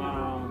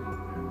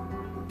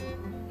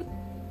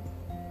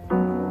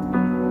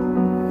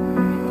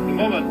 The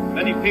moment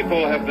many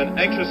people have been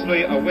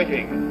anxiously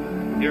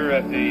awaiting here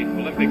at the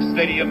Olympic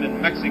Stadium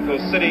in Mexico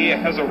City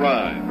has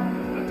arrived.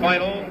 The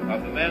final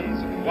of the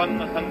men's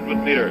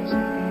 100 meters.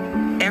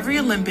 Every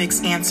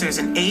Olympics answers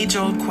an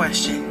age-old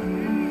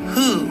question: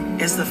 who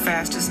is the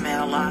fastest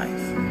man alive?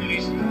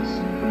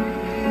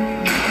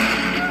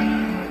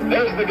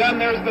 There's the gun,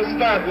 there's the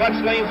start. Watch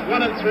lanes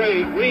 1 and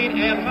 3, Reed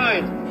and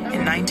Hines.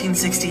 In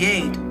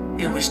 1968,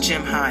 it was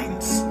Jim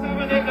Hines.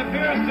 It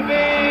appears to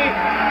be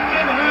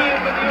Jim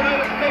Hines of the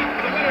United States,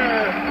 the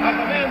winner of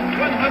the men's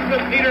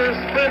 100 meter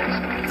sprint.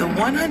 The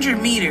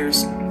 100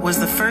 meters was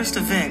the first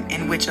event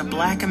in which a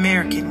Black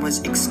American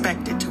was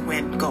expected to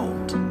win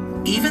gold.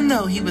 Even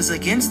though he was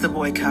against the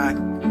boycott,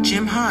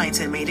 Jim Hines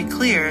had made it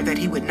clear that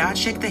he would not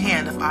shake the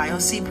hand of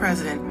IOC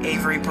President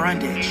Avery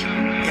Brundage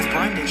if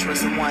Brundage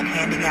was the one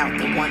handing out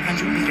the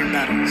 100-meter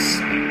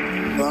medals.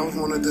 I was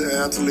one of the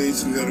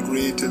athletes who had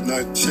agreed to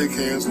not shake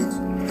hands with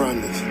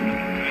Brundage.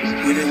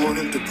 We didn't want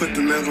him to put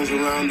the medals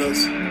around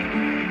us.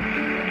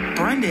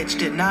 Brundage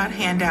did not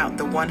hand out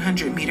the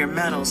 100-meter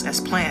medals as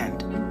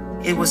planned.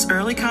 It was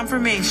early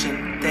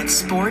confirmation that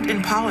sport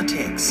and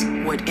politics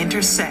would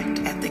intersect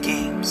at the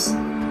Games.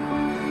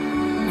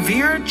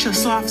 Vera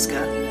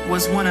Chasovska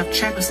was one of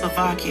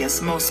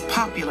Czechoslovakia's most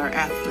popular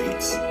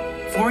athletes.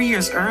 4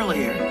 years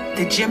earlier,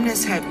 the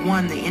gymnast had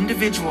won the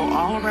individual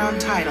all-around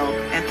title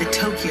at the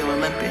Tokyo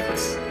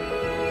Olympics.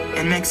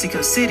 In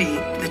Mexico City,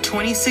 the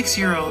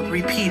 26-year-old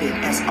repeated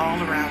as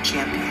all-around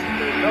champion.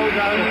 There's no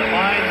doubt in the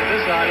minds of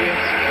this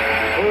audience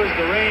who is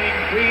the reigning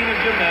queen of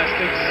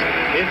gymnastics.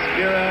 It's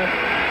Vera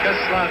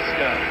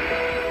Čáslavská.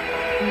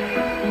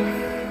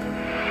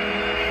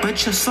 But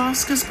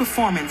Čáslavská's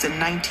performance in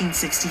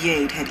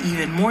 1968 had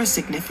even more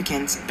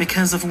significance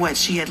because of what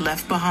she had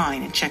left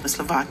behind in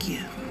Czechoslovakia.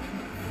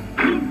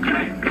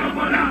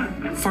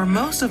 For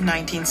most of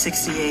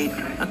 1968,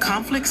 a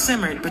conflict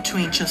simmered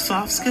between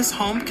Čáslavská's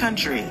home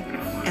country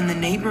and the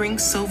neighboring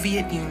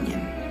Soviet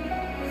Union.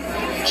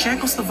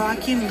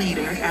 Czechoslovakian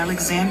leader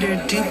Alexander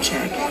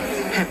Dubček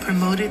had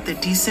promoted the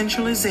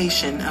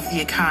decentralization of the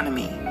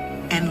economy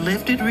and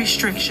lifted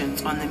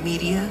restrictions on the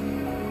media,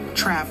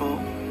 travel,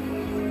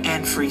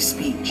 and free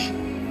speech.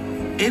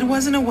 It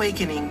was an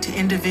awakening to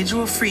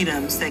individual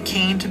freedoms that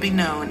came to be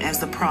known as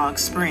the Prague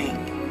Spring,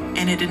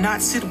 and it did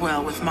not sit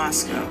well with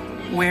Moscow,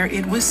 where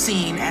it was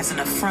seen as an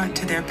affront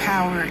to their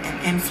power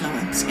and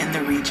influence in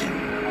the region.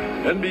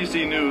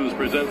 NBC News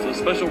presents a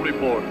special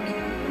report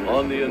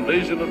on the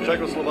invasion of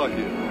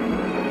Czechoslovakia.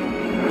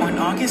 On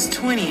August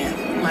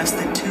 20th, less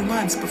than 2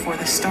 months before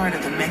the start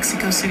of the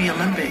Mexico City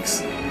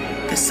Olympics,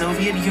 the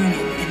Soviet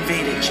Union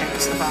invaded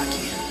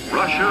Czechoslovakia.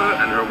 Russia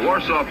and her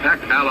Warsaw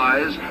Pact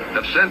allies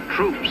have sent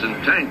troops and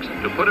tanks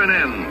to put an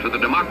end to the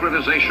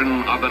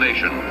democratization of the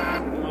nation.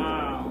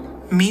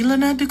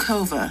 Milena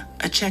Dukova,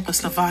 a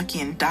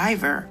Czechoslovakian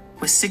diver,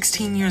 was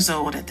 16 years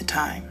old at the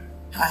time.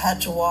 I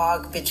had to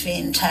walk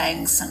between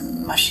tanks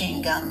and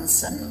machine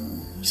guns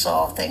and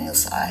saw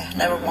things I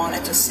never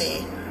wanted to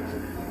see,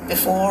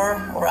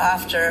 before or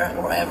after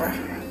or ever.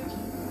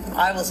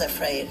 I was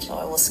afraid, so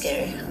it was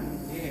scary.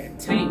 Yeah,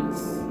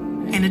 tanks.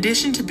 In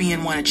addition to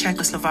being one of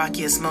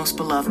Czechoslovakia's most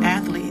beloved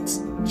athletes,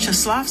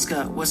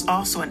 Čáslavská was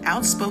also an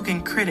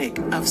outspoken critic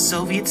of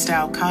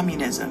Soviet-style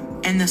communism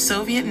and the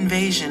Soviet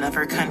invasion of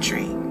her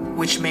country,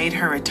 which made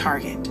her a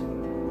target.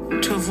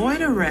 To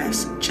avoid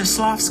arrest,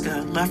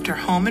 Čáslavská left her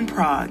home in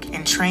Prague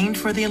and trained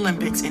for the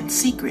Olympics in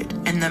secret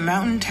in the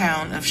mountain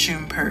town of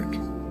Šumperk.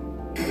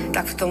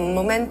 Tak v tom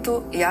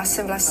momentu já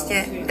jsem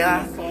vlastně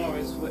byla,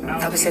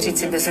 dá by se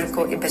říci, bez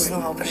rukou i bez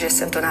nohou, protože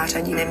jsem to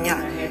nářadí neměla.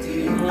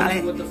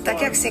 Ale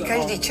tak, jak si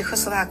každý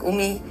Čechoslovák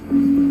umí.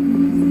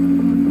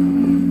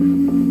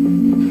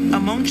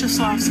 Among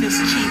Čáslavská's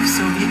chief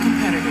Soviet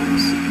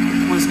competitors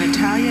was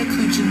Natalia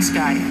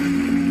Kuchinskaya.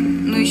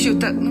 Ну, еще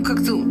так,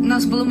 как-то у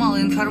нас было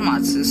мало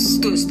информации с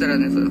той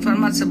стороны.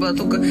 Информация была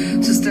только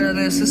со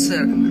стороны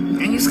СССР.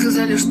 Они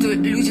сказали, что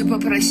люди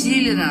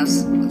попросили нас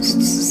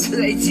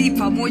зайти и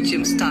помочь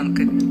им с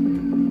танками.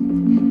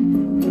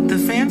 The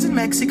fans in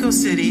Mexico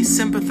City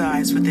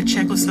sympathized with the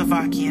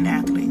Czechoslovakian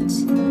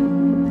athletes.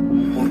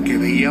 Porque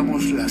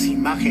veíamos las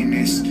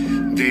imágenes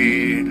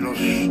de los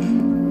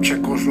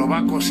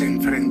checoslovacos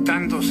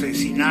enfrentándose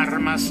sin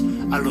armas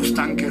a los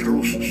tanques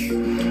rusos.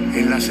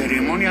 En la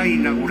ceremonia de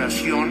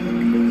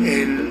inauguración,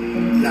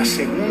 la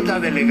segunda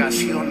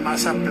delegación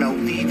más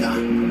aplaudida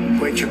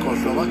fue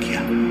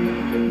Checoslovaquia.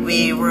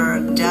 We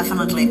were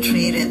definitely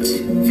treated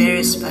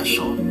very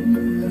special,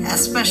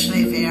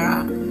 especially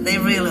Vera. They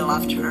really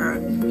loved her.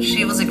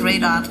 She was a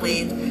great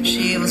athlete.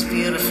 She was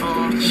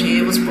beautiful.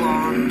 She was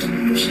blonde.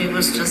 She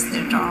was just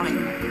their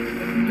darling.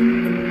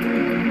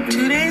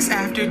 2 days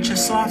after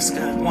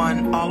Čáslavská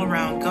won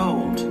all-around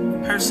gold,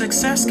 her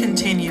success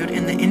continued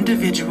in the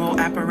individual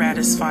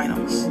apparatus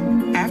finals.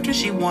 After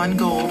she won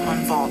gold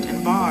on vault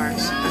and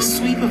bars, a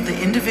sweep of the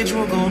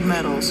individual gold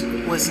medals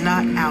was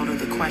not out of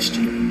the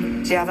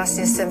question. Já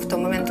vlastně jsem v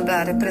tom momentu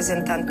byla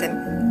reprezentantem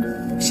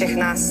všech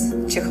nás,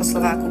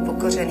 Čechoslováků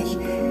pokořených,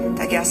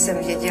 tak já jsem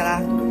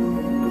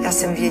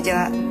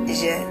věděla,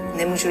 že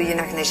nemůžu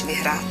jinak než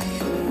vyhrát.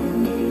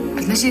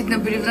 Относительно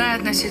бревна,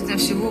 относительно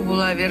всего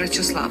была Вера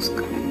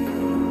Čáslavská.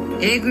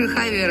 Я ей говорю,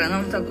 хай, Вера, она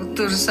вот так вот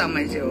то же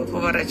самое делала,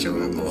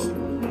 поворачивала голову.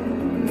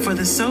 For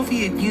the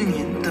Soviet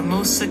Union, the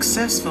most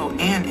successful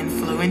and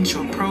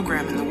influential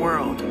program in the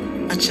world,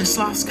 a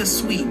Čáslavská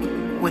sweep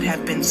would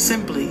have been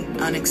simply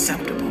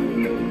unacceptable.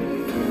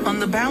 On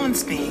the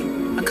balance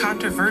beam, a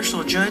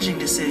controversial judging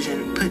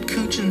decision put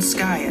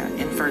Kuchinskaya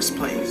in first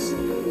place,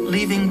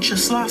 leaving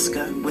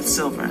Čáslavská with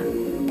silver.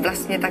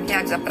 Vlastně tak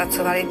nějak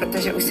zapracovali,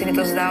 protože už si mi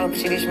to zdálo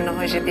příliš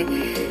mnoho, že by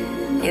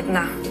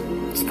jedna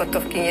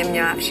sportovkyně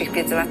měla všech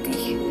 5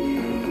 zlatých.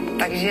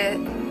 Takže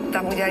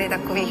tam udělali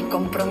takový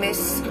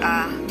kompromis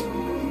a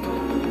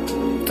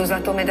tu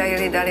zlatou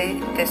medaili dali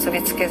té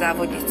sovětské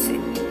závodnici.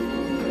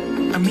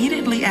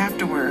 Immediately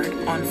afterward,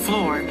 on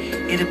floor,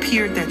 it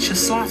appeared that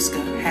Čáslavská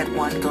had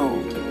won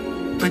gold.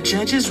 But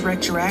judges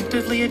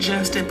retroactively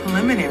adjusted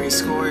preliminary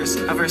scores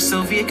of her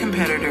Soviet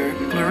competitor,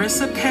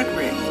 Larissa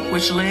Petrik,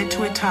 which led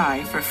to a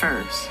tie for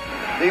first.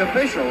 The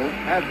officials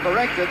have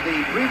corrected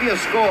the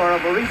previous score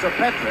of Larissa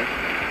Petrik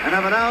and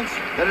have announced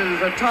that it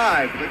is a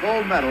tie for the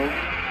gold medal.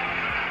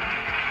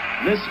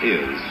 This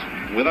is,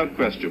 without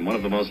question, one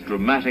of the most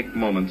dramatic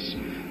moments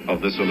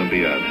of this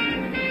Olympiad.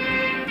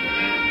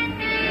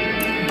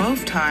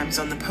 Both times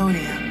on the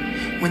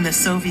podium, when the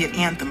Soviet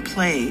anthem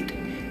played,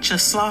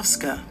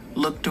 Čáslavská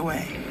looked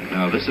away.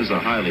 Now, this is a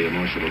highly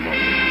emotional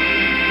moment.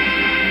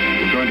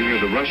 We're going to hear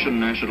the Russian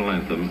national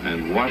anthem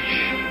and watch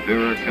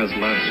Vera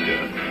Kozlovska.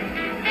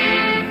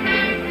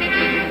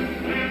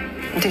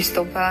 Když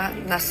stoupala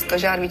na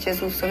stožár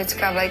vítězů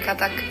sovětská vlajka,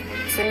 tak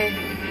se mi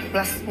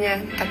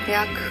vlastně tak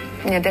nějak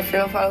mě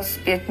defilovalo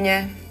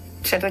zpětně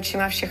před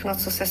očima všechno,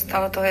 co se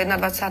stalo toho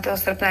 21.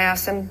 srpna. Já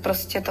jsem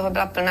prostě toho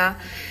byla plná,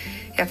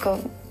 jako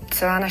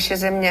celá naše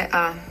země.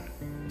 A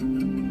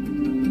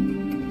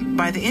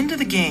by the end of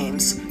the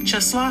games,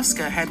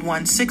 Kozlovska had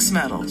won 6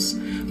 medals,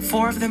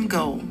 4 of them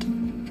gold.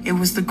 It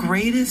was the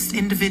greatest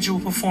individual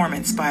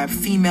performance by a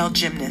female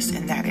gymnast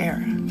in that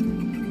era.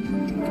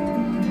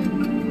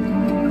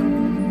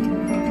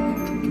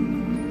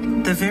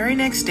 The very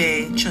next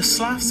day,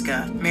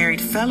 Kozlovska married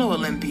fellow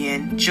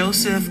Olympian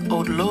Joseph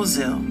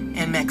Odlozil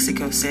in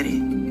Mexico City.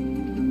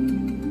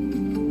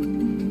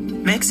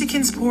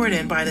 Mexicans poured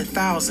in by the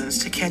thousands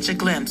to catch a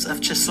glimpse of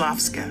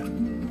Kozlovska.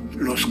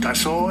 Los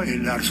casó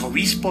el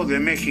arzobispo de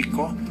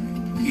México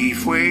y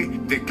fue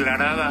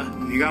declarada,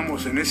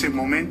 digamos, en ese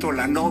momento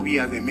la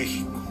novia de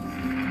México.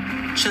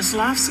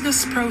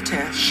 Kozlovska's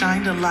protest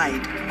shined a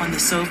light on the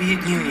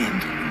Soviet Union,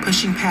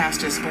 pushing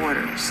past its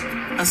borders,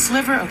 a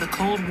sliver of the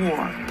Cold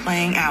War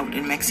playing out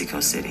in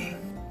Mexico City.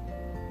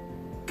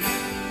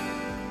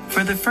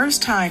 For the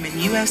first time in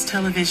U.S.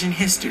 television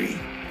history,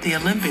 the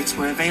Olympics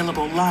were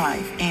available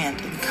live and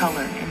in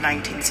color in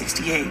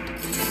 1968.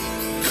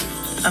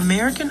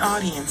 American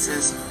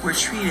audiences were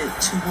treated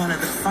to one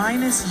of the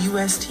finest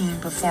U.S. team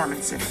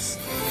performances.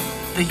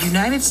 The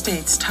United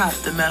States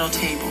topped the medal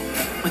table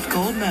with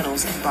gold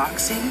medals in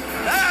boxing,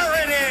 There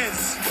it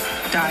is!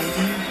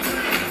 diving,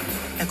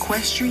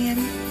 equestrian,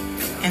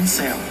 and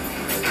sailing.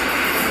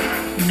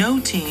 No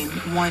team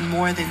won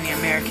more than the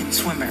American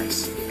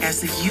swimmers,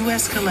 as the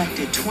U.S.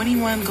 collected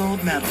 21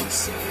 gold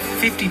medals,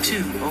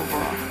 52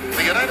 overall.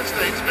 The United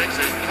States makes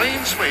a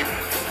clean sweep.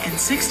 And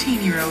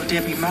 16-year-old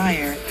Debbie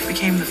Meyer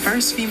became the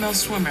first female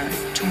swimmer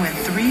to win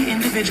 3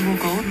 individual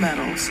gold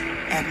medals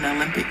at an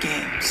Olympic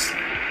Games.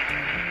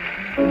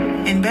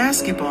 In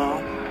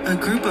basketball, a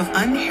group of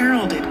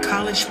unheralded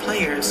college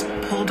players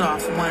pulled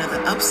off one of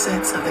the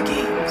upsets of the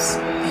games.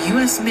 The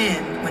U.S.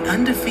 men went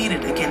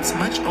undefeated against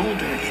much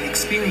older and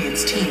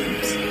experienced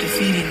teams,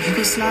 defeating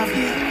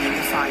Yugoslavia in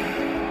the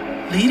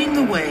final. Leading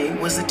the way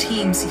was the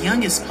team's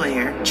youngest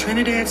player,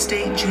 Trinidad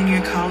State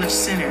Junior College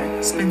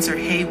center Spencer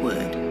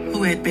Haywood,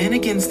 who had been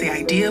against the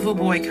idea of a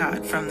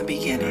boycott from the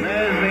beginning.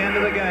 There's the end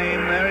of the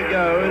game. There it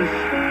goes.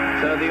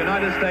 So the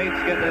United States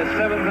get their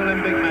 7th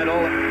Olympic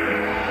medal.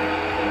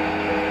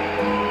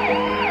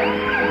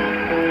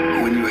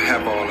 When you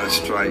have all that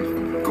strife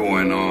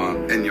going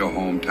on in your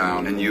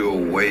hometown and you're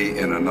away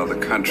in another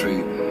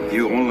country,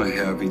 you only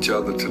have each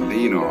other to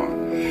lean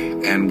on.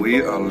 And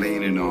we are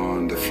leaning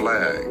on the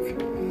flag.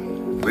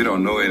 We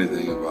don't know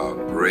anything about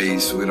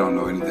race. We don't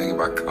know anything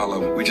about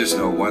color. We just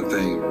know one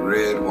thing,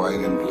 red,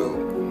 white, and blue.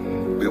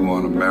 We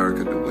want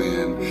America to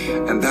win.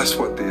 And that's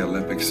what the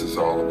Olympics is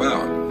all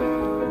about.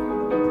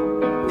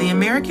 The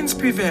Americans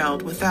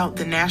prevailed without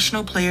the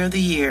National Player of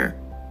the Year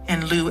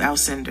and Lou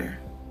Alcindor.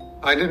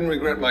 I didn't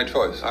regret my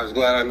choice. I was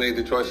glad I made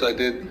the choice I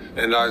did,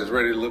 and I was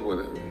ready to live with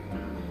it.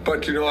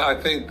 But, you know, I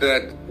think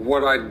that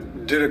what I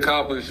did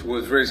accomplish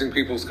was raising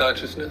people's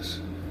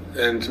consciousness.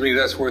 And to me,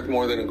 that's worth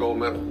more than a gold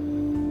medal.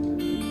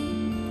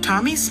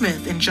 Tommie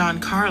Smith and John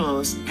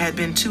Carlos had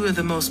been 2 of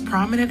the most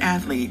prominent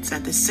athletes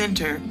at the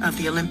center of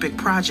the Olympic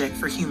Project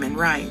for Human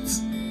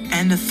Rights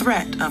and the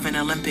threat of an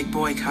Olympic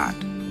boycott.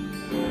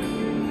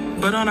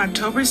 But on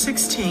October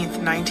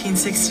 16,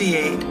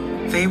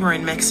 1968, they were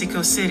in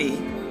Mexico City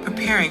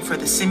preparing for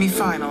the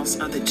semifinals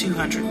of the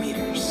 200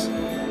 meters.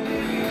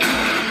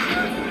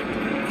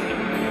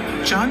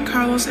 John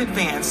Carlos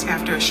advanced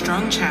after a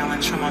strong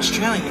challenge from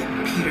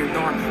Australian Peter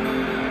Norman,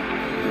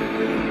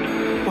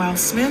 while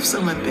Smith's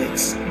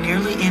Olympics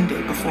nearly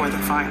ended before the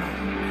final.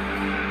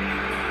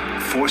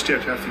 4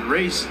 steps after the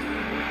race,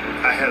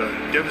 I had a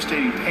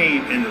devastating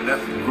pain in the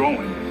left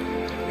groin,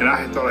 and I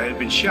had thought I had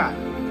been shot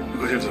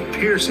because it was a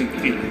piercing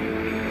feeling.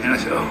 And I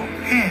said, oh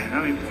man,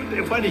 I mean,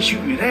 why did they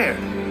shoot me there?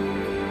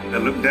 I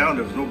looked down,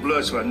 there was no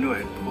blood, so I knew I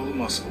had pulled the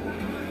muscle.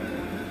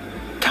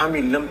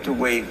 Tommie limped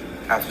away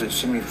after the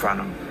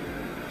semifinal.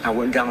 I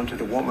went down to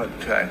the warm-up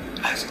track.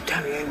 I said,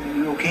 Tommie, are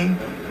you okay?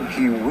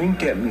 He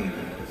winked at me.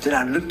 Then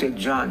I looked at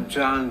John.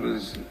 John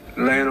was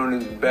laying on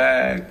his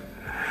back,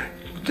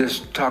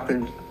 just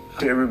talking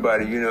to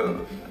everybody, you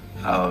know.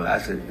 I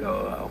said,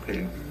 oh,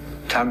 okay.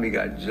 Tommie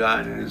got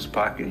John in his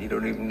pocket. He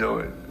don't even know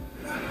it.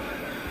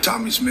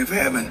 Tommie Smith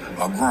having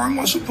a groin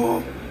muscle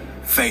pull,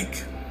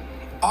 fake,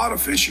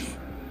 artificial.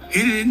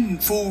 He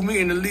didn't fool me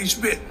in the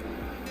least bit.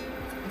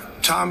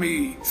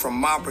 Tommie, from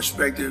my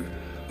perspective,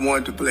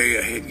 wanted to play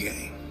a head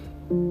game.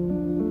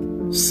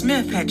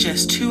 Smith had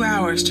just 2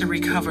 hours to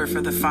recover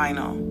for the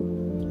final.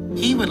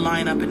 He would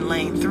line up in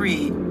lane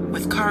 3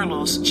 with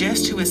Carlos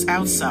just to his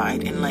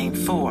outside in lane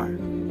 4.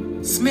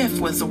 Smith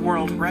was the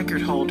world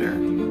record holder,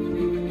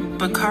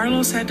 but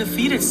Carlos had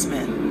defeated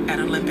Smith at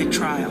Olympic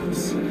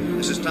trials.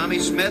 This is Tommie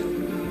Smith.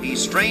 He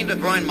strained a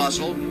groin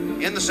muscle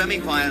in the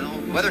semifinal.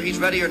 Whether he's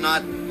ready or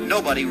not,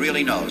 nobody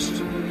really knows.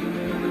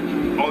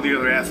 all the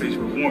other athletes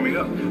were warming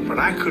up, but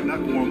I could not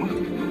warm up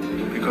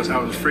because I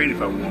was afraid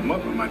if I warm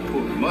up, I might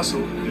pull the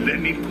muscle and let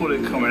me pull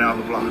it coming out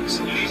of the blocks.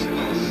 It's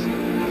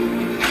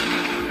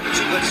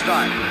a good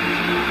start.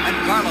 And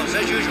Carlos,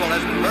 as usual,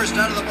 has burst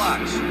out of the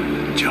blocks.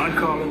 John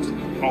Carlos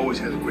always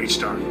has a great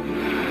start.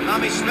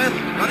 Tommy Smith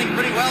running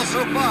pretty well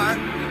so far.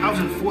 I was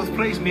in 4th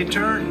place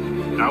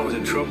mid-turn. I was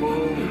in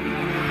trouble.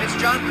 It's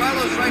John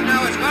Carlos right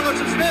now. It's Carlos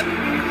and Smith.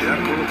 Then I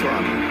pulled the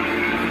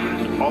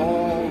throttle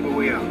all the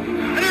way out.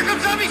 And here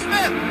comes Tommy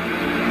Smith.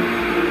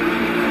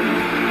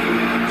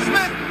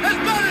 Smith has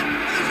done it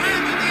with his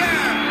hands in the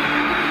air.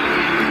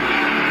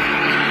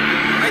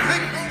 I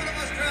think Roman of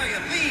Australia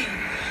lead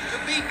to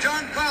beat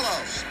John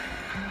Carlos.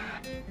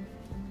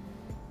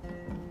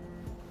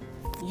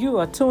 You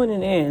are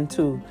tuning in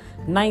to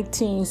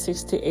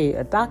 1968,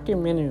 a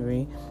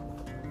documentary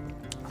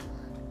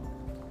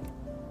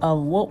of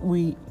what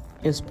we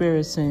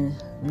experiencing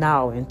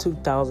now in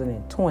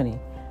 2020.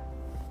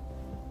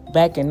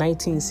 Back in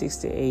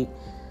 1968,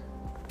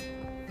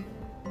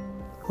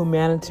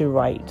 humanity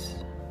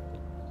rights,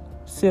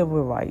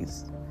 civil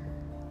rights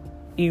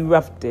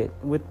erupted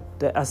with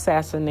the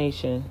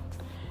assassination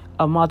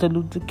of Martin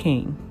Luther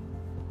King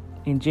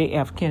and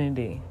J.F.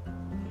 Kennedy.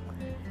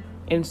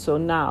 And so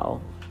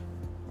now,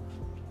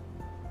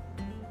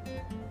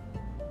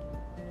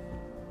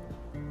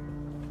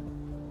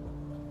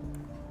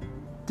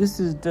 this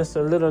is just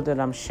a little that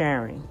I'm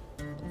sharing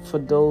for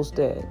those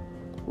that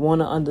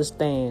want to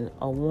understand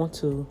or want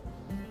to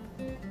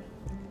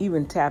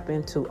even tap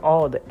into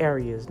all the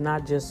areas,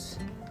 not just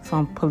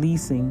from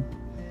policing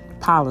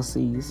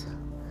policies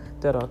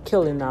that are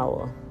killing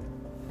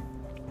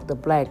the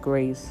black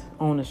race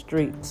on the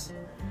streets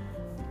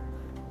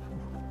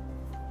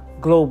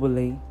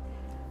globally,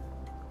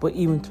 but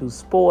even to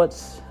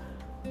sports.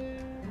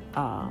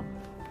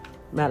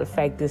 Matter of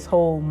fact, this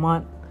whole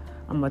month,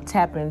 I'm going to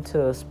tap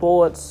into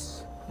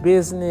sports,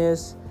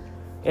 business,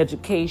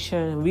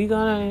 education. We're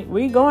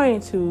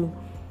going to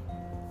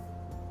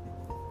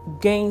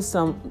gain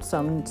some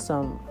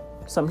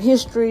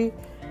history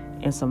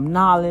and some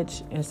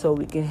knowledge, and so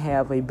we can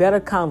have a better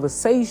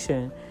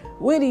conversation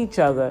with each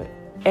other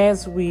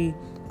as we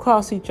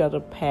cross each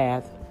other's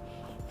path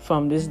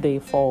from this day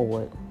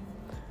forward,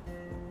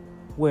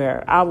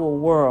 where our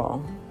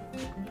world,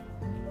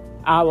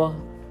 our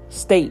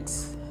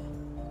states,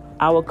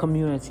 our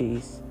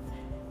communities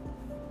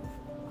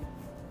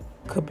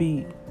could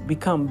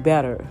become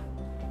better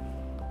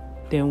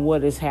than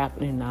what is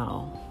happening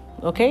now.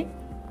 Okay?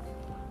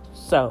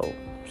 So,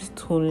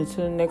 tune into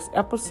the next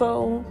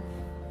episode.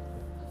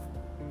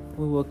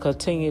 We will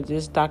continue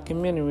this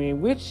documentary,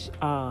 which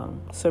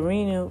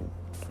Serena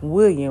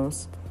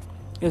Williams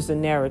is the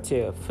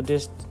narrative for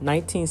this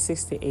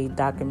 1968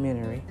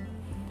 documentary.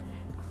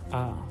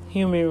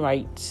 Human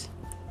rights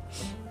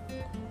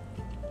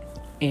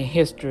and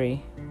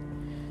history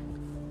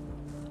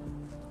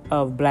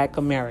of Black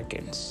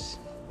Americans.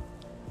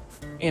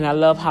 And I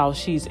love how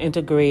she's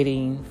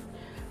integrating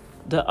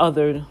the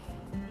other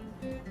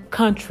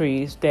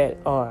countries that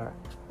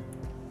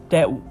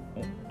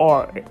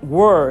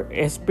were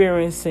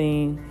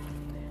experiencing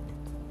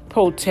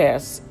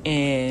protests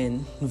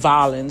and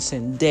violence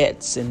and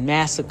deaths and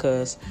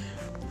massacres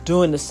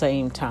during the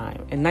same time.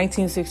 In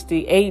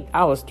 1968,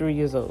 I was 3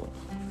 years old.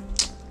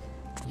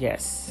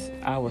 Yes,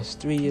 I was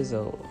 3 years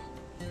old.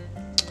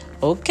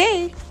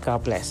 Okay,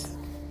 God bless.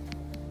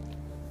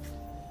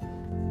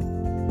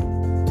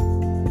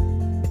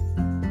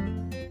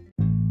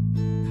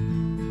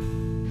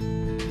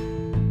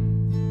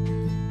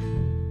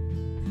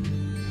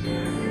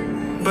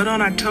 But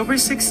on October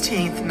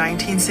 16th,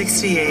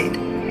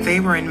 1968, they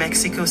were in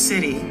Mexico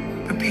City,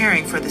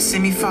 preparing for the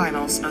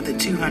semifinals of the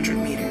 200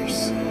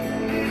 meters.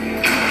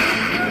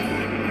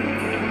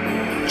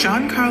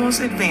 John Carlos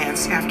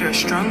advanced after a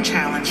strong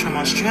challenge from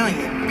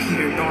Australian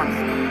Peter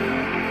Norman,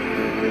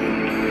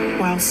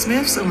 while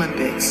Smith's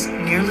Olympics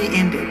nearly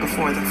ended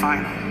before the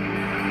final.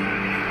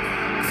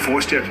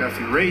 4 steps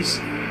after the race,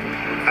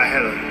 I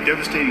had a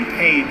devastating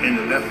pain in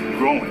the left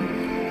groin,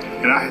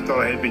 and I thought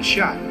I had been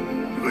shot,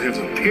 because there was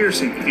a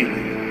piercing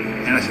feeling.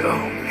 And I said, oh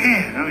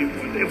man, I mean,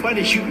 why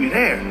did they shoot me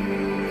there?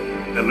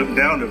 I looked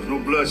down, there was no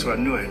blood, so I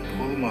knew I had to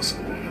pull the muscle.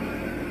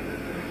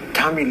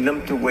 Tommy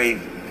limped away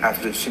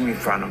after the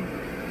semifinal.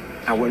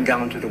 I went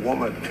down to the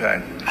warm-up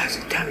track. I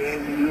said, Tommy, are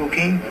you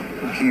okay?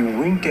 He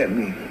winked at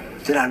me.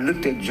 Then I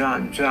looked at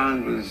John.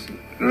 John was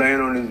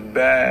laying on his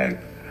back,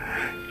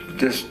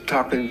 just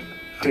talking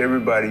to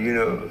everybody, you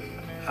know.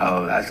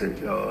 I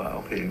said,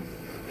 oh, okay.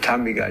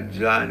 Tommy got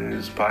John in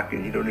his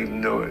pocket. He don't even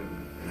know it.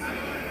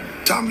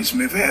 Tommy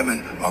Smith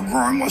having a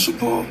groin muscle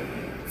pull,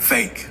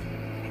 fake,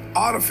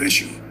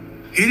 artificial.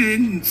 He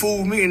didn't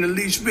fool me in the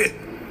least bit.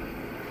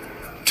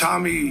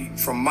 Tommy,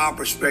 from my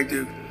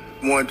perspective,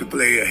 wanted to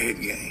play a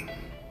head game.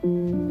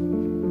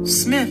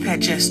 Smith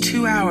had just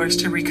 2 hours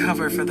to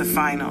recover for the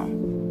final.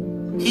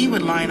 He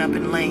would line up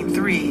in lane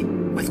 3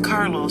 with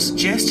Carlos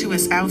just to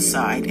his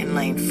outside in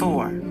lane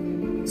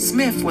 4.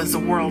 Smith was the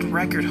world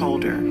record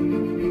holder,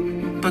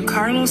 but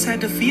Carlos had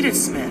defeated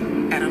Smith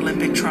at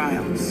Olympic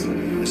trials.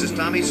 This is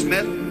Tommy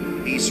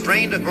Smith. He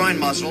strained a groin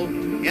muscle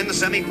in the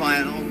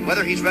semifinal.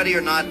 Whether he's ready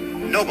or not,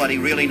 nobody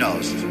really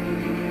knows.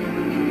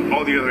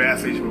 All the other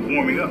athletes were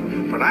warming up,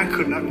 but I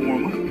could not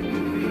warm up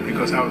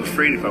because I was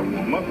afraid if I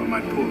warm up, I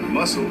might pull the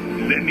muscle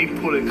and let me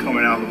pull it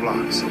coming out of the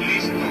blocks.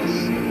 It's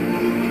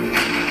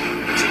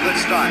a good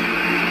start.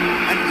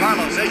 And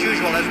Carlos, as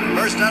usual, has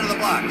burst out of the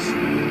blocks.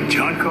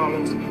 John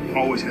Carlos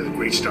always has a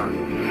great start.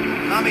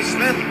 Tommy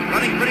Smith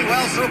running pretty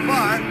well so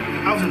far.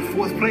 I was in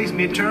 4th place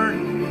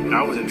mid-turn.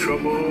 I was in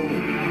trouble.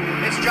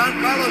 It's John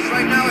Carlos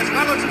right now. It's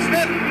Carlos and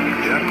Smith.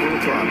 Yeah, I pulled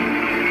the throttle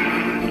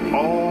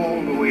all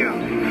the way out.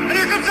 And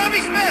here comes Tommy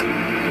Smith.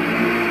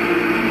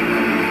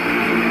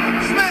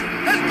 Smith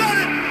has done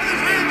it with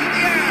his hands in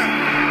the air.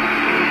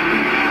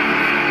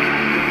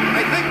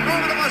 I think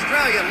Norman of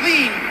Australia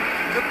leaned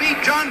to beat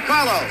John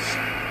Carlos.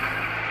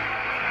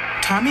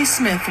 Tommy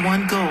Smith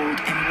won gold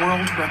in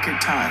world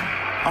record time.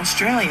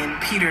 Australian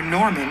Peter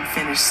Norman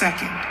finished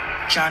second.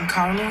 John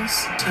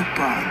Carlos took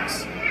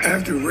bronze.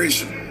 After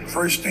racing,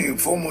 first thing and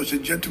foremost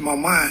that jumped to my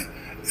mind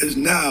is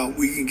now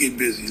we can get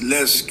busy.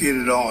 Let's get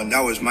it on.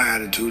 That was my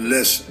attitude.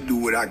 Let's do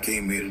what I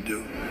came here to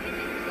do.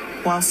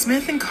 While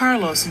Smith and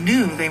Carlos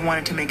knew they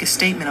wanted to make a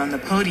statement on the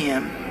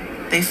podium,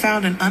 they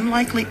found an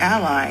unlikely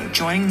ally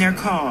joining their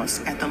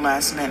cause at the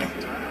last minute.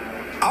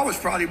 I was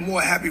probably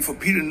more happy for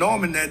Peter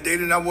Norman that day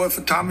than I was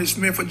for Tommy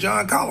Smith or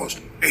John Carlos.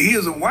 And he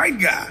is a white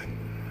guy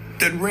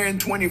that ran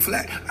 20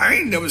 flat. I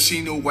ain't never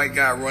seen no white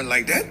guy run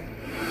like that.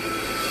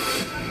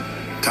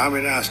 Tommy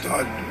and I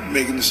started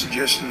making the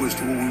suggestion as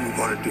to what we were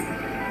going to do.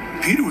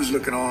 Peter was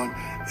looking on,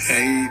 and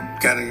he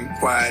kind of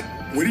inquired,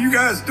 "What are you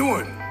guys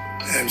doing?"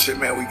 And said,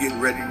 "Man, we're getting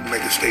ready to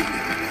make a statement."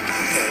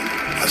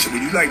 And I said,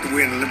 "Would you like to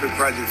win an Olympic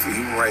Project for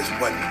Human Rights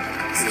button?"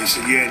 And he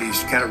said, "Yeah," and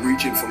he's kind of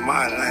reaching for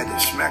mine, and I had to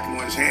smack him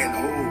on his hand.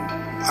 "Oh,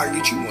 I'll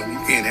get you one. You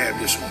can't have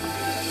this one."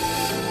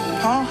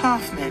 Paul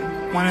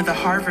Hoffman, one of the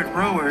Harvard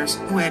rowers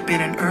who had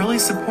been an early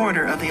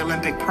supporter of the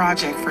Olympic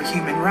Project for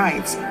Human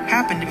Rights,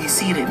 happened to be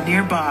seated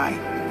nearby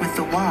with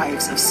the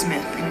wives of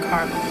Smith and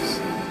Carlos.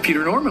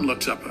 Peter Norman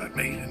looks up at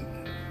me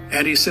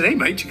and he said, "Hey,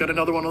 mate, you got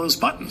another one of those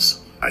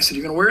buttons." I said,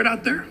 "You going to wear it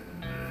out there?"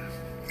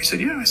 He said,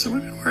 "Yeah." I said, "We're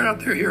going to wear it out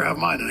there. Here, have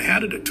mine." And I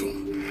handed it to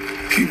him.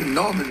 Peter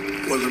Norman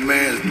was a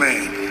man's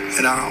man,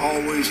 and I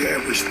always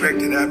have respect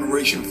and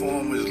admiration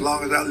for him as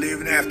long as I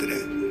live and after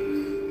that.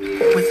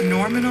 With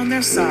Norman on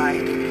their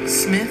side,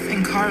 Smith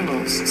and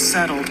Carlos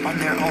settled on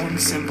their own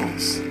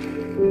symbols.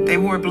 They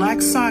wore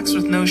black socks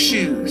with no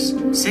shoes,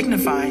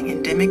 signifying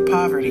endemic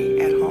poverty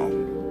at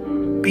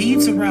home.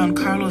 Beads around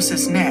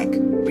Carlos's neck,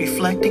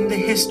 reflecting the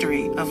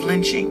history of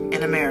lynching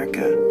in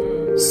America.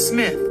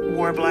 Smith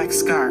wore a black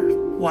scarf,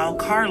 while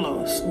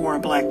Carlos wore a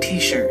black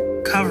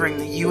t-shirt, covering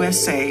the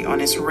USA on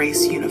his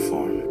race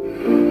uniform.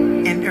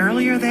 And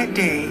earlier that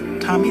day,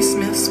 Tommy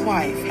Smith's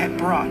wife had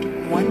brought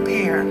one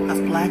pair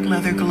of black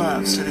leather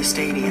gloves to the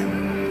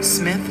stadium.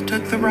 Smith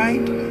took the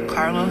right,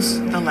 Carlos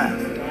the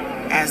left.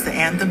 As the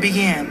anthem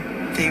began,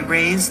 they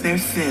raised their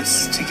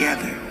fists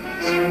together.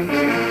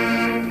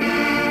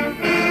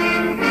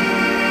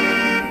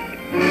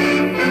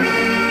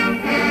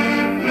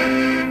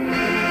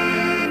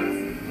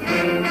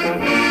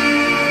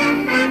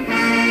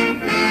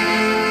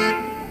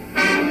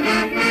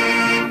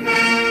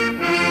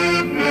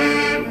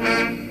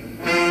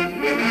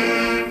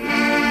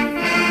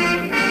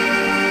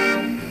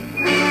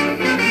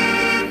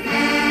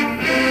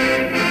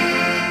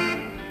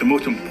 The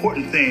most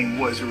important thing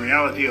was the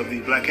reality of the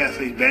black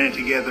athletes banding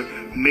together,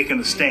 making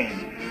a stand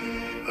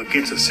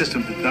against a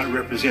system that does not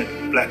represent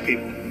black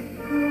people.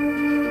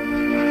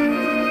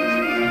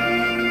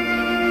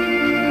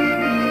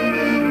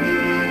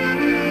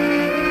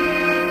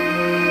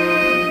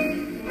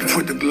 To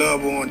put the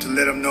glove on to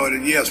let them know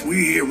that, yes,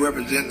 we're here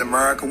representing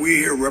America, we're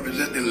here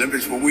representing the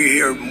Olympics, but we're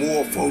here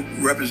more folk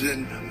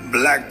representing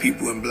black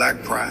people and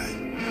black pride.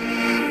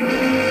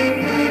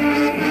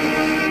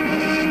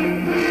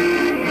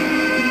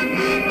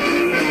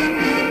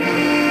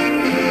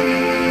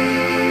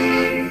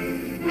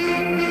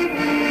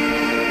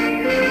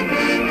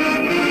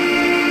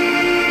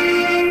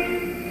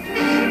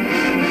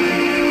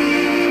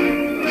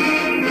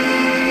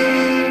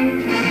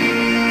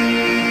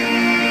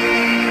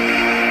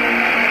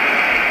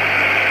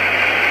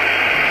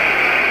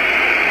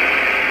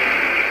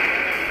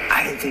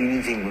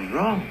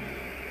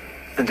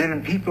 And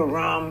then people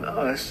around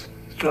us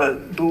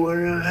start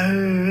booing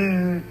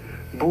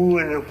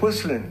and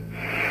whistling.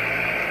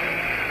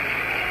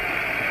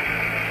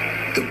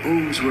 The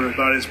boos were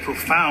about as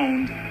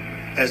profound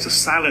as the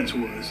silence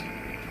was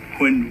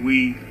when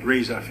we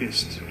raised our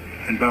fists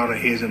and bowed our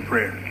heads in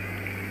prayer.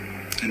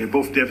 And they're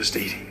both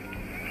devastating.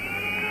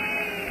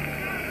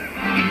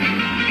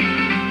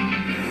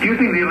 Do you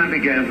think the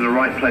Olympic Games are the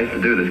right place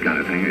to do this kind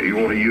of thing? You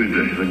ought to use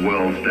this as a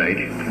world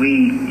stage. We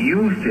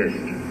used this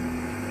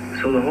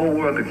so the whole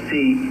world could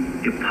see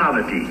the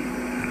poverty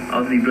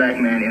of the black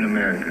man in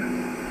America.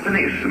 I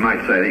think you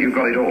might say that you've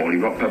got it all.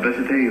 You've got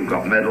publicity, you've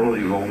got medals,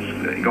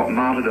 you've got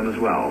martyrdom as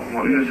well.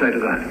 What are you going to say to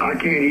that? I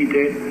can't eat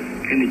that,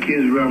 and the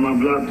kids around my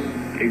block,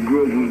 they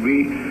grew up with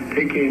me,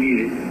 they can't eat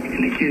it.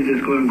 And the kids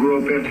that's going to grow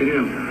up after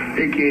them,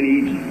 they can't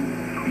eat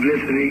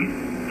publicity.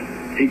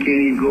 They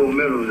can't eat gold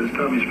medals, as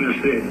Tommy Smith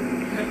said.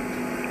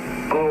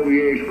 All we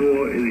ask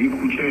for is an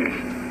equal chance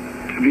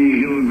to be a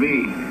human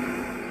being.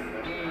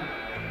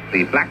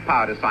 The Black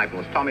Power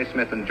disciples Tommy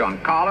Smith and John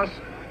Carlos,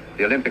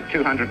 the Olympic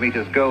 200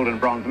 meters gold and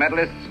bronze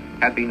medalists,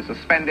 had been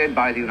suspended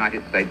by the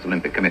United States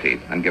Olympic Committee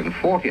and given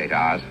 48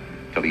 hours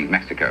to leave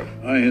Mexico.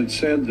 I had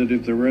said that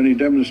if there were any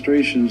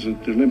demonstrations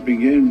at the Olympic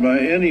Games by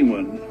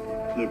anyone,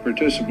 the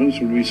participants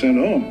would be sent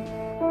home.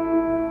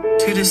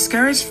 To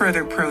discourage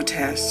further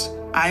protests,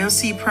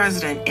 IOC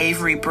President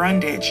Avery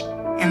Brundage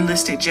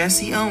enlisted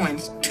Jesse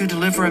Owens to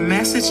deliver a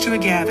message to a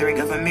gathering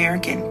of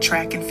American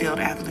track and field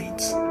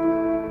athletes.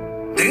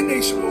 Then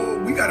they said,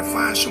 oh, we got to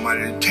find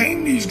somebody to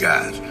tame these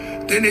guys.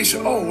 Then they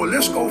said, oh, well,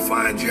 let's go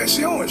find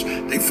Jesse Owens.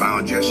 They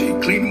found Jesse,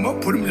 cleaned him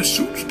up, put him in a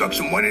suit, stuck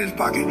some money in his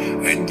pocket,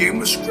 and gave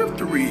him a script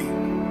to read.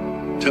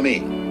 To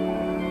me,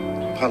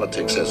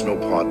 politics has no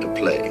part to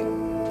play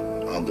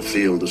on the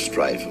field of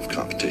strife of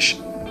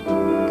competition.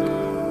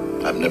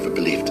 I've never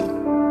believed it.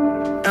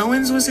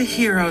 Owens was a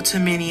hero to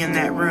many in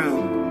that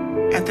room.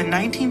 At the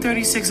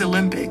 1936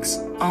 Olympics,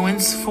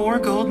 Owens' 4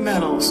 gold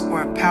medals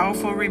were a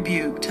powerful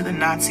rebuke to the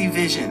Nazi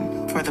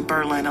vision for the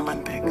Berlin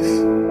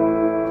Olympics.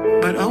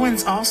 But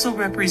Owens also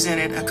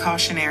represented a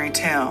cautionary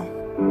tale.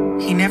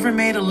 He never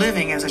made a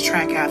living as a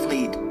track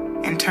athlete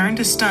and turned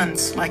to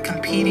stunts like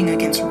competing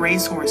against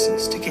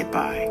racehorses to get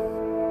by.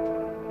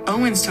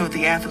 Owens told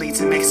the athletes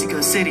in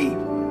Mexico City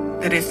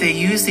that if they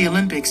used the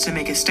Olympics to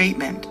make a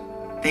statement,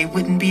 they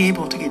wouldn't be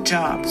able to get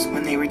jobs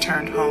when they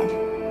returned home.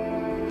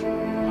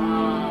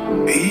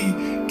 He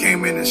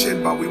came in and said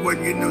about we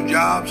wasn't getting no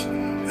jobs,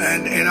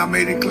 and I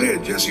made it clear,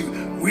 Jesse,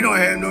 we don't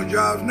have no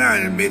jobs now,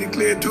 and it made it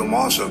clear to him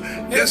also,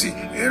 Jesse,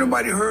 ain't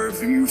nobody heard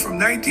from you from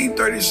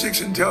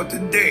 1936 until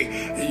today,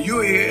 and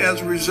you're here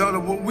as a result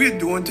of what we're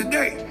doing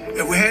today.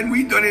 If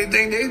we done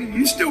anything then,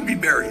 you'd still be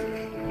buried.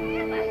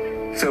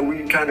 So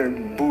we kind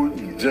of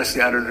booed Jesse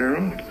out of the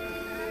room.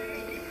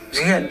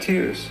 He had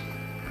tears.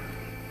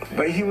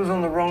 But he was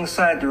on the wrong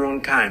side at the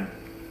wrong time.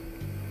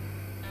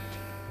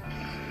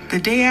 The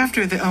day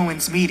after the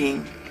Owens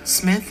meeting,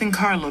 Smith and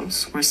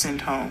Carlos were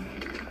sent home.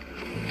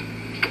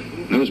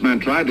 Newsmen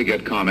tried to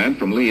get comment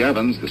from Lee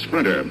Evans, the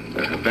sprinter.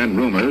 There have been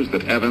rumors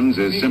that Evans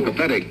is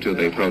sympathetic to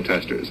the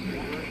protesters.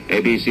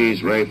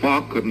 ABC's Ray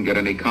Falk couldn't get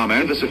any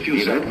comment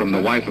either from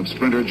the wife of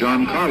sprinter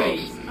John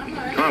Carlos.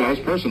 Carlos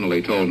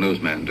personally told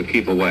newsmen to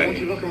keep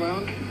away.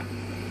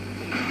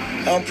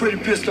 I'm pretty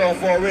pissed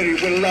off already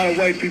with a lot of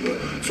white people,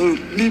 so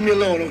leave me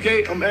alone,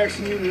 okay? I'm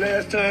asking you the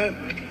last time.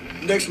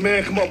 Next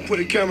man come up and put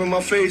a camera in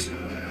my face,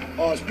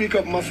 or speak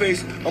up in my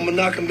face, I'm gonna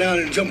knock him down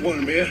and jump on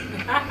him, man.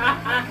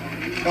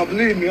 Now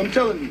believe me, I'm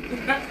telling you.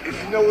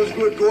 If you know what's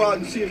good, go out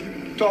and see if you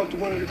can talk to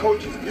one of the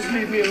coaches. Just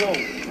leave me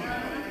alone,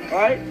 all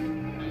right?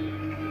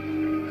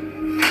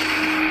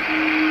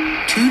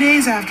 2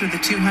 days after the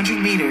 200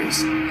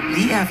 meters,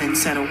 Lee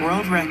Evans set a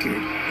world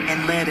record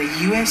and led a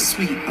U.S.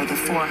 sweep of the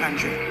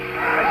 400.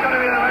 It's gonna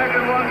be the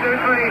record, 1, 2,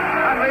 3.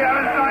 And Lee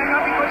Evans tying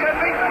up, he puts it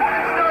beat.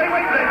 Still he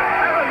wins it.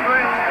 Evans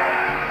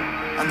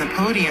wins. On the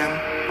podium,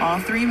 all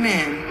 3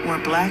 men wore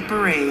black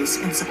berets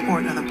in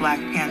support of the Black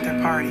Panther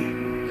Party.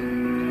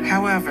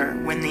 However,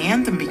 when the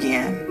anthem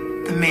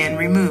began, the men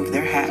removed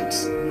their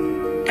hats.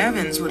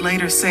 Evans would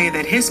later say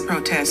that his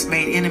protest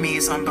made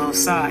enemies on both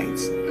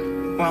sides.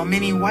 While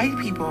many white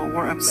people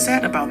were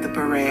upset about the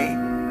beret,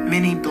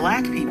 many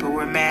black people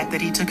were mad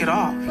that he took it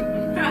off.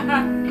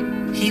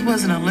 He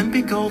was an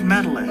Olympic gold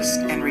medalist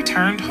and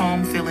returned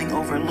home feeling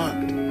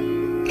overlooked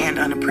and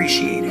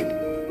unappreciated.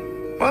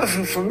 Well,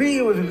 for me,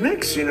 it was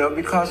mixed,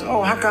 because,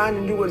 how come I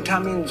didn't do what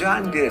Tommy and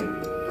John did?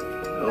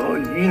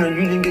 You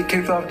didn't get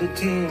kicked off the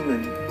team.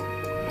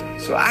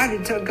 And so I had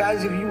to tell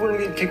guys, if you want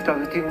to get kicked off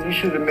the team, you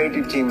should have made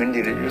the team and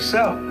did it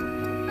yourself.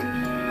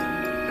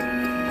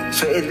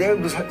 So it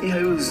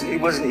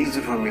wasn't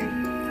easy for me.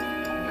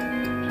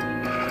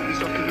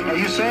 Are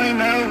you sorry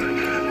now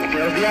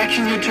for the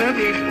action you took?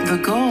 The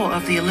goal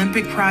of the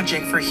Olympic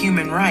Project for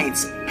Human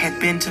Rights had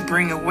been to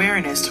bring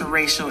awareness to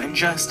racial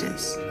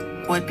injustice.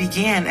 What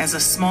began as a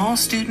small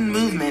student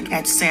movement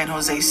at San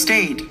Jose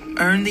State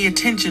earned the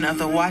attention of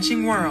the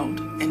watching world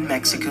in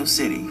Mexico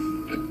City.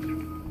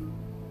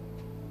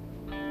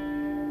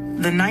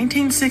 The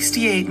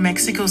 1968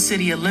 Mexico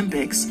City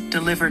Olympics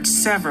delivered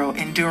several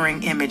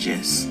enduring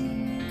images.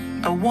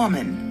 A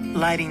woman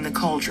lighting the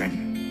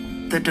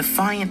cauldron, the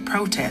defiant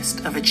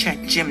protest of a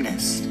Czech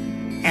gymnast,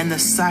 and the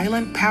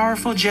silent,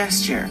 powerful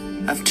gesture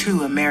of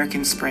 2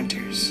 American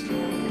sprinters.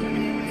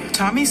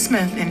 Tommy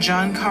Smith and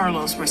John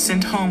Carlos were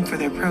sent home for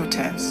their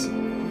protests,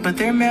 but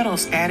their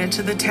medals added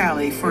to the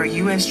tally for a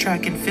U.S.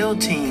 track and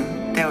field team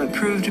that would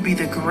prove to be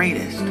the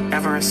greatest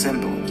ever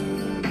assembled.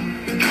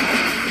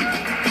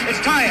 It's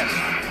Tyus.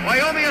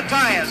 Wyomia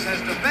Tyus has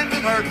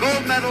defended her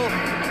gold medal.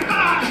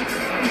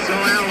 So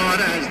Al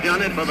Lauder has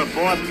done it for the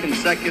 4th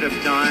consecutive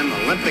time,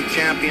 Olympic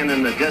champion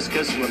in the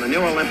discus with a new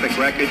Olympic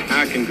record.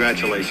 Our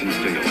congratulations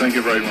to you. Thank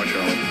you very much,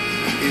 Alan.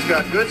 He's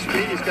got good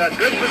speed. He's got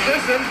good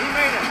position. He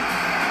made it.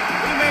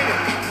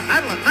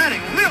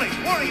 Atlantic, really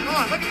pouring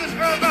on. Look at this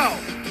girl go.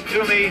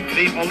 Toomey,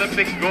 the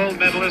Olympic gold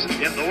medalist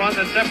in the one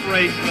that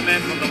separates the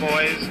men from the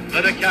boys,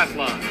 the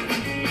decathlon.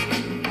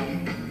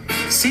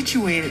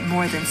 Situated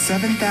more than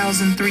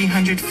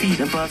 7,300 feet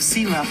above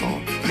sea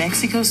level,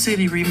 Mexico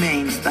City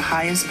remains the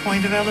highest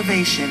point of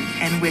elevation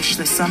in which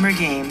the Summer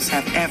Games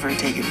have ever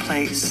taken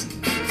place.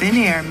 Thin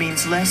air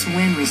means less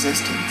wind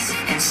resistance,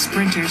 and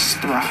sprinters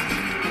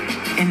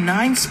thrive. In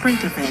 9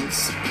 sprint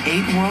events,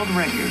 8 world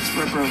records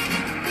were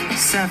broken,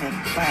 7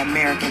 by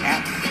American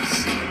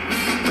athletes.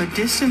 But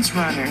distance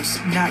runners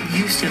not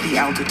used to the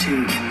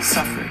altitude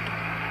suffered.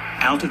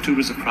 Altitude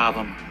was a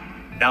problem.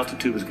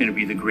 Altitude was going to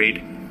be the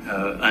great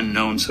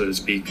unknown, so to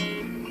speak.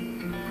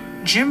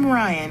 Jim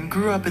Ryan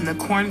grew up in the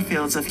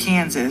cornfields of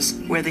Kansas,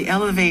 where the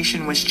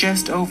elevation was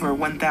just over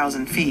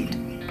 1,000 feet.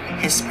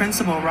 His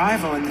principal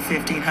rival in the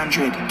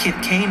 1500, Kip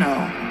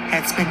Keino,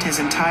 had spent his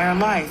entire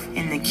life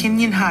in the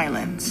Kenyan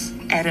highlands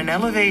at an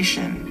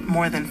elevation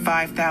more than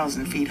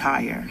 5,000 feet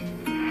higher.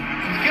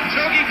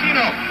 Kipchoge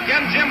Keino.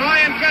 Can Jim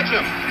Ryan catch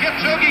him?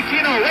 Kipchoge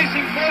Keino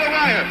racing for the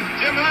wire.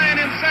 Jim Ryan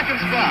in second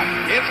spot.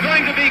 It's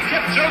going to be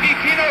Kipchoge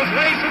Keino's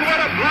race, and what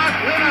a block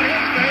win on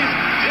his face.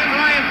 Jim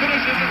Ryan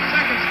finishes in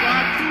second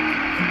spot.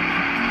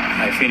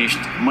 I finished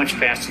much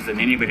faster than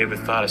anybody ever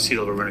thought a sea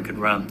level runner could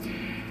run.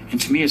 And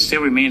to me, it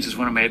still remains as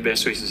one of my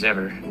best races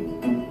ever.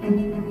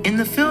 In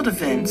the field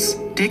events,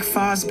 Dick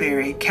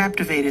Fosbury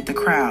captivated the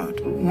crowd,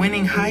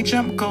 winning high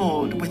jump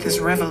gold with his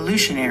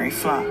revolutionary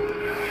flop.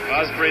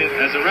 Fosbury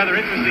has a rather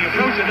interesting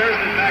approach, and there's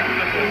the back of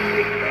the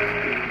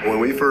foot. When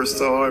we first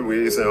saw him,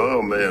 we said,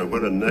 oh man,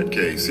 what a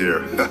nutcase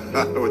here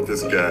with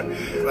this guy.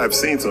 I've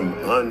seen some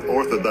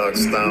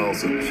unorthodox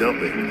styles of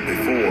jumping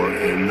before,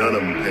 and none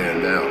of them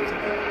panned out.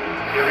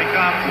 Here he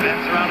comes,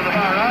 spins around to the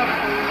bar up.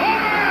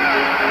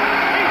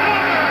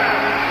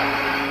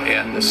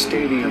 And the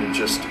stadium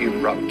just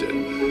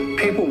erupted.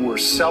 People were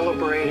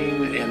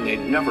celebrating, and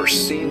they'd never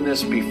seen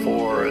this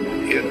before, and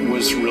it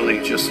was really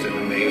just an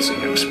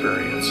amazing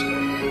experience.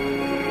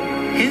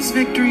 His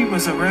victory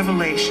was a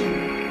revelation.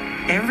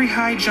 Every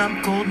high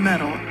jump gold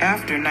medal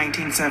after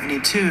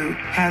 1972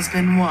 has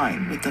been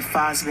won with the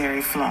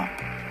Fosbury flop.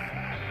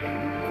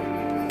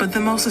 But the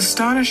most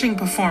astonishing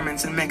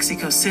performance in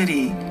Mexico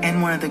City,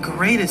 and one of the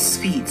greatest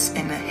feats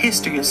in the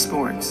history of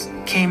sports,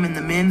 came in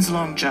the men's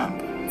long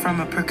jump from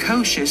a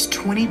precocious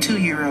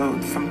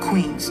 22-year-old from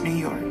Queens, New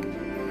York.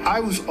 I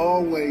was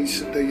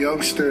always the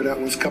youngster that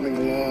was coming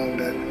along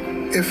that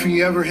if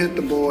he ever hit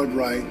the board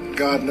right,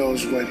 God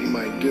knows what he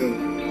might do.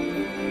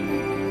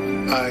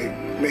 I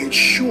made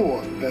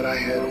sure that I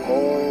had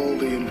all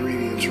the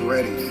ingredients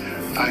ready.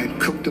 I had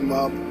cooked them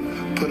up,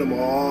 put them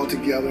all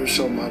together,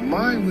 so my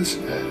mind was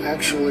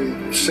actually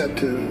set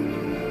to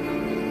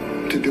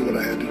do what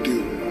I had to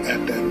do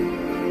at that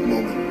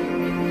moment.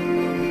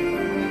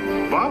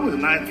 Bob was a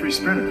 9.3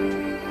 sprinter.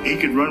 He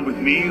could run with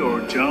me or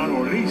John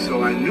or Lee,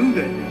 so I knew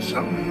that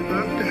something was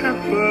about to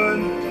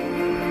happen.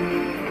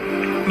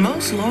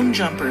 Most long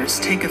jumpers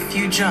take a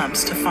few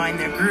jumps to find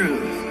their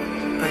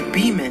groove, but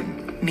Beeman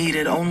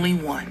needed only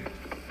one.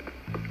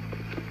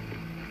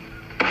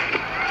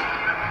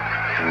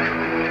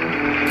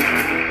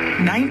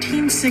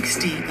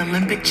 '60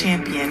 Olympic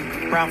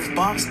champion Ralph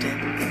Boston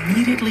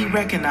immediately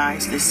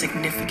recognized the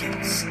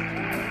significance.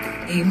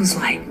 He was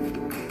like,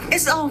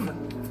 "It's over."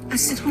 I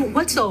said,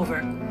 "What's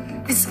over?"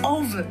 "It's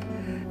over.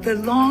 The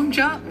long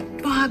jump,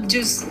 Bob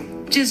just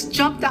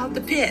jumped out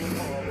the pit."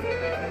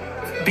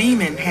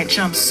 Beeman had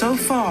jumped so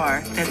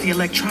far that the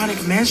electronic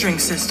measuring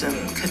system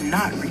could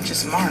not reach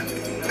his mark.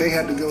 They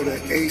had to go to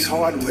Ace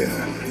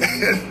Hardware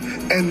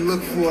and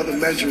look for the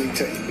measuring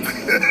tape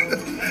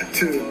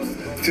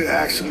to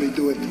actually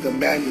do it the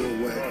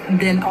manual way. And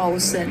then all of a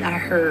sudden I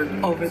heard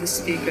over the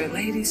speaker,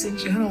 "Ladies and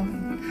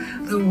gentlemen,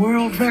 the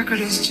world record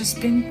has just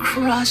been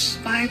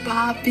crushed by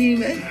Bob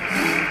Beeman."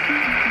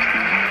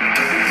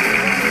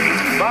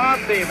 Bob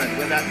Beeman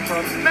with that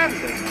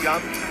tremendous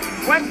jump,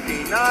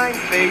 29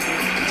 feet,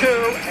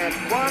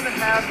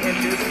 2½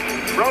 inches,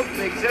 broke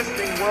the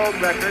existing world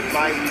record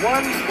by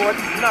 1 foot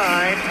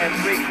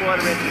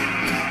 9¾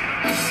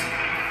 inches.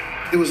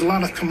 There was a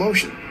lot of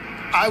commotion.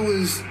 I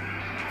was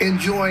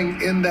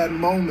enjoying in that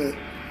moment,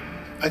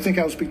 I think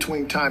I was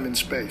between time and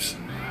space.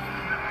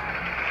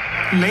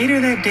 Later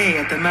that day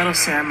at the medal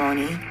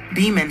ceremony,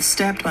 Beeman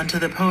stepped onto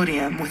the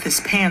podium with his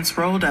pants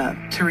rolled up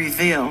to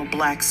reveal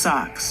black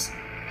socks.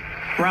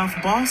 Ralph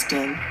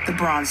Boston, the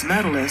bronze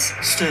medalist,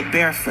 stood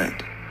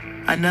barefoot.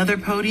 Another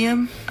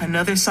podium,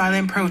 another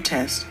silent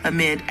protest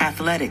amid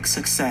athletic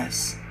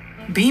success.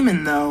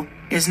 Beeman, though,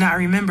 is not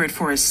remembered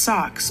for his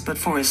socks, but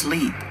for his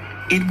leap.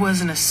 It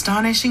was an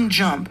astonishing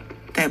jump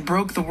that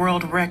broke the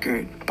world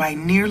record by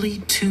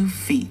nearly 2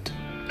 feet.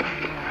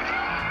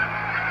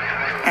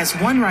 As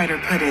one writer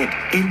put it,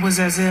 it was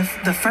as if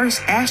the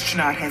first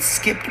astronaut had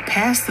skipped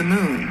past the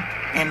moon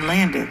and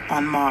landed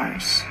on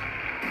Mars.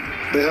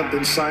 There have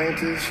been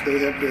scientists, there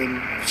have been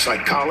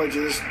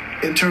psychologists,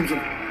 in terms of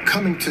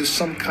coming to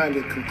some kind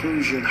of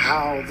conclusion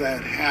how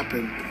that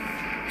happened.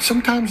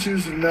 Sometimes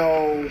there's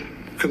no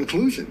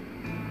conclusion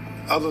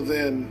other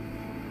than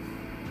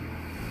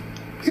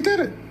He did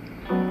it.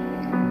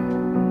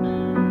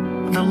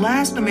 The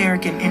last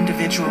American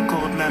individual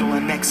gold medal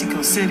in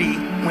Mexico City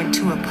went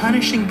to a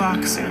punishing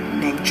boxer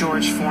named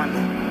George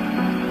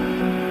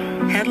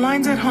Foreman.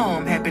 Headlines at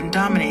home had been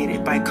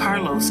dominated by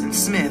Carlos and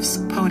Smith's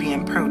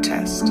podium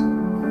protest.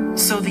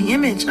 So the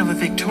image of a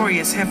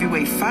victorious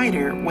heavyweight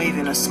fighter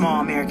waving a small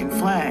American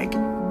flag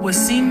was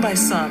seen by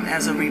some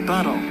as a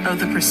rebuttal of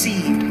the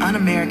perceived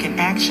un-American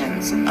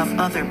actions of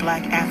other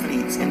black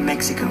athletes in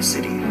Mexico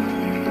City.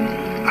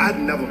 I'd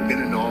never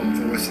been in the armed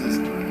forces.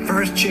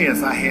 First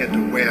chance I had to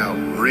wear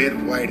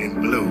red, white,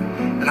 and blue.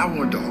 And I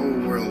want the whole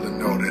world to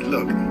know that,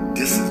 look,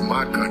 this is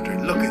my country.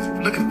 Look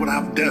at what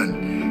I've done.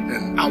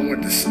 And I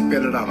want to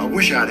spell it out. I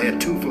wish I'd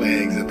had 2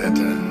 flags at that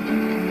time.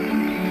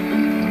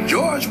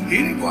 George, he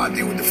didn't go out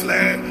there with the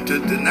flag to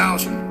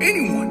denounce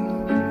anyone.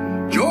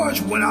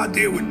 George went out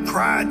there with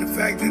pride, the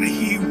fact that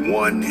he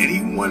won, and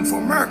he won for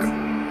America.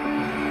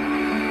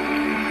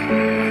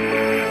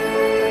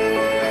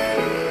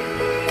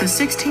 The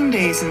 16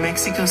 days in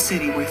Mexico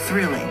City were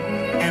thrilling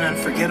and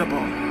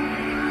unforgettable,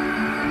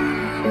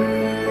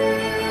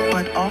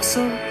 but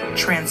also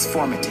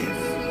transformative.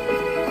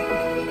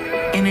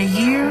 In a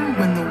year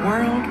when the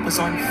world was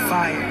on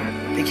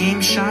fire, the game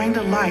shined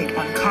a light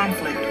on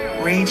conflict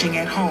raging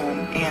at home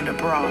and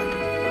abroad,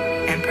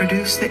 and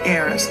produced the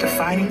era's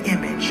defining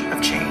image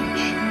of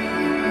change.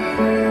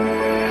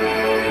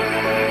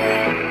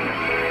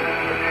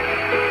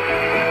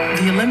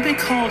 The Olympic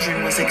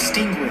cauldron was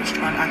extinguished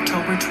on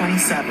October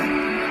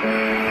 27.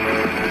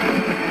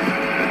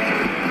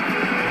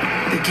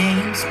 The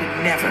Games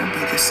would never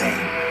be the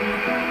same.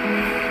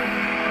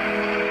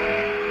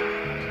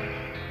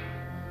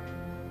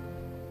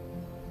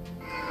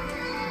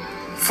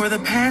 For the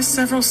past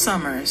several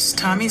summers,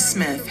 Tommie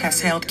Smith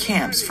has held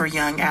camps for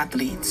young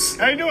athletes.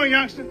 How you doing,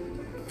 youngster?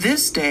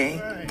 This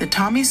day, the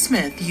Tommie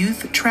Smith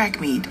Youth Track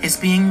Meet is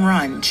being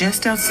run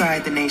just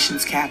outside the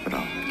nation's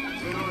capital.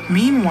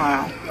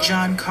 Meanwhile,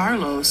 John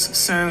Carlos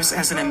serves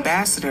as an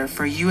ambassador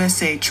for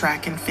USA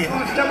Track and Field.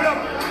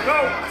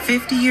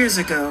 50 years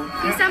ago,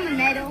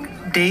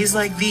 days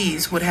like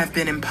these would have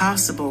been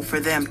impossible for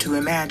them to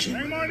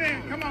imagine.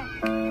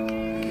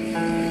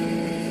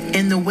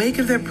 In the wake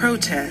of their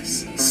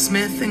protests,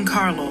 Smith and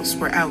Carlos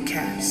were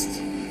outcasts.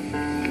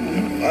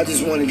 I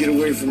just want to get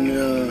away from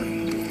the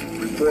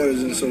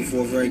reporters and so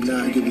forth right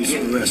now and give me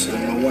some rest.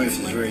 And my wife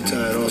is very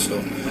tired also.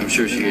 I'm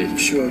sure she is. I'm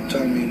sure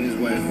Tommie and his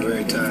wife are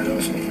very tired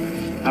also.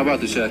 How about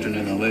this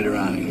afternoon or later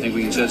on? You think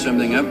we can set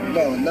something up?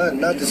 No,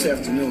 not this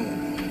afternoon.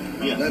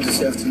 Not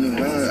this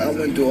afternoon. I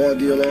went through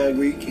ordeal all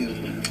week,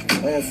 and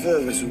all 4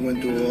 of us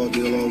went through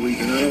ordeal all week,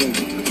 and I don't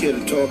care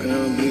to talk, and I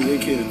don't believe they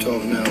care to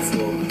talk now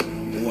for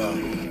a while.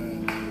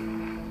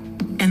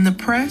 In the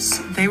press,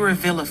 they were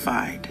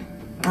vilified.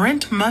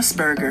 Brent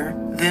Musburger,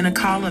 then a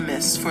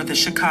columnist for the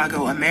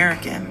Chicago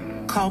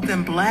American, called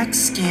them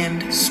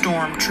black-skinned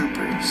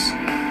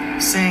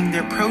stormtroopers, saying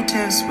their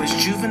protest was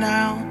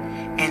juvenile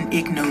and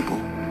ignoble.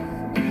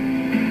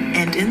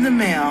 And in the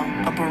mail,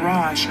 a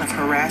barrage of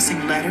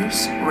harassing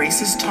letters,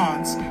 racist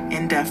taunts,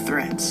 and death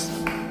threats.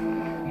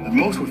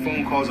 Most were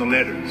phone calls or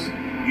letters.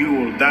 You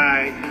will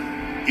die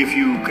if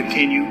you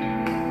continue,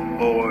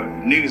 or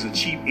niggas are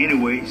cheap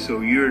anyway,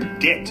 so your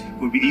debt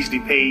will be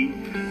easily paid.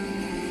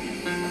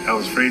 I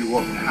was afraid to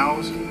walk in the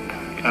house.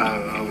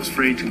 I was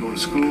afraid to go to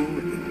school.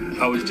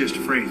 I was just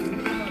afraid.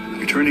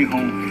 Returning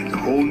home, it's a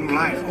whole new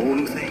life, a whole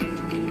new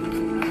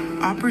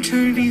thing.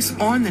 Opportunities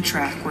on the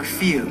track were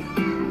few.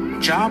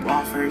 Job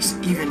offers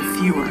even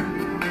fewer.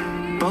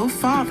 Both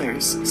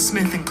fathers,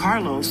 Smith and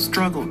Carlos,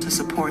 struggled to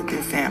support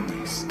their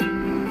families.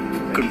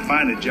 Couldn't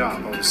find a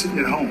job. I was sitting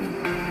at home.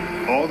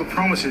 All the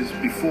promises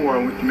before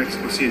I went to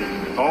Mexico City,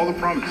 all the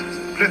promises,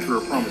 plethora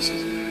of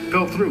promises,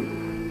 fell through.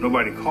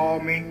 Nobody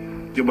called me.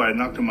 Nobody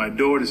knocked on my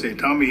door to say,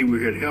 Tommie, we're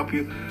here to help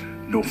you.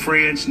 No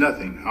friends,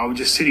 nothing. I was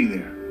just sitting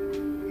there.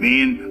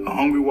 Me and a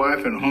hungry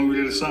wife and a hungry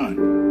little son.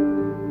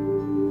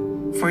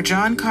 For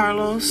John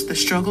Carlos, the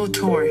struggle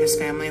tore his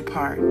family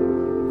apart.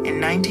 In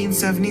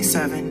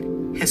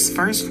 1977, his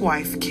first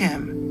wife,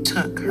 Kim,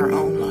 took her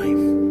own life.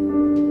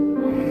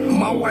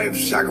 My wife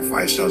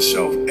sacrificed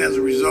herself as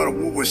a result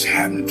of what was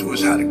happening to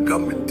us, how the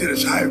government did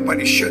us, how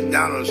everybody shut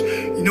down on us.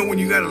 You know, when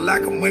you got a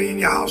lack of money in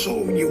your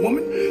household, when you're a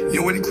woman, you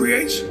know what it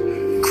creates?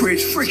 It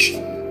creates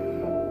friction.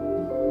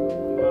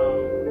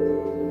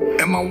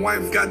 And my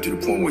wife got to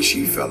the point where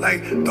she felt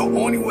like the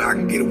only way I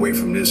can get away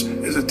from this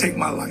is to take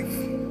my life.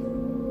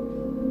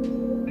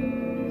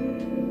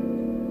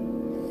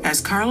 As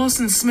Carlos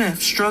and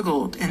Smith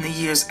struggled in the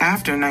years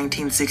after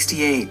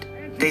 1968,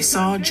 they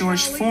saw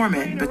George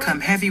Foreman become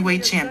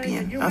heavyweight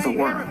champion of the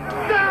world.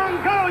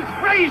 Down goes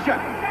Frazier!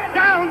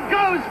 Down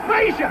goes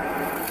Frazier!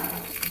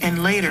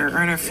 And later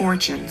earn a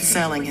fortune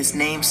selling his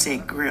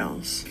namesake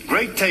grills.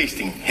 Great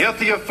tasting,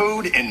 healthier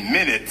food in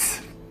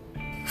minutes.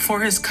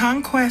 For his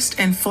conquest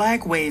and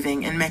flag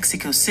waving in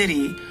Mexico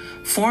City,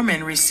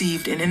 Foreman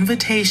received an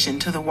invitation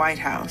to the White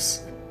House.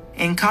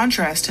 In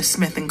contrast to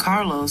Smith and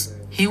Carlos,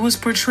 he was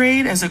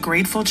portrayed as a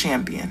grateful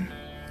champion,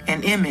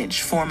 an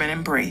image Foreman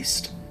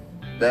embraced.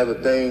 They have a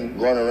thing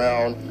going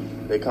around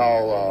they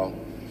call,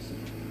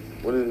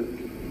 what is it?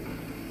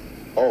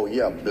 Oh,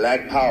 yeah,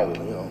 Black Power,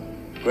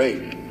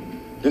 Great.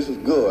 This is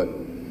good.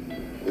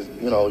 It's,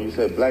 you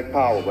said Black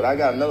Power, but I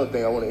got another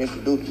thing I want to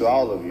introduce to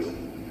all of you.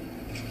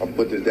 I'll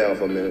put this down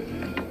for a minute.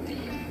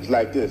 It's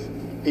like this,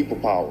 people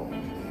power.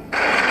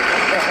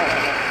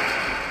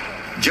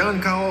 John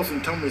Carlos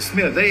and Tommy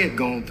Smith, they had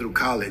gone through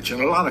college,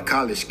 and a lot of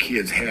college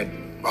kids had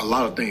a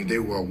lot of things they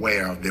were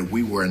aware of that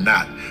we were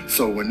not.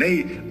 So when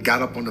they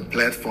got up on the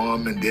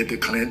platform and did the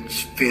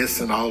clenched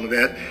fists and all of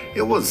that,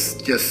 it was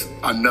just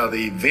another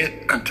event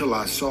until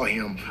I saw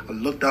him. I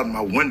looked out my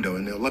window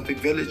in the Olympic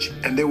Village,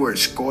 and they were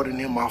escorting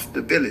him off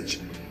the village.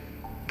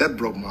 That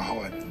broke my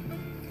heart.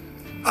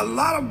 A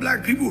lot of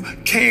black people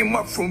came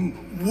up from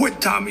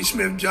what Tommy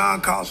Smith, John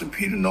Carlos, and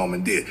Peter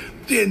Norman did.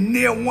 Then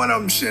near one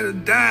of them sent a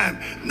dime.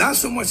 Not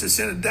so much to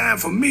send a dime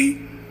for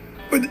me,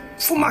 but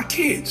for my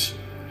kids.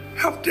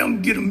 Help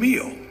them get a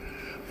meal.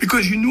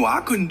 Because you knew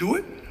I couldn't do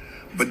it.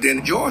 But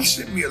then George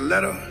sent me a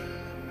letter,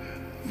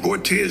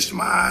 brought tears to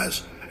my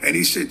eyes, and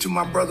he said to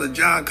my brother,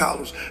 John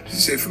Carlos, he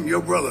said, from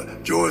your brother,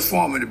 George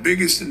Foreman, the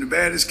biggest and the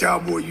baddest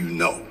cowboy you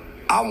know,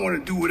 I want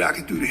to do what I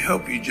can do to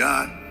help you,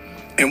 John.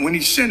 And when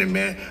he sent it,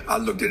 man, I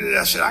looked at it,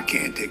 I said, I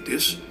can't take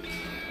this.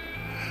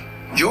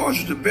 George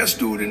was the best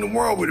dude in the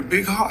world with a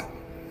big heart.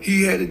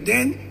 He had it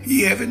then,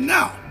 he have it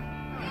now.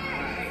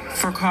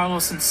 For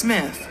Carlos and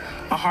Smith,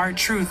 a hard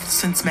truth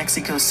since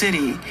Mexico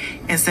City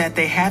is that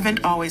they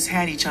haven't always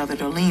had each other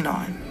to lean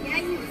on.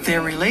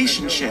 Their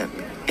relationship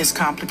is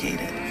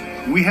complicated.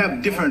 We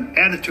have different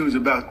attitudes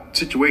about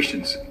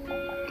situations.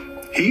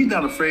 He's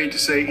not afraid to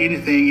say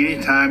anything,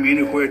 anytime,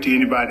 anywhere to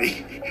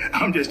anybody.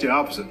 I'm just the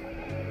opposite.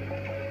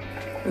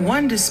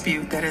 One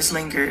dispute that has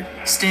lingered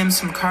stems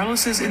from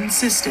Carlos's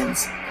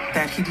insistence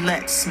that he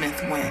let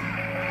Smith win.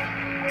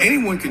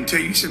 Anyone can tell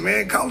you, he said,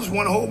 man, Carlos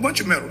won a whole bunch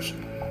of medals,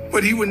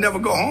 but he would never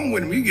go home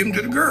with him. He'd give them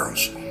to the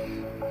girls.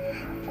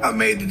 I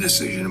made the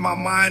decision in my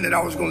mind that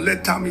I was going to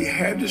let Tommy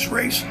have this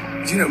race.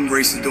 You know, them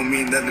races don't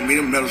mean nothing to me.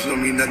 Them medals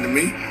don't mean nothing to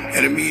me.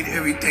 And it mean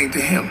everything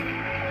to him.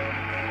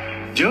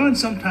 John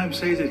sometimes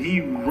says that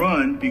he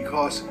run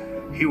because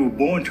he was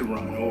born to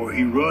run, or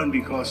he run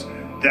because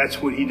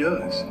that's what he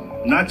does.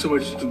 Not so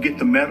much to get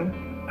the medal.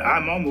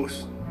 I'm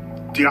almost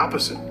the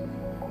opposite.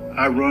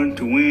 I run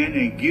to win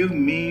and give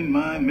me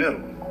my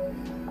medal.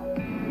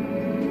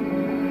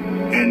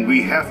 And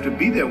we have to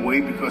be that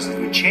way because if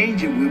we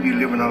change it, we'll be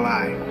living a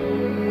lie.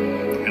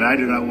 And I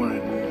do not want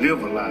to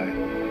live a lie.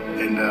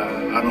 And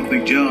I don't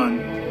think John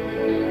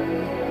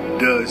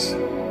does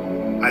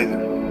either.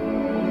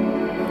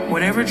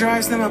 Whatever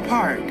drives them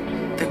apart,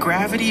 the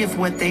gravity of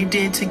what they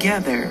did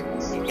together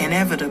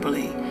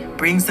inevitably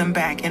brings them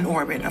back in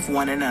orbit of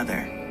one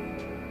another.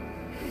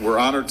 We're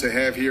honored to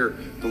have here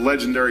the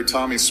legendary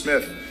Tommy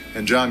Smith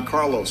and John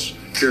Carlos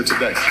here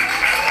today.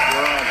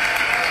 We're honored.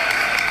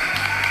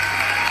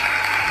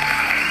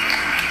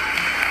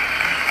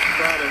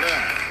 Proud of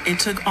them. It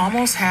took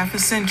almost half a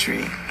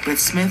century, but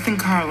Smith and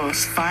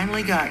Carlos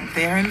finally got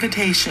their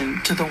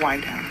invitation to the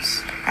White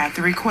House at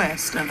the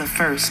request of the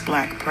first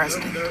black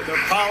president. The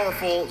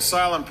powerful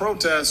silent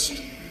protest in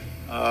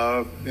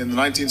the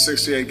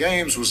 1968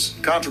 games was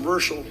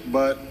controversial,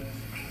 but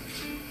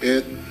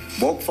it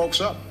woke folks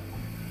up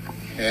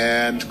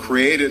and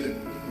created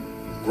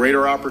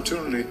greater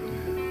opportunity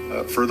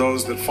for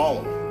those that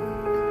followed.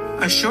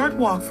 A short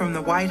walk from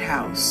the White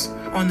House,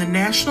 on the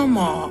National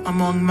Mall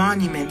among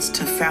monuments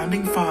to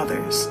founding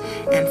fathers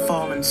and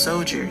fallen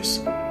soldiers,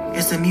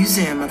 is the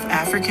Museum of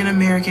African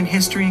American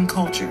History and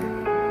Culture.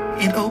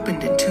 It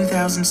opened in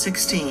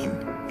 2016,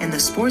 and the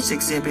sports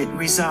exhibit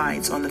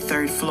resides on the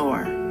 3rd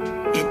floor.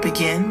 It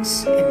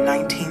begins in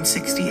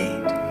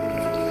 1968.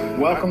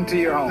 Welcome to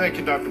your home. Thank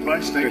you, Dr.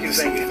 Bunch. Thank you. Good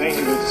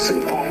to see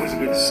you. Always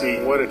good to see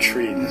you. What a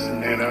treat.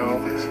 You know,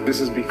 this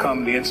has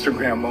become the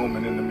Instagram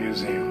moment in the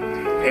museum.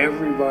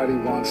 Everybody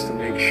wants to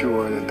make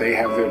sure that they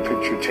have their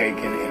picture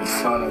taken in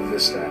front of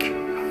this statue.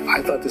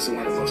 I thought this is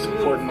one of the most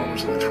important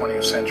moments of the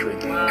 20th century,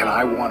 and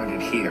I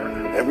wanted it here.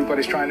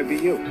 Everybody's trying to be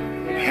you.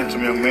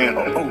 Handsome young man.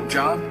 Oh,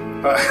 John?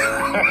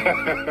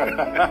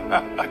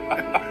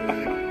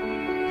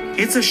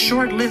 It's a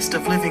short list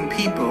of living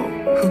people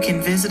who can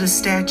visit a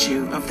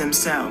statue of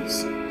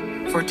themselves.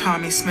 For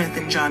Tommy Smith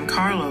and John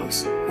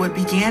Carlos, what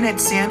began at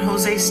San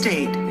Jose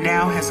State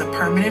now has a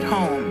permanent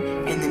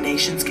home in the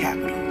nation's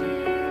capital.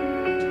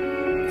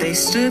 They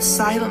stood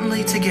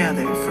silently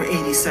together for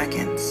 80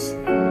 seconds.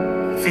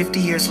 50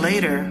 years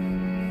later,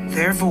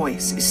 their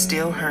voice is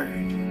still heard.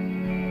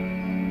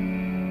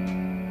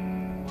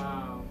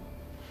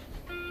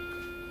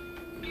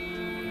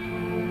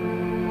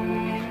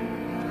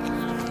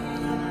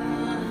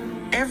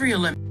 Every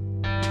Olympic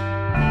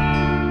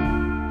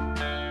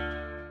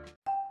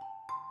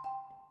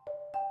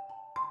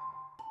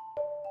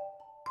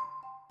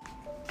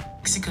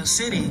Mexico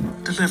City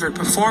delivered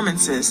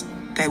performances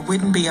that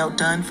wouldn't be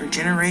outdone for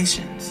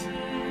generations,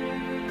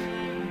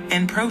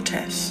 and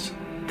protests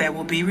that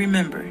will be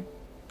remembered.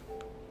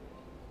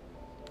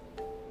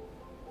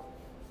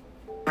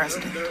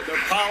 The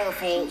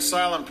powerful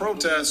silent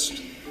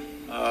protest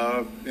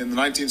in the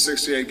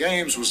 1968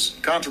 games was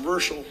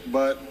controversial,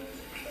 but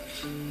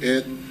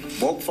it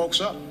woke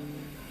folks up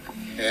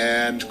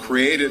and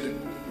created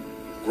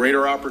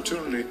greater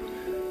opportunity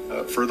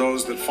for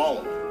those that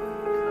followed.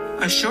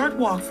 A short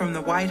walk from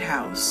the White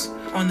House,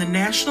 on the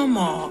National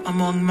Mall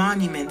among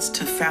monuments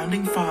to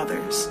founding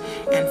fathers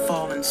and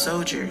fallen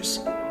soldiers,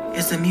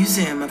 is the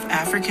Museum of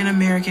African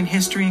American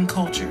History and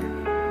Culture.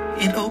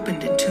 It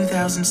opened in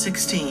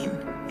 2016,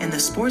 and the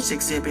sports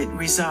exhibit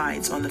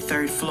resides on the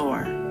 3rd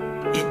floor.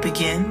 It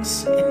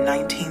begins in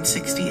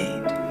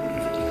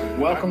 1968.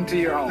 Welcome to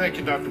your home. Thank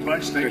you, Dr.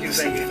 Bunch. Thank you.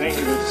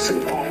 It's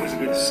always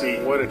good to see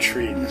you. What a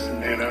treat.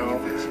 You know,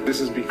 this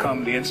has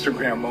become the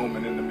Instagram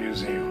moment in the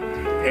museum.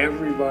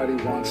 Everybody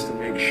wants to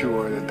make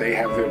sure that they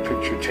have their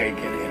picture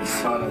taken in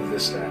front of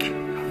this statue.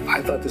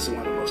 I thought this is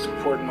one of the most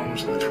important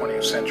moments of the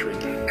 20th century,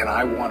 and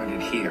I wanted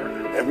it here.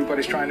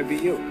 Everybody's trying to be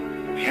you.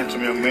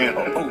 Handsome young man.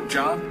 Oh,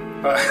 John?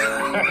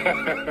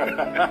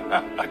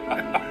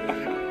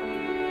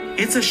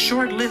 It's a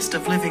short list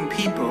of living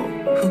people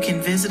who can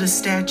visit a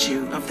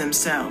statue of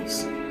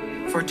themselves.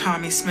 For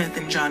Tommie Smith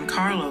and John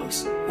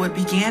Carlos, what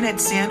began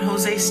at San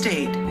Jose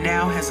State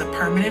now has a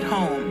permanent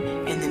home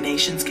in the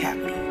nation's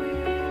capital.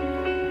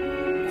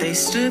 They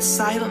stood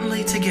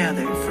silently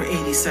together for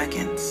 80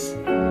 seconds.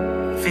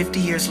 50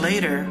 years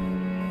later,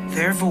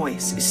 their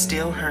voice is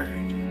still heard.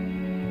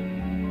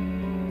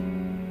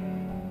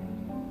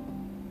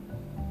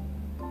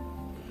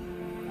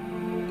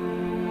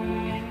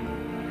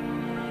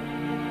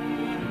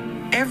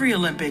 Every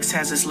Olympics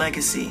has its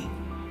legacy.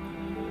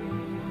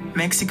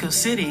 Mexico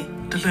City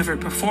delivered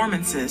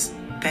performances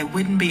that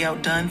wouldn't be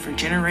outdone for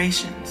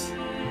generations,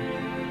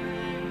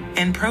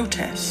 and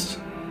protests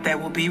that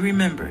will be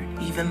remembered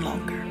even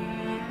longer.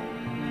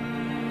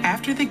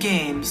 After the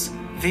Games,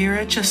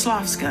 Vera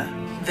Čáslavská,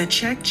 the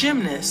Czech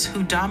gymnast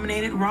who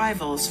dominated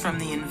rivals from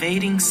the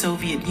invading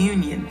Soviet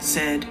Union,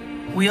 said,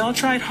 "We all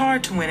tried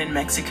hard to win in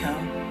Mexico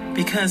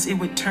because it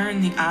would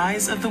turn the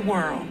eyes of the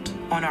world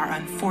on our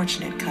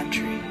unfortunate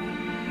country."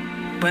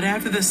 But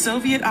after the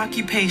Soviet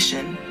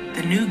occupation,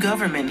 the new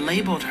government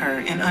labeled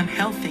her an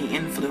unhealthy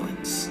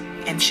influence,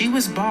 and she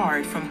was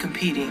barred from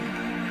competing.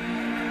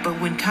 But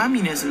when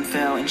communism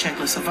fell in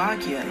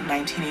Czechoslovakia in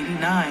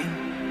 1989,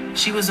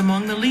 she was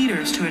among the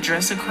leaders to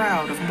address a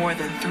crowd of more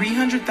than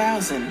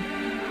 300,000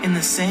 in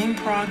the same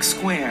Prague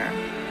Square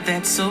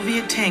that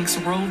Soviet tanks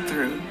rolled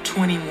through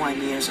 21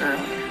 years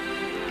earlier.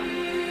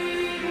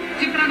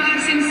 Připravila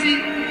jsem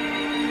si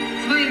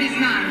svoje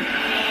vyznání.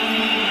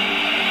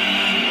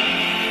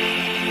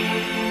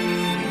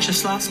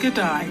 Čáslavská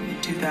died in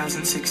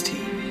 2016.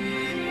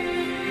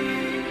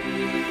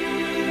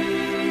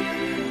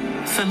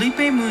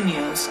 Felipe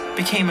Munoz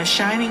became a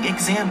shining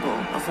example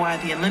of why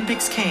the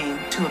Olympics came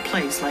to a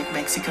place like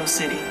Mexico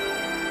City.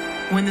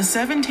 When the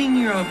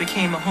 17-year-old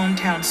became a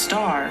hometown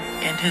star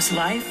and his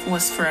life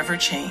was forever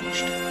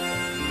changed,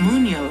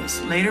 Munoz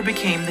later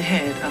became the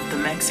head of the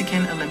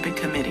Mexican Olympic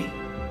Committee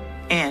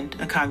and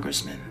a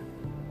congressman.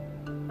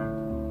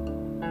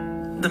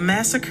 The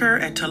massacre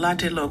at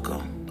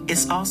Tlatelolco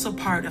is also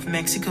part of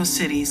Mexico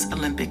City's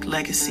Olympic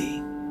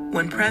legacy,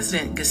 when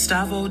President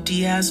Gustavo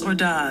Díaz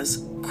Ordaz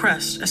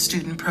crushed a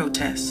student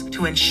protest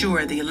to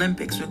ensure the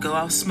Olympics would go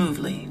off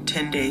smoothly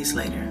 10 days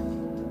later.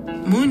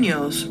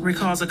 Munoz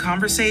recalls a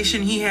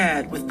conversation he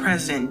had with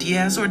President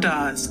Díaz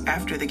Ordaz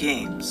after the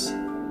Games.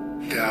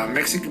 The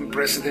Mexican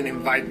president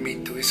invited me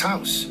to his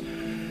house,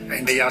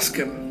 and they asked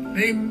him,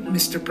 "Hey,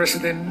 Mr.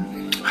 President,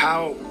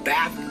 how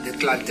bad the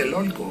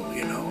Tlatelolco,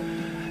 you know?"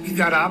 He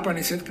got up and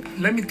he said,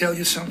 "Let me tell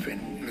you something.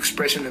 An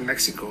expression in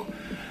Mexico,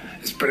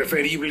 es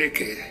preferible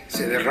que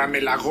se derrame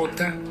la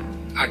gota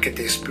a que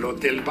te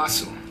explote el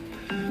vaso.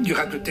 You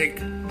have to take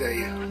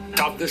the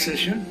tough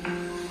decision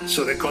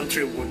so the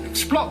country wouldn't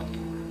explode."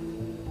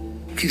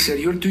 He said,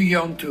 "You're too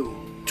young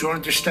to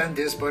understand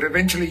this, but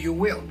eventually you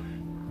will."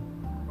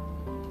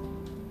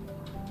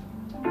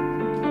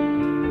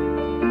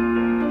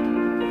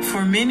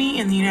 For many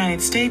in the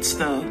United States,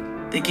 though,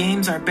 the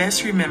Games are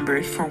best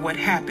remembered for what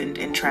happened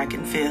in track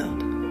and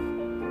field.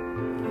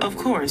 Of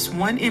course,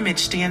 one image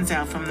stands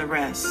out from the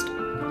rest.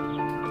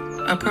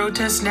 A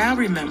protest now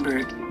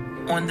remembered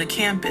on the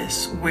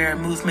campus where a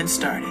movement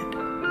started.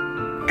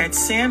 At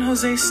San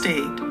Jose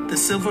State, the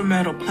silver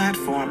medal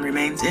platform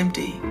remains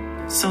empty,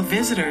 so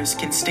visitors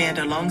can stand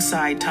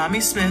alongside Tommie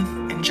Smith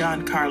and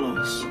John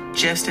Carlos,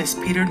 just as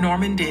Peter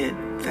Norman did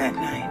that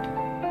night.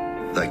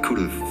 They could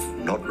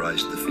have not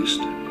raised the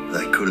fist.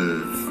 They could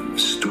have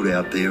stood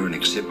out there and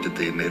accepted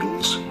their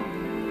medals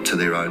to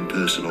their own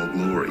personal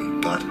glory,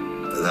 but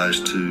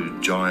those two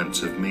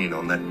giants of men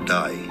on that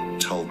day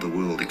told the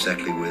world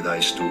exactly where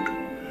they stood,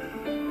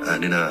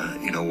 and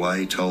in a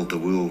way told the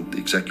world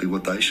exactly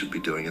what they should be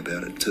doing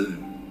about it too.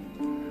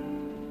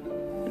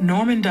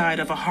 Norman died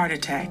of a heart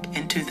attack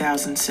in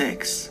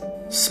 2006.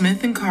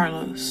 Smith and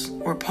Carlos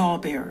were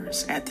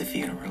pallbearers at the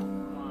funeral.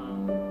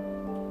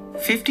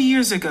 50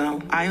 years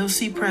ago,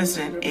 IOC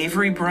President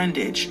Avery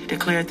Brundage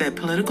declared that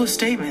political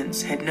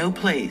statements had no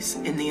place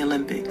in the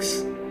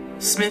Olympics.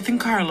 Smith and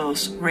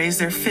Carlos raised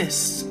their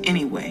fists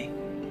anyway.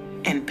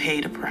 and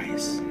paid a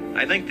price.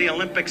 I think the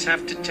Olympics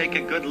have to take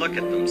a good look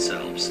at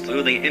themselves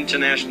through the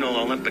International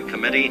Olympic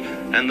Committee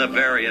and the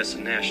various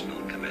national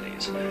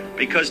committees.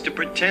 Because to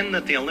pretend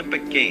that the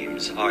Olympic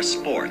Games are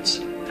sports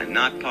and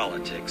not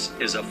politics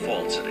is a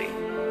falsity.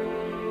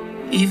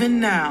 Even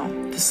now,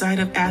 the sight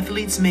of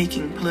athletes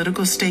making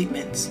political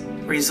statements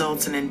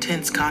results in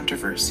intense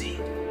controversy.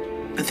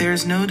 But there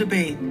is no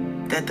debate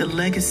that the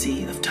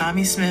legacy of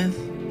Tommie Smith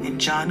and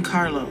John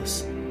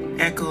Carlos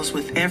echoes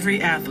with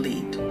every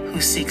athlete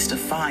who seeks to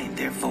find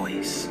their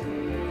voice.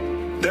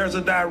 There's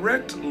a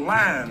direct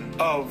line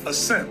of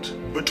ascent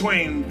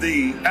between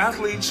the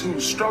athletes who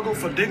struggled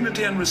for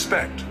dignity and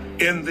respect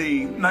in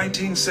the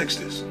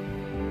 1960s.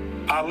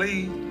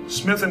 Ali,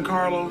 Smith and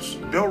Carlos,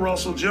 Bill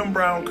Russell, Jim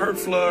Brown, Curt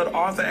Flood,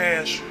 Arthur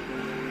Ashe,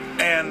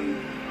 and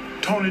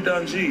Tony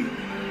Dungy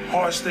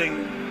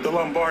hoisting the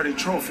Lombardi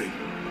Trophy.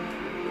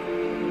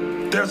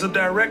 There's a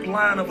direct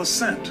line of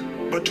ascent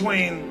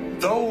between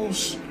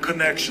those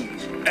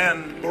connections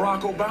and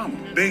Barack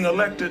Obama being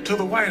elected to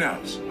the White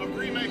House.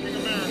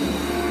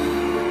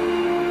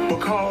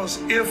 Because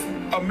if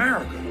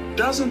America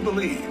doesn't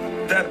believe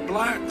that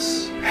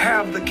blacks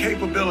have the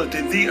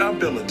capability, the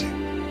ability,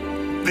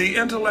 the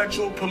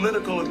intellectual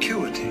political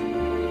acuity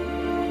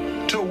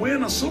to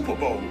win a Super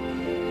Bowl,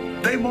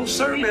 they most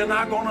certainly are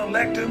not going to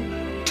elect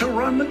him to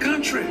run the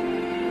country.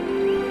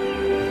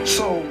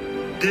 So,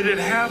 did it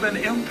have an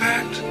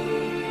impact?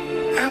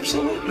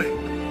 Absolutely.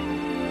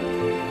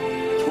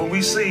 When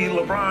we see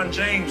LeBron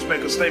James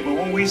make a statement,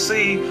 when we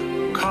see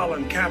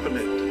Colin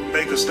Kaepernick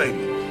make a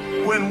statement,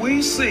 when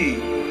we see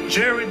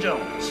Jerry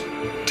Jones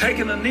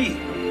taking a knee,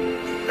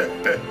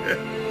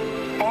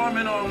 arm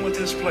in arm with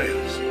his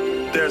players,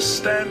 they're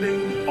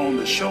standing on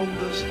the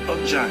shoulders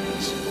of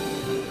giants.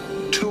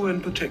 Two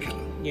in particular.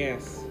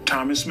 Yes.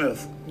 Tommie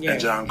Smith and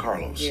John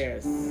Carlos.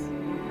 Yes.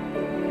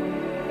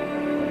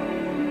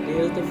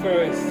 Here's the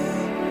first.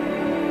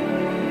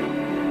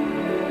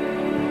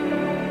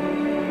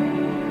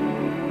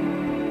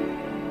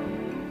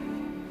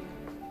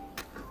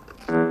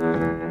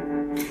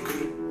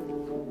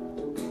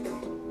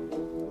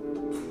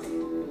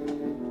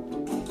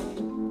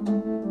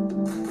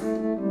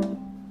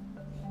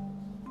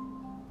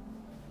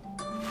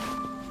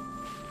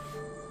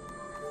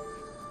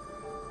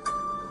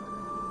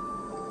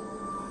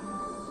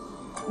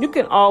 You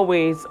can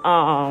always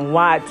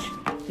watch.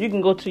 You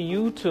can go to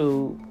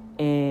YouTube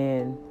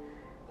and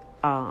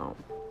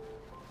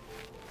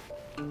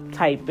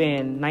type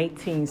in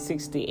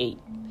 1968,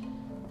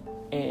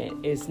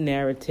 and its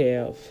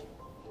narrative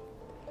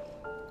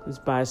is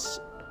by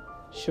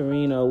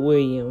Serena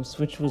Williams,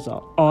 which was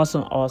an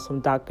awesome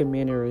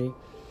documentary,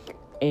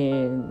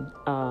 and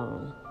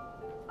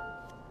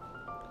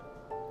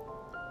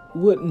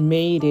what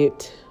made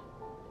it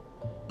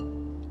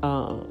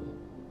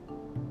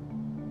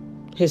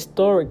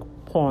historic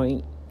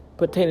point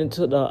pertaining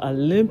to the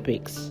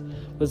Olympics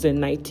was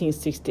in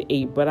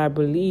 1968, but I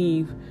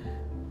believe,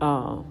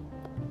 the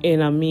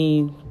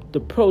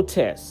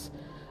protests,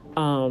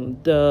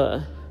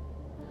 the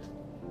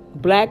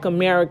Black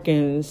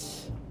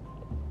Americans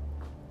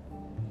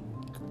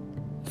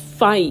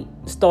fight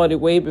started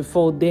way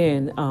before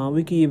then.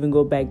 We could even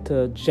go back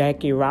to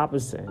Jackie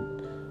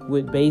Robinson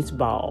with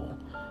baseball.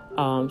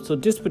 So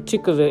this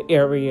particular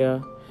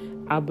area,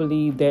 I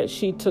believe that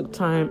she took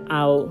time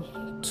out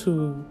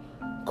to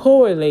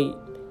correlate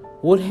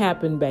what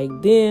happened back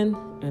then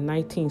in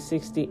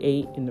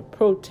 1968 in the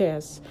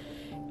protests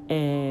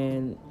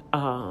and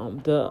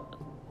the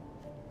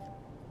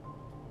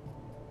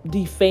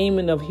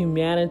defaming of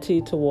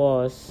humanity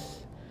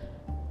towards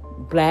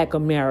Black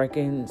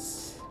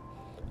Americans,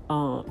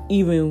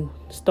 even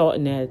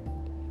starting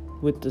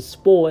with the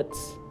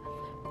sports.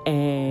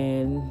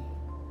 And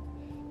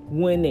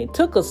when they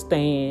took a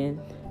stand,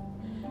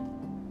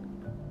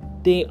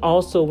 they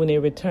also, when they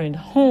returned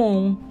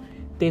home,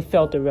 they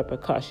felt the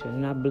repercussion.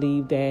 And I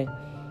believe that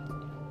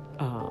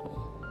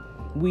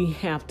we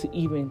have to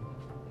even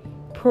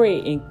pray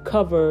and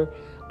cover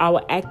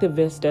our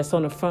activists that's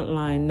on the front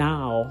line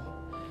now,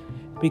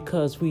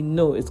 because we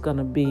know it's going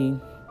to be,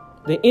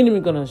 the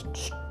enemy going to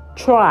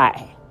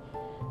try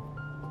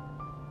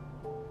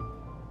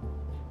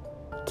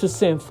to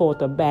send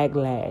forth a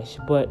backlash.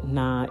 But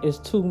it's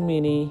too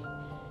many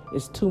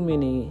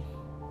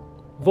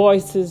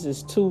voices,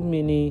 it's too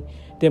many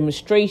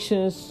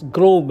demonstrations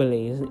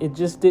globally. It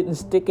just didn't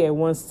stick at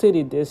one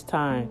city this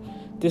time.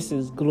 This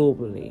is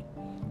globally.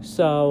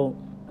 So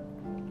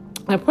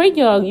I pray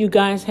you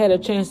guys had a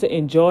chance to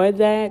enjoy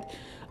that.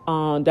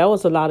 That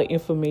was a lot of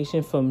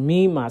information for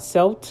me,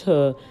 myself,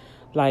 to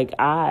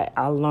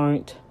I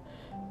learned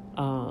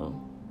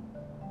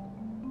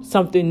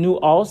something new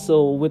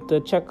also with the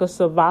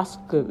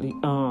Czechoslovakia,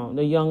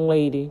 the young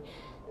lady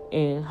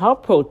and her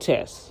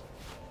protests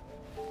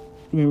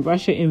when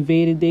Russia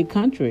invaded their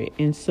country.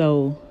 And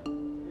so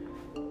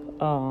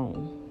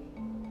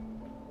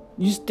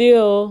you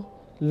still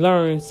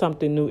learn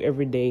something new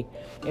every day.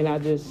 And I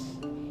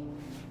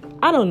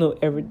don't know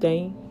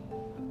everything.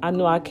 I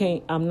know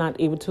I'm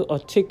not able to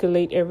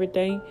articulate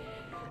everything,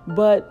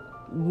 but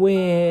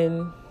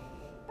when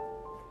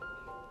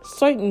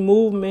certain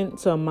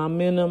movements or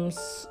momentum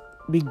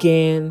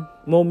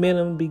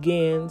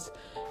begins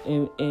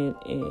and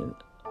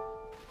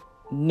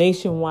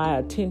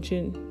nationwide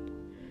attention,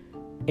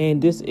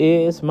 and this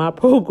is my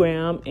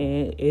program,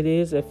 and it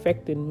is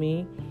affecting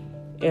me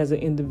as an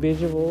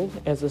individual,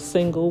 as a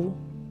single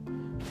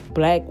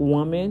black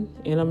woman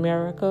in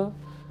America.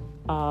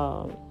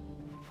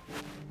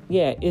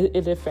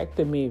 It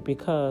affected me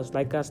because,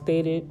 like I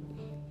stated,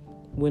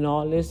 when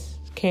all this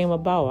came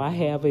about, I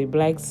have a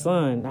black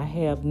son, I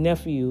have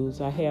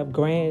nephews, I have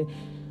grandsons,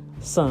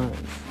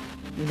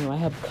 I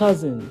have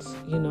cousins,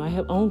 I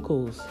have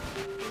uncles.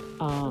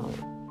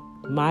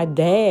 My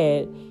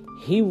dad,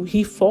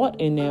 he fought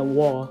in that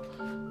war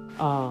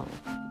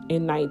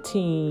in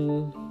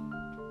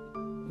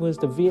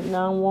the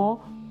Vietnam War.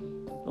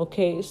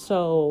 Okay,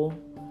 so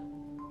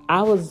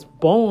I was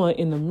born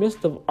in the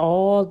midst of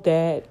all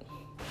that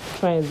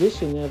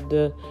transition of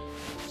the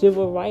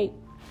civil rights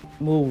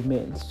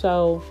movement.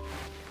 So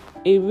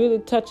it really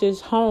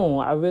touches home.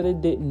 I really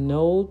didn't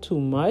know too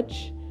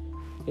much,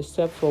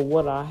 except for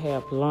what I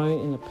have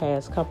learned in the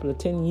past couple of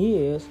 10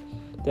 years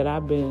that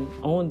I've been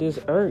on this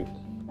earth,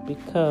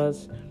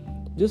 because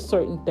just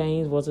certain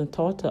things wasn't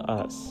taught to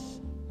us,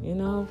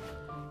 And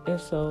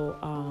so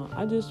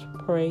I just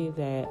pray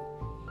that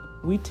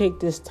we take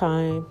this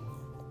time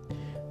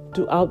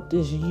throughout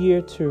this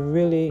year to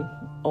really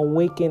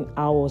awaken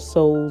our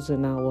souls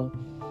and our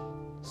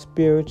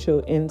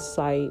spiritual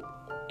insight,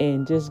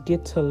 and just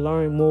get to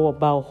learn more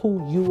about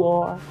who you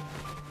are.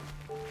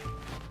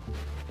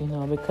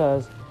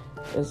 Because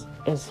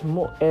as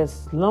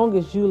long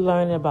as you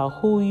learn about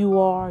who you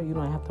are, you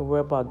don't have to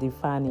worry about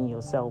defining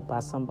yourself by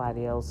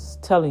somebody else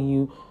telling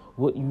you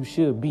what you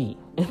should be.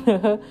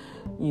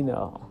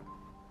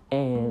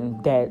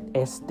 And that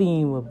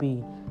esteem will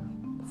be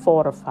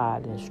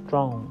fortified and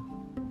strong.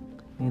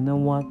 And no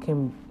one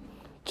can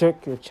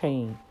jerk your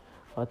chain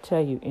or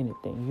tell you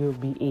anything. You'll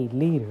be a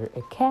leader,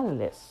 a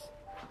catalyst.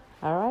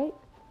 All right?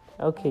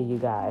 Okay, you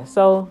guys.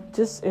 So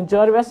just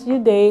enjoy the rest of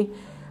your day.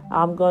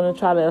 I'm going to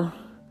try to...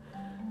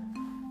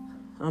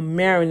 I'm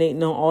marinating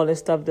on all the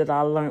stuff that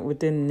I learned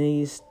within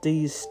these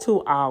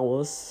 2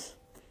 hours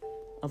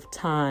of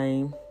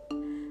time,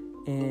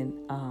 and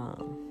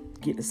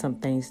getting some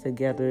things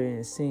together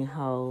and seeing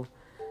how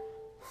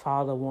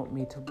Father want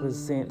me to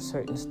present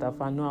certain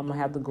stuff. I know I'm going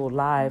to have to go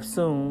live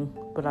soon,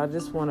 but I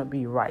just want to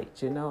be right,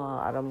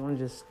 I don't want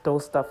to just throw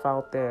stuff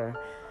out there.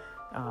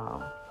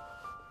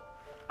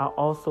 I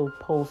also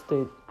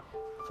posted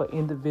for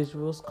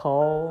individuals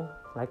call,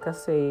 like I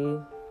say,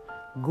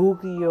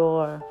 Google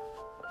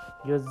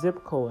your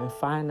zip code and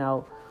find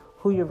out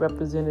who your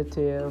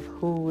representative,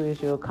 who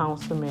is your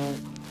councilman,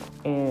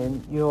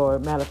 and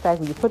matter of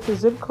fact, when you put your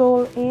zip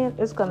code in,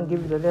 it's going to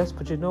give you the list.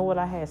 But you know what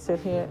I had sit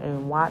here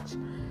and watch?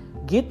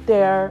 Get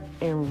there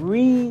and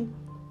read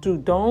through.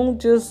 Don't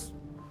just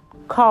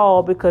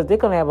call, because they're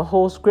going to have a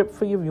whole script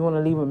for you if you want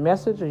to leave a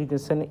message, or you can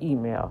send an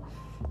email.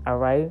 All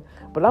right?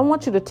 But I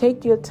want you to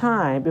take your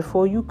time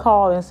before you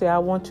call and say, I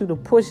want you to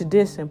push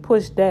this and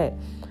push that.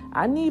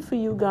 I need for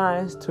you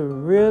guys to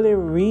really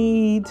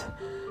read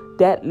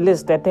that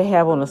list that they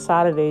have on the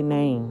side of their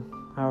name,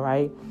 all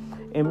right?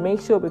 And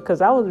make sure, because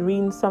I was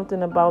reading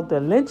something about the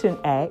Lynching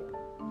Act,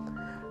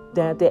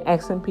 that they're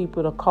asking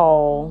people to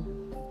call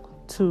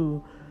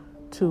to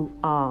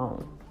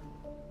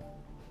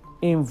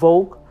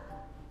invoke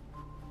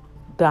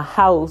the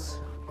House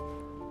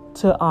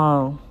to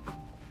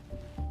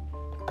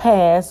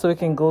pass so it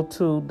can go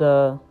to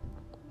the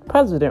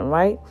president,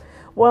 right?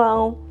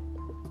 Well,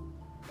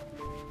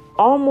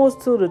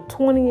 almost to the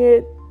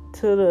 20th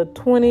to the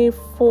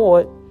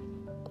 24th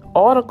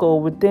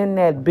article within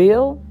that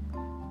bill,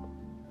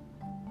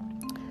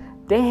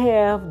 they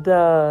have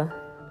the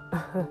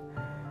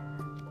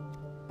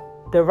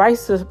white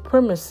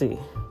supremacy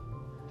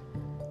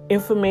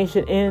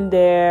information in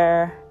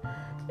there,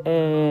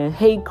 and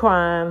hate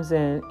crimes,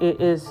 and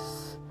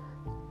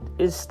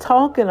it's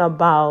talking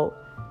about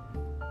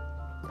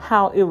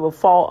how it will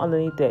fall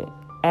underneath the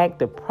act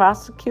to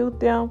prosecute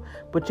them,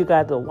 but you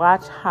got to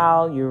watch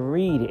how you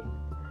read it.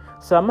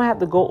 So I'm going to have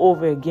to go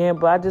over it again,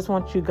 but I just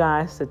want you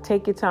guys to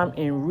take your time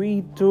and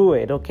read through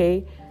it,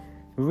 okay?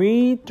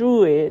 Read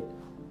through it,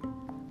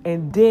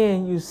 and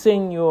then you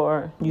sign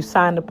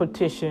the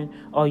petition,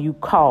 or you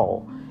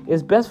call.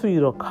 It's best for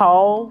you to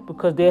call,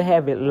 because they'll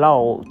have it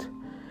logged.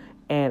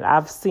 And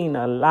I've seen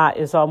a lot.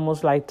 It's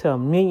almost like to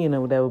 1 million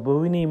or whatever, but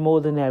we need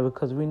more than that,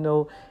 because we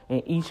know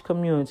in each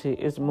community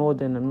it's more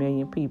than 1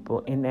 million people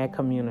in that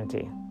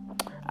community.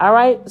 All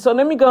right, so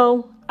let me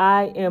go.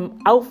 I am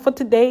out for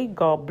today.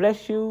 God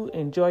bless you.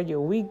 Enjoy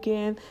your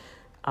weekend.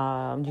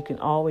 You can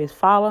always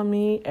follow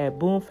me at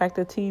Boom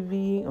Factor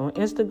TV on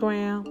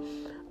Instagram,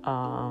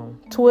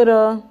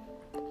 Twitter.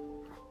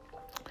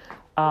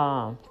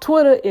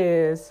 Twitter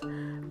is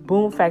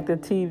Boom Factor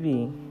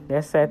TV.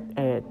 That's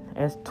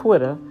as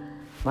Twitter.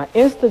 My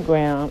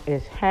Instagram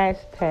is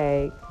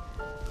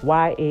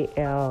 #YALDONIEL.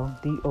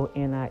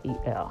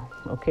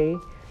 Okay,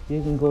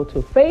 you can go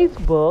to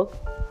Facebook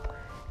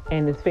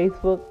And it's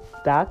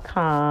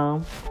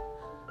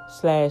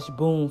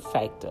facebook.com/Boom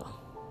Factor.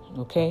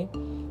 Okay?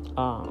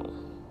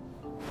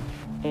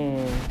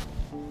 And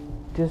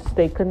just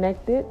stay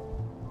connected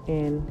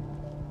and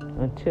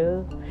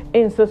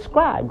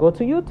subscribe. Go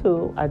to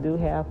YouTube. I do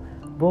have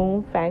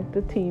Boom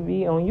Factor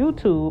TV on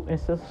YouTube, and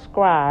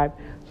subscribe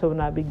so when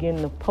I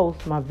begin to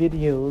post my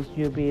videos,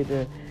 you'll be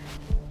able to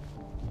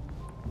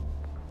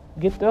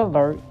get the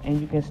alert and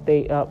you can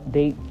stay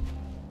updated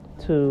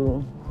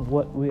to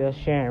what we are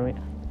sharing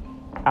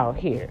out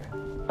here.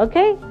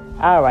 Okay?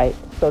 All right.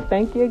 So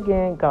thank you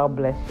again. God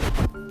bless you.